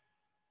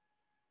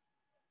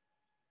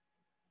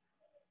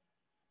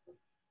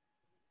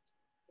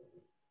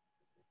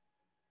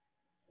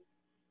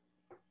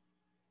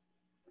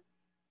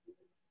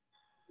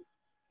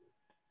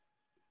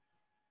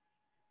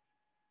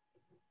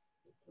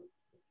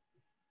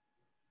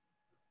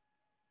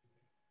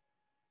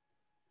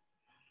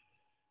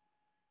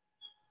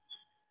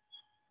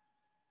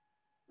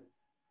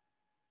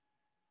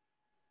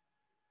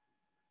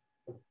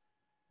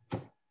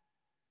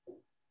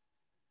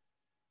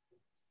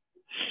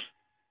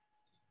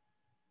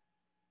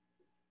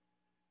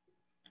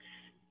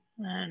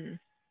 And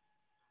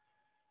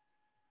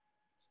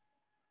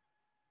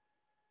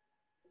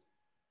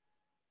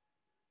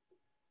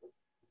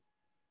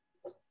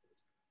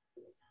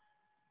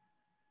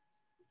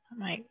it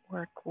might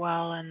work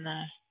well in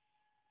the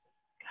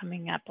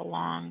coming up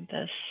along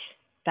this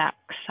back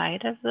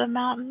side of the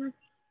mountain.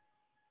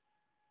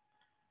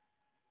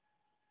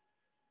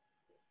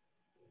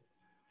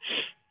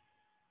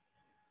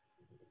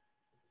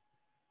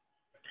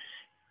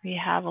 We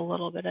have a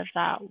little bit of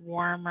that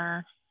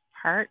warmer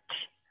heart.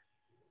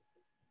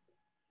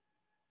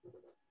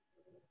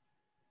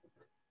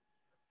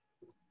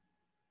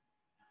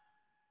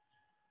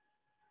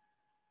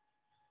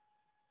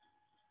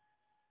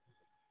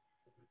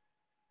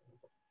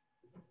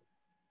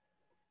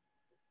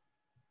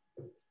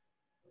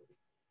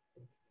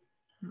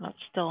 That's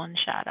still in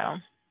shadow.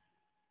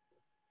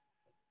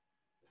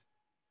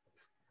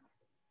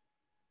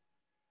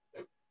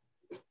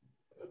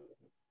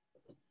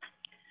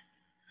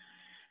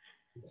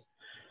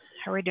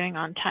 How are we doing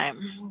on time?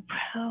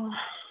 Oh.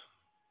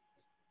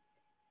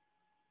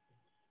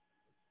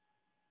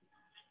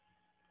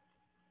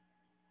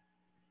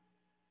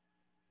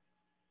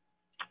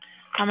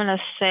 I'm going to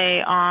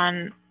say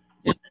on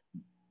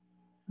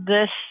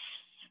this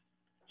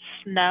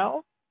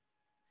snow,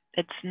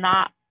 it's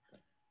not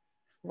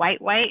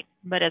white,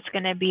 but it's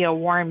going to be a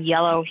warm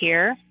yellow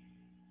here.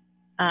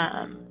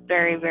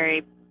 Very,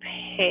 very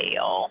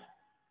pale.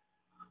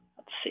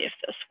 Let's see if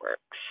this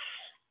works.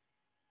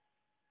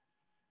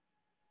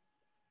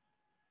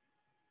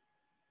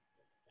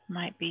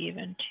 Might be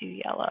even too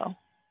yellow.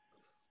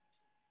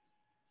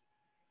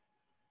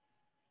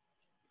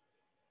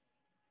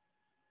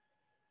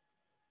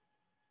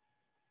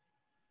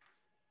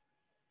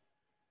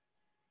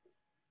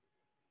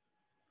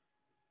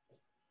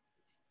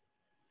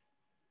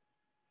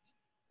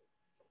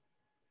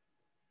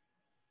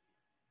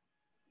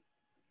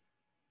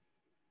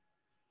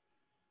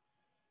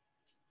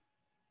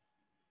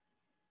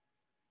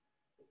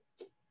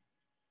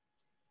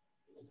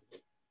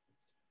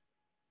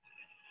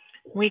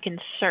 We can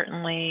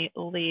certainly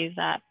leave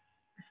that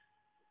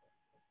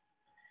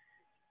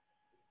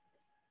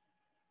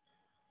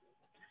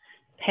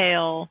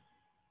pale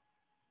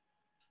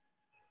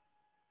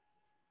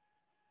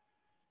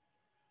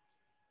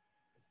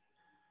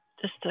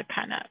just to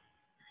kind of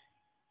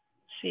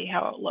see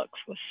how it looks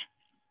with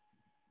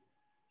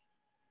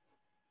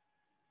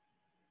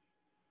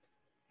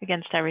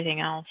against everything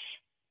else.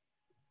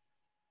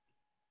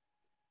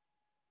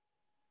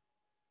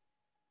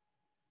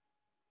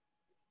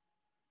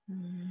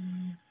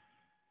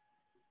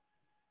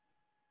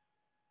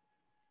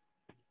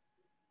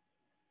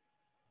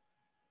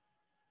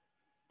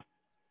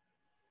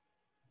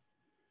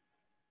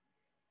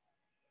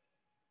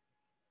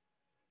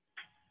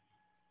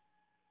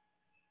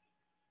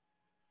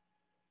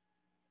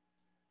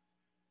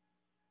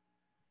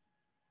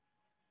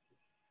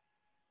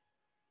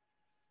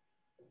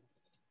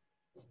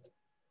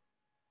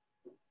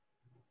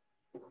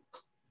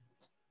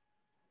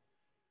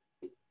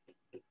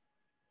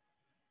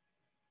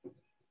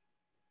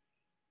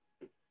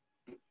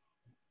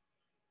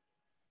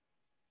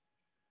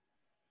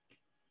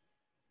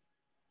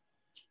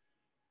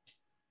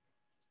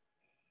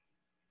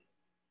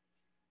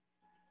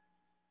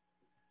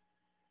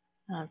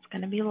 It's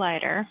going to be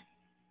lighter.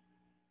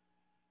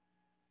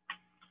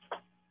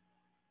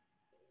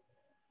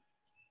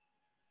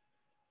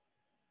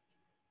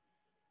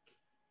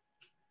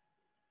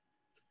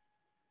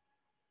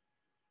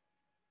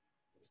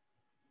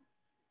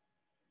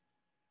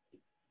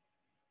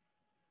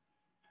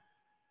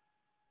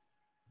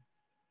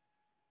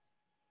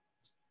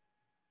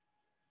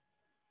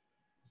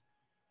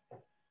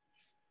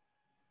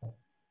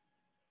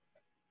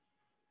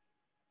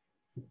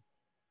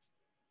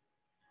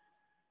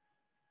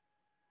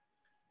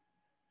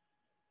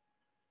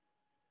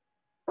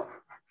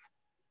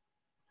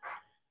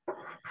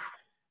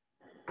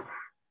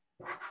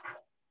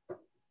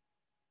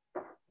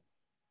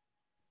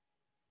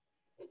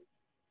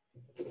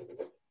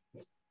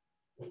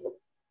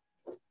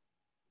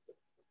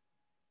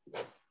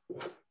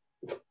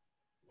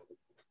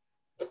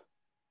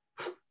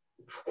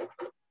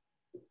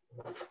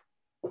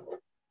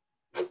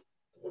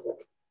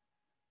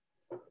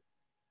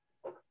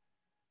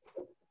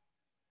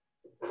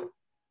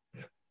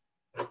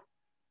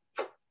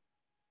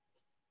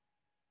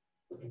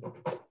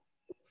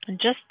 And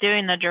just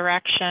doing the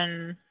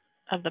direction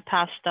of the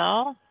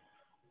pastel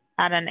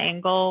at an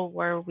angle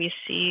where we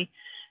see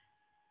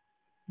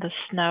the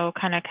snow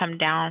kind of come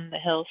down the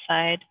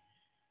hillside,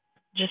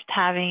 just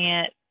having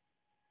it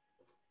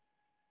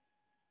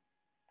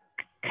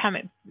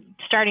coming,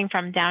 starting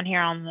from down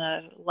here on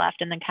the left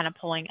and then kind of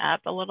pulling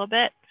up a little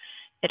bit,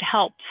 it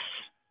helps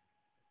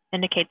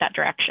indicate that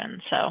direction.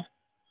 So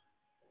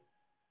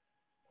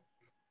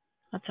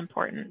that's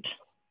important.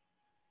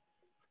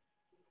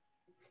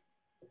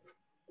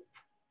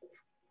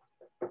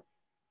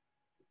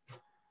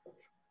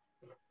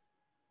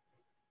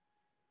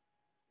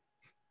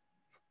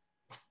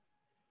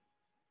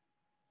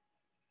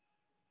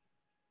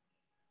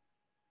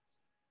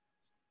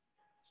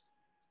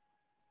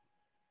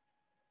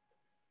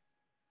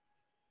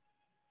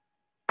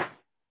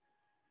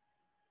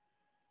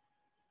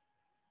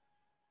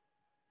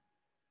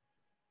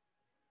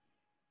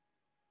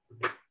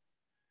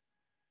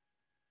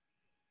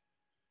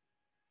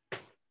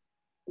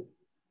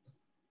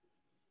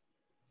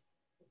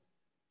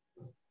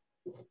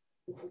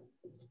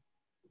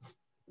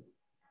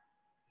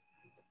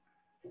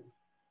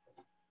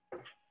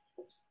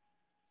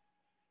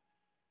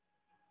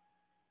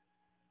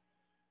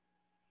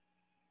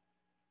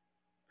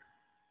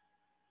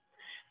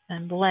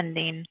 and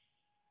blending.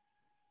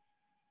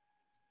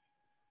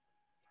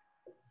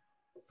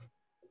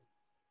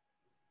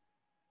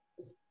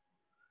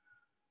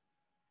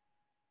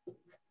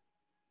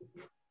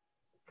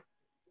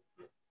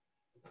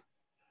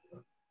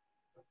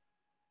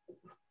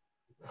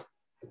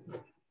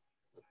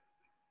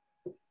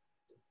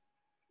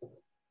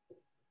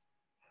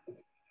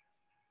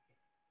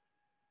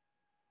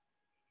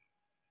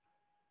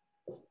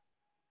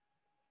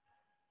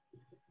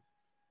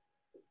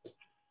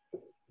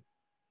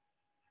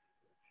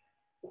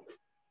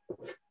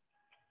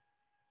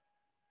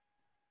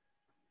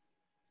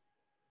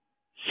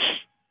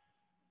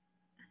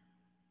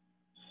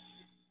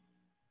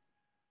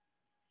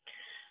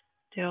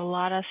 Do a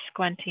lot of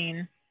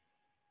squinting.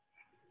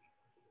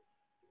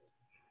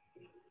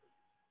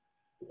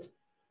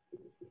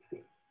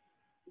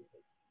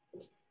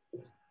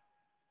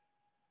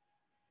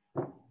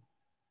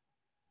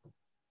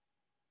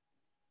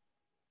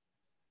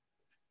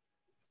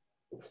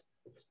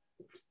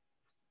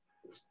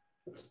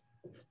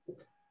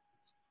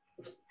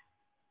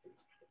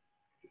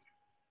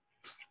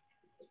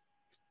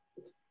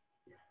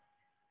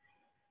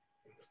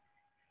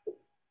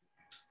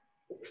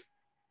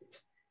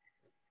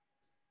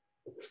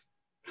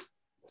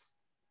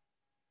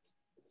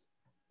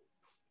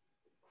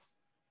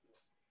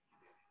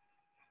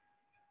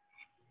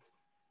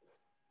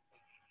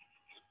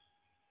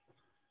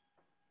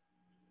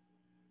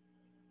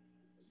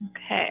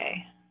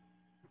 Okay.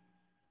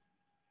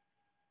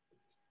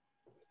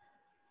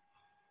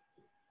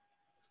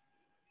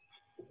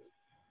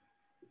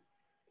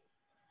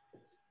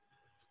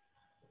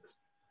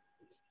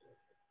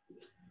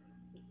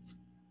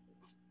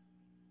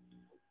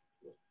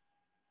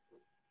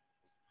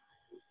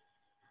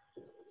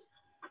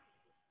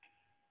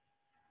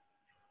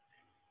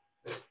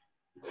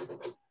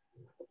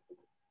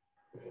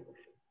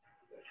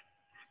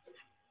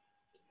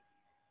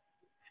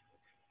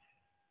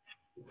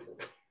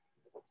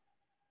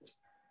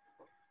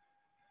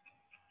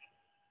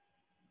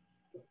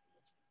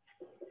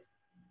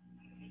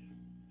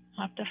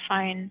 I'll have to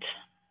find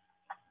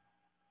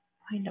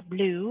a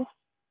blue.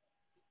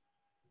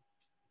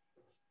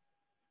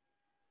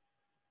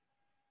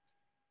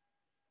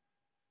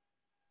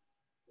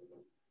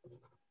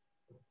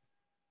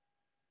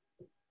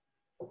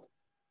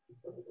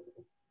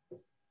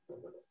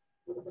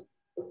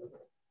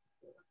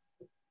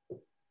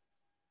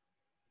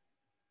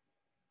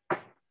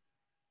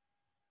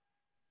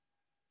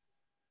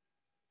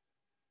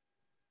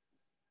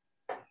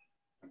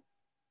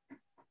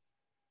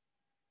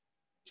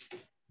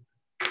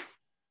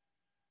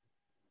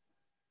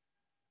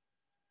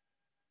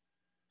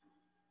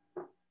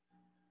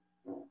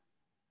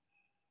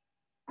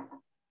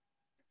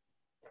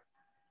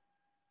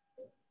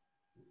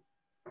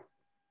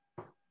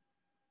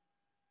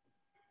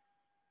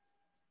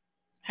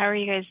 How are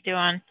you guys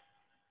doing?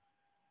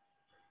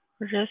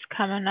 We're just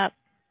coming up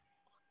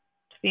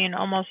to being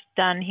almost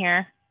done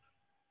here.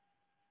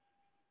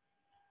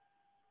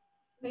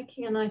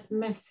 Making a nice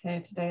mess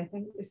here today. I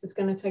think this is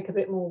going to take a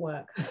bit more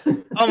work.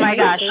 Oh my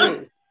gosh.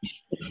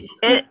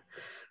 It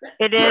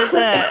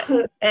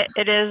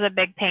is a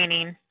big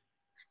painting.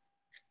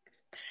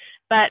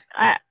 But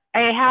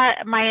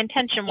my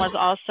intention was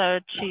also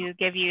to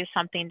give you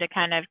something to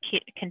kind of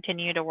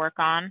continue to work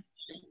on.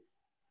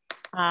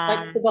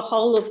 Like for the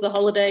whole of the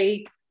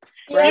holiday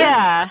break?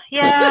 Yeah.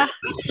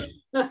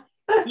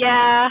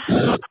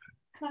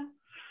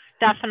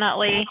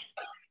 Definitely.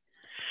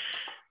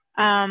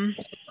 I'm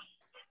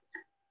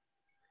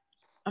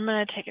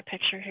going to take a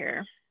picture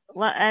here.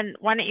 And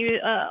why don't you,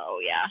 oh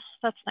yeah,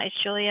 that's nice,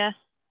 Julia.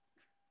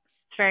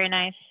 It's very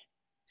nice.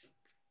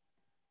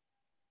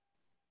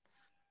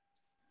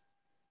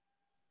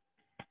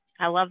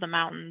 I love the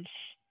mountains.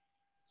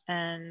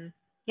 And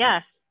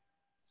yeah,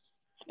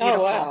 it's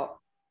beautiful. Oh, wow.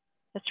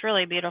 It's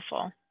really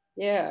beautiful.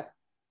 Yeah.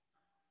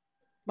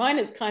 Mine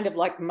is kind of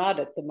like mud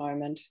at the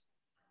moment.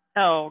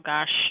 Oh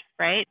gosh,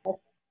 right?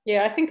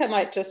 Yeah, I think I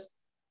might just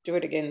do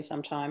it again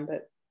sometime,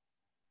 but.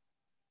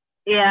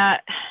 Yeah.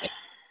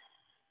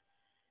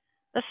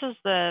 This is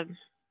the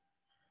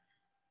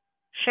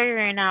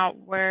figuring out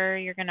where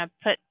you're going to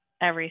put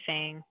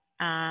everything.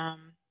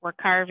 We're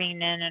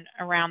carving in and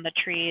around the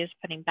trees,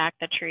 putting back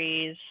the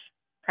trees,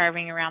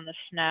 carving around the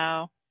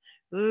snow.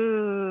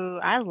 Ooh,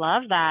 I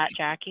love that,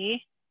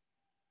 Jackie.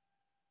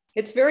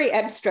 It's very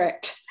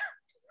abstract.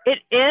 It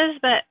is,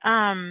 but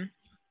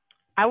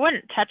I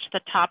wouldn't touch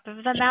the top of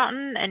the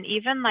mountain, and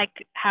even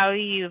like how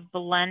you've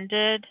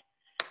blended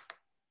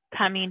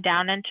coming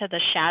down into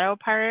the shadow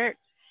part.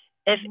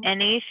 If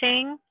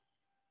anything,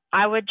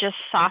 I would just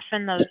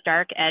soften those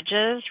dark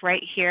edges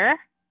right here.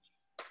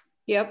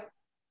 Yep.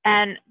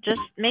 And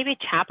just maybe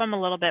tap them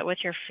a little bit with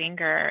your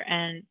finger.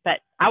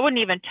 But I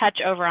wouldn't even touch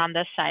over on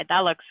this side. That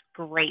looks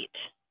great.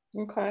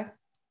 Okay.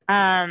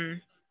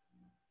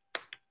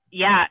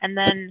 Yeah, and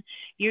then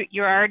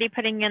you're already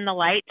putting in the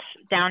lights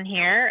down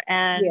here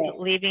and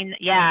leaving.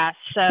 Yeah,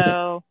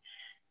 so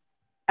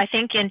I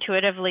think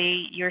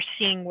intuitively you're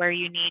seeing where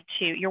you need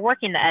to. You're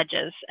working the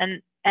edges,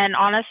 and And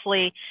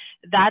honestly,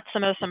 that's the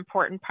most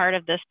important part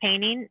of this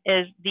painting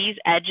is these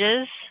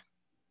edges.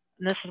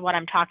 And this is what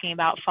I'm talking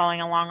about,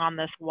 following along on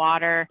this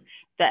water,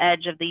 the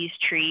edge of these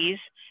trees.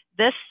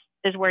 This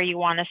is where you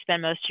want to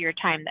spend most of your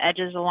time, the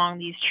edges along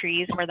these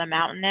trees where the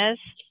mountain is.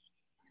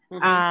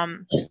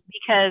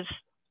 Because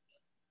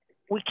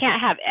we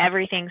can't have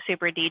everything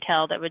super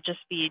detailed. It would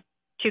just be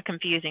too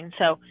confusing.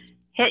 So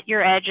hit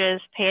your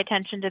edges, pay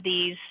attention to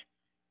these,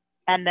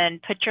 and then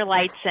put your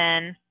lights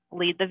in,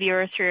 lead the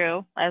viewer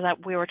through, as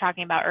we were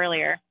talking about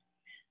earlier.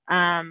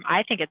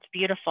 I think it's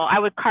beautiful. I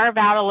would carve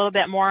out a little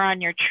bit more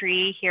on your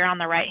tree here on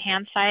the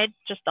right-hand side,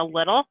 just a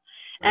little.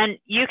 And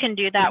you can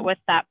do that with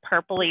that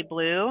purpley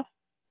blue.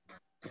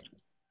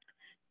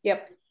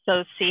 Yep.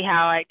 So see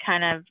how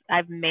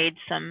I've made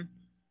some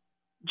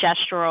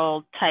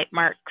gestural type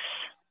marks.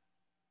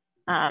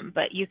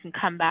 But you can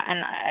come back,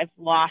 and I've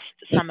lost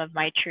some of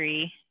my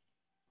tree,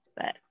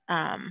 but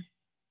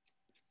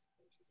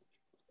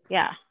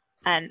yeah.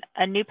 And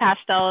a new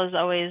pastel is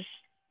always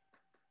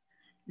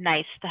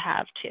nice to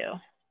have too.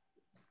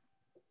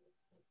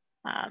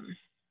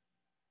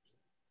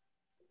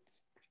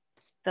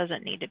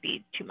 Doesn't need to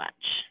be too much,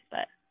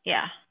 but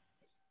yeah.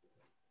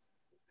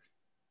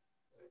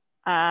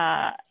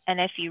 And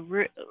if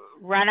you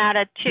run out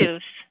of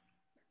tooth,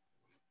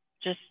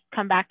 just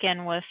come back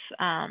in with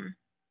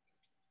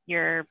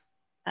your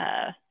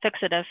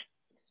fixative.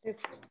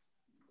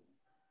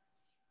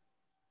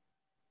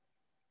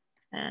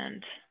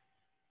 And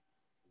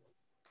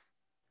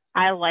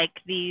I like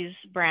these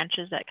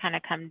branches that kind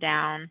of come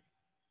down,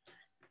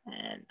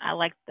 and I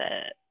like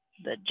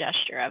the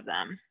gesture of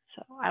them.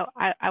 So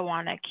I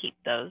want to keep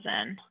those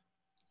in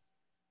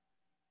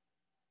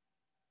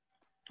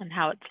and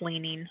how it's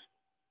leaning.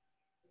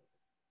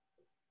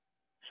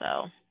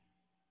 So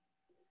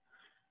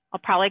I'll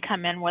probably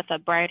come in with a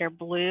brighter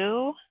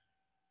blue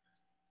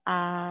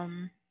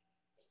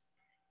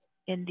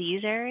in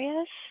these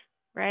areas,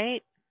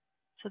 right?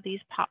 So these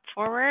pop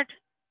forward.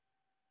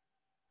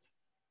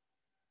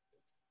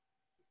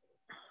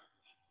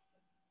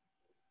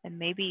 And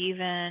maybe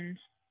even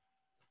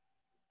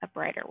a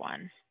brighter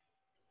one.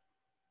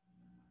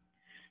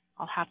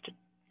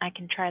 I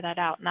can try that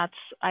out. And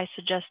I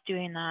suggest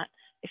doing that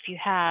if you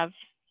have.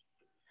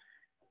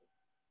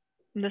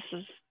 This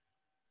is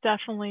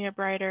definitely a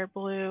brighter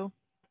blue,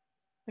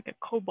 like a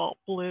cobalt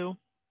blue.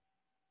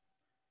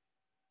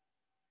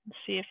 Let's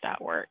see if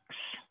that works.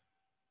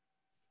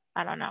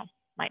 I don't know,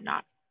 might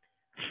not.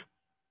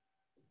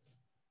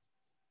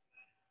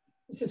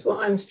 This is what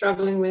I'm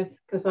struggling with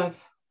because I've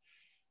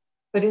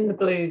put in the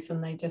blues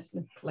and they just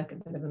look like a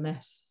bit of a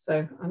mess.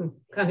 So I'm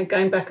kind of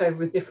going back over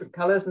with different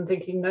colors and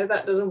thinking, no,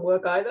 that doesn't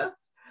work either.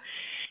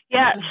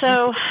 Yeah,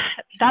 so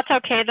that's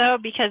okay though,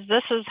 because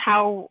this is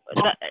how,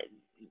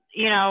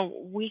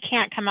 we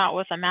can't come out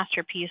with a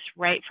masterpiece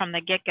right from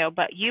the get-go,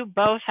 but you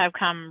both have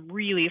come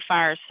really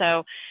far.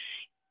 So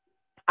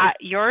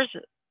yours,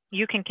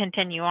 you can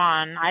continue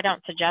on. I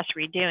don't suggest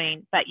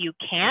redoing, but you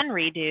can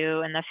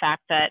redo in the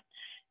fact that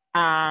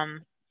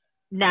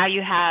now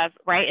you have,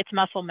 right, it's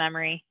muscle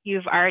memory.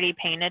 You've already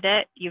painted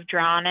it, you've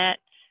drawn it.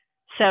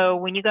 So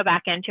when you go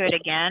back into it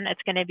again,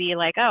 it's going to be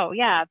like, oh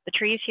yeah, the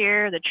tree's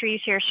here, the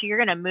tree's here. So you're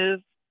going to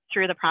move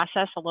through the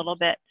process a little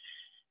bit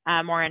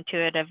more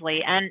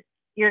intuitively, and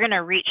you're going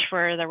to reach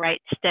for the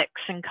right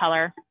sticks and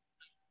color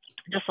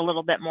just a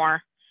little bit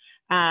more.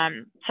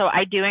 So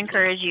I do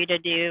encourage you to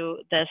do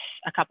this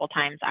a couple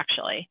times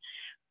actually.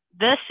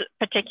 This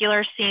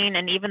particular scene,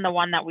 and even the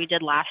one that we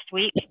did last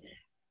week,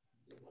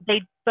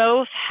 they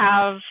both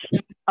have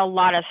a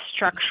lot of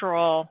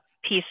structural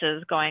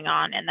pieces going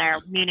on in there,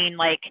 meaning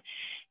like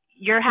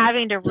you're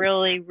having to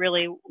really,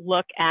 really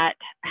look at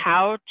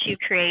how to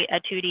create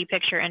a 2D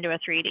picture into a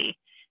 3D.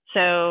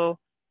 So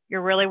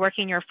you're really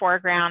working your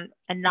foreground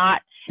and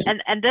not,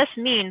 and this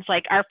means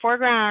like our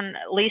foreground,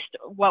 at least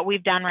what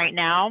we've done right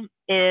now,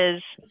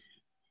 is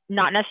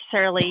not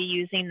necessarily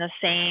using the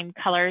same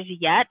colors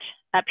yet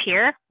up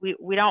here.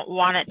 We don't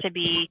want it to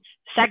be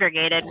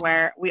segregated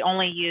where we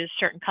only use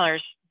certain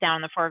colors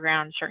down the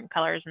foreground, certain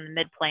colors in the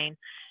mid plane,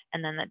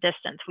 and then the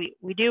distance.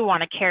 We do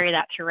want to carry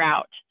that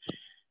throughout,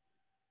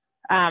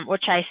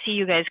 which I see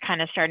you guys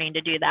kind of starting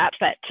to do that,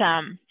 but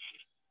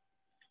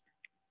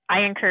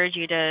I encourage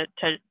you to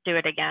do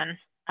it again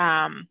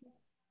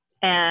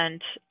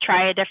and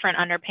try a different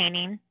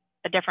underpainting,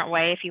 a different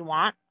way if you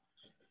want,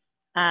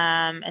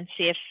 and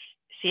see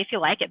if you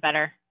like it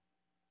better.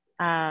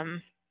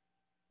 And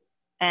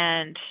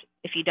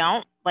if you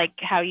don't, like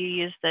how you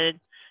use the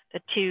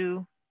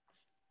two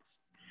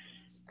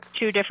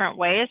different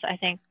ways, I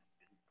think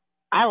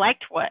I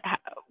liked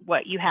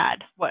what you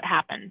had, what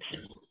happened.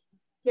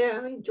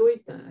 Yeah, I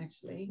enjoyed that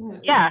actually.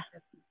 Yeah.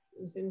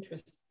 It was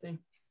interesting.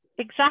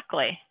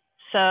 Exactly.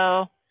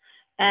 So,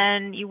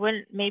 and you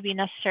wouldn't maybe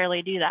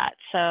necessarily do that.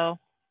 So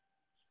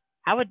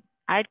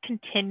I'd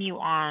continue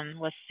on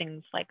with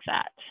things like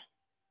that.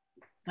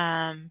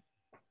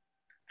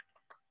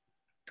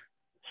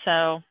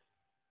 So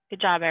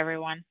good job,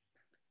 everyone.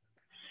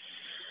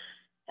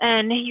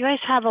 And you guys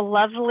have a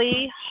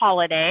lovely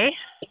holiday.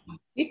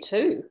 You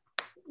too.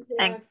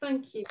 Yeah,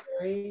 thank you,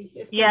 Gary.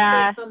 It's been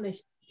Yeah. so fun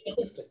this year.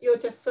 You're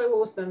just so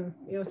awesome.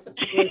 You're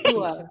such a great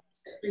teacher.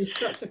 It's been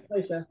such a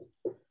pleasure.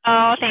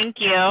 Oh, thank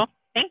you.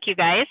 Thank you,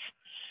 guys.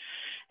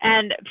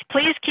 And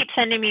please keep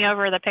sending me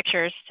over the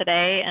pictures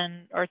today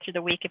and or through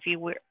the week if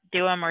you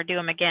do them or do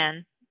them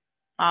again.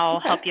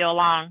 I'll help you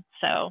along.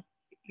 So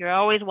you're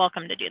always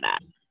welcome to do that.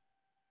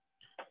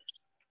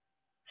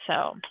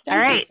 So,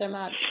 Thank you so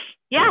much.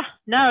 Yeah,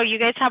 no, you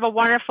guys have a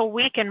wonderful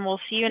week and we'll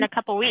see you in a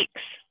couple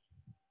weeks.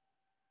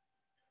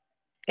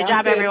 Good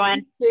job,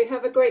 everyone. You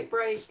have a great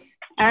break.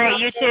 All right,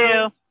 you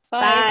too.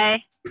 Bye.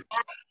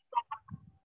 Bye.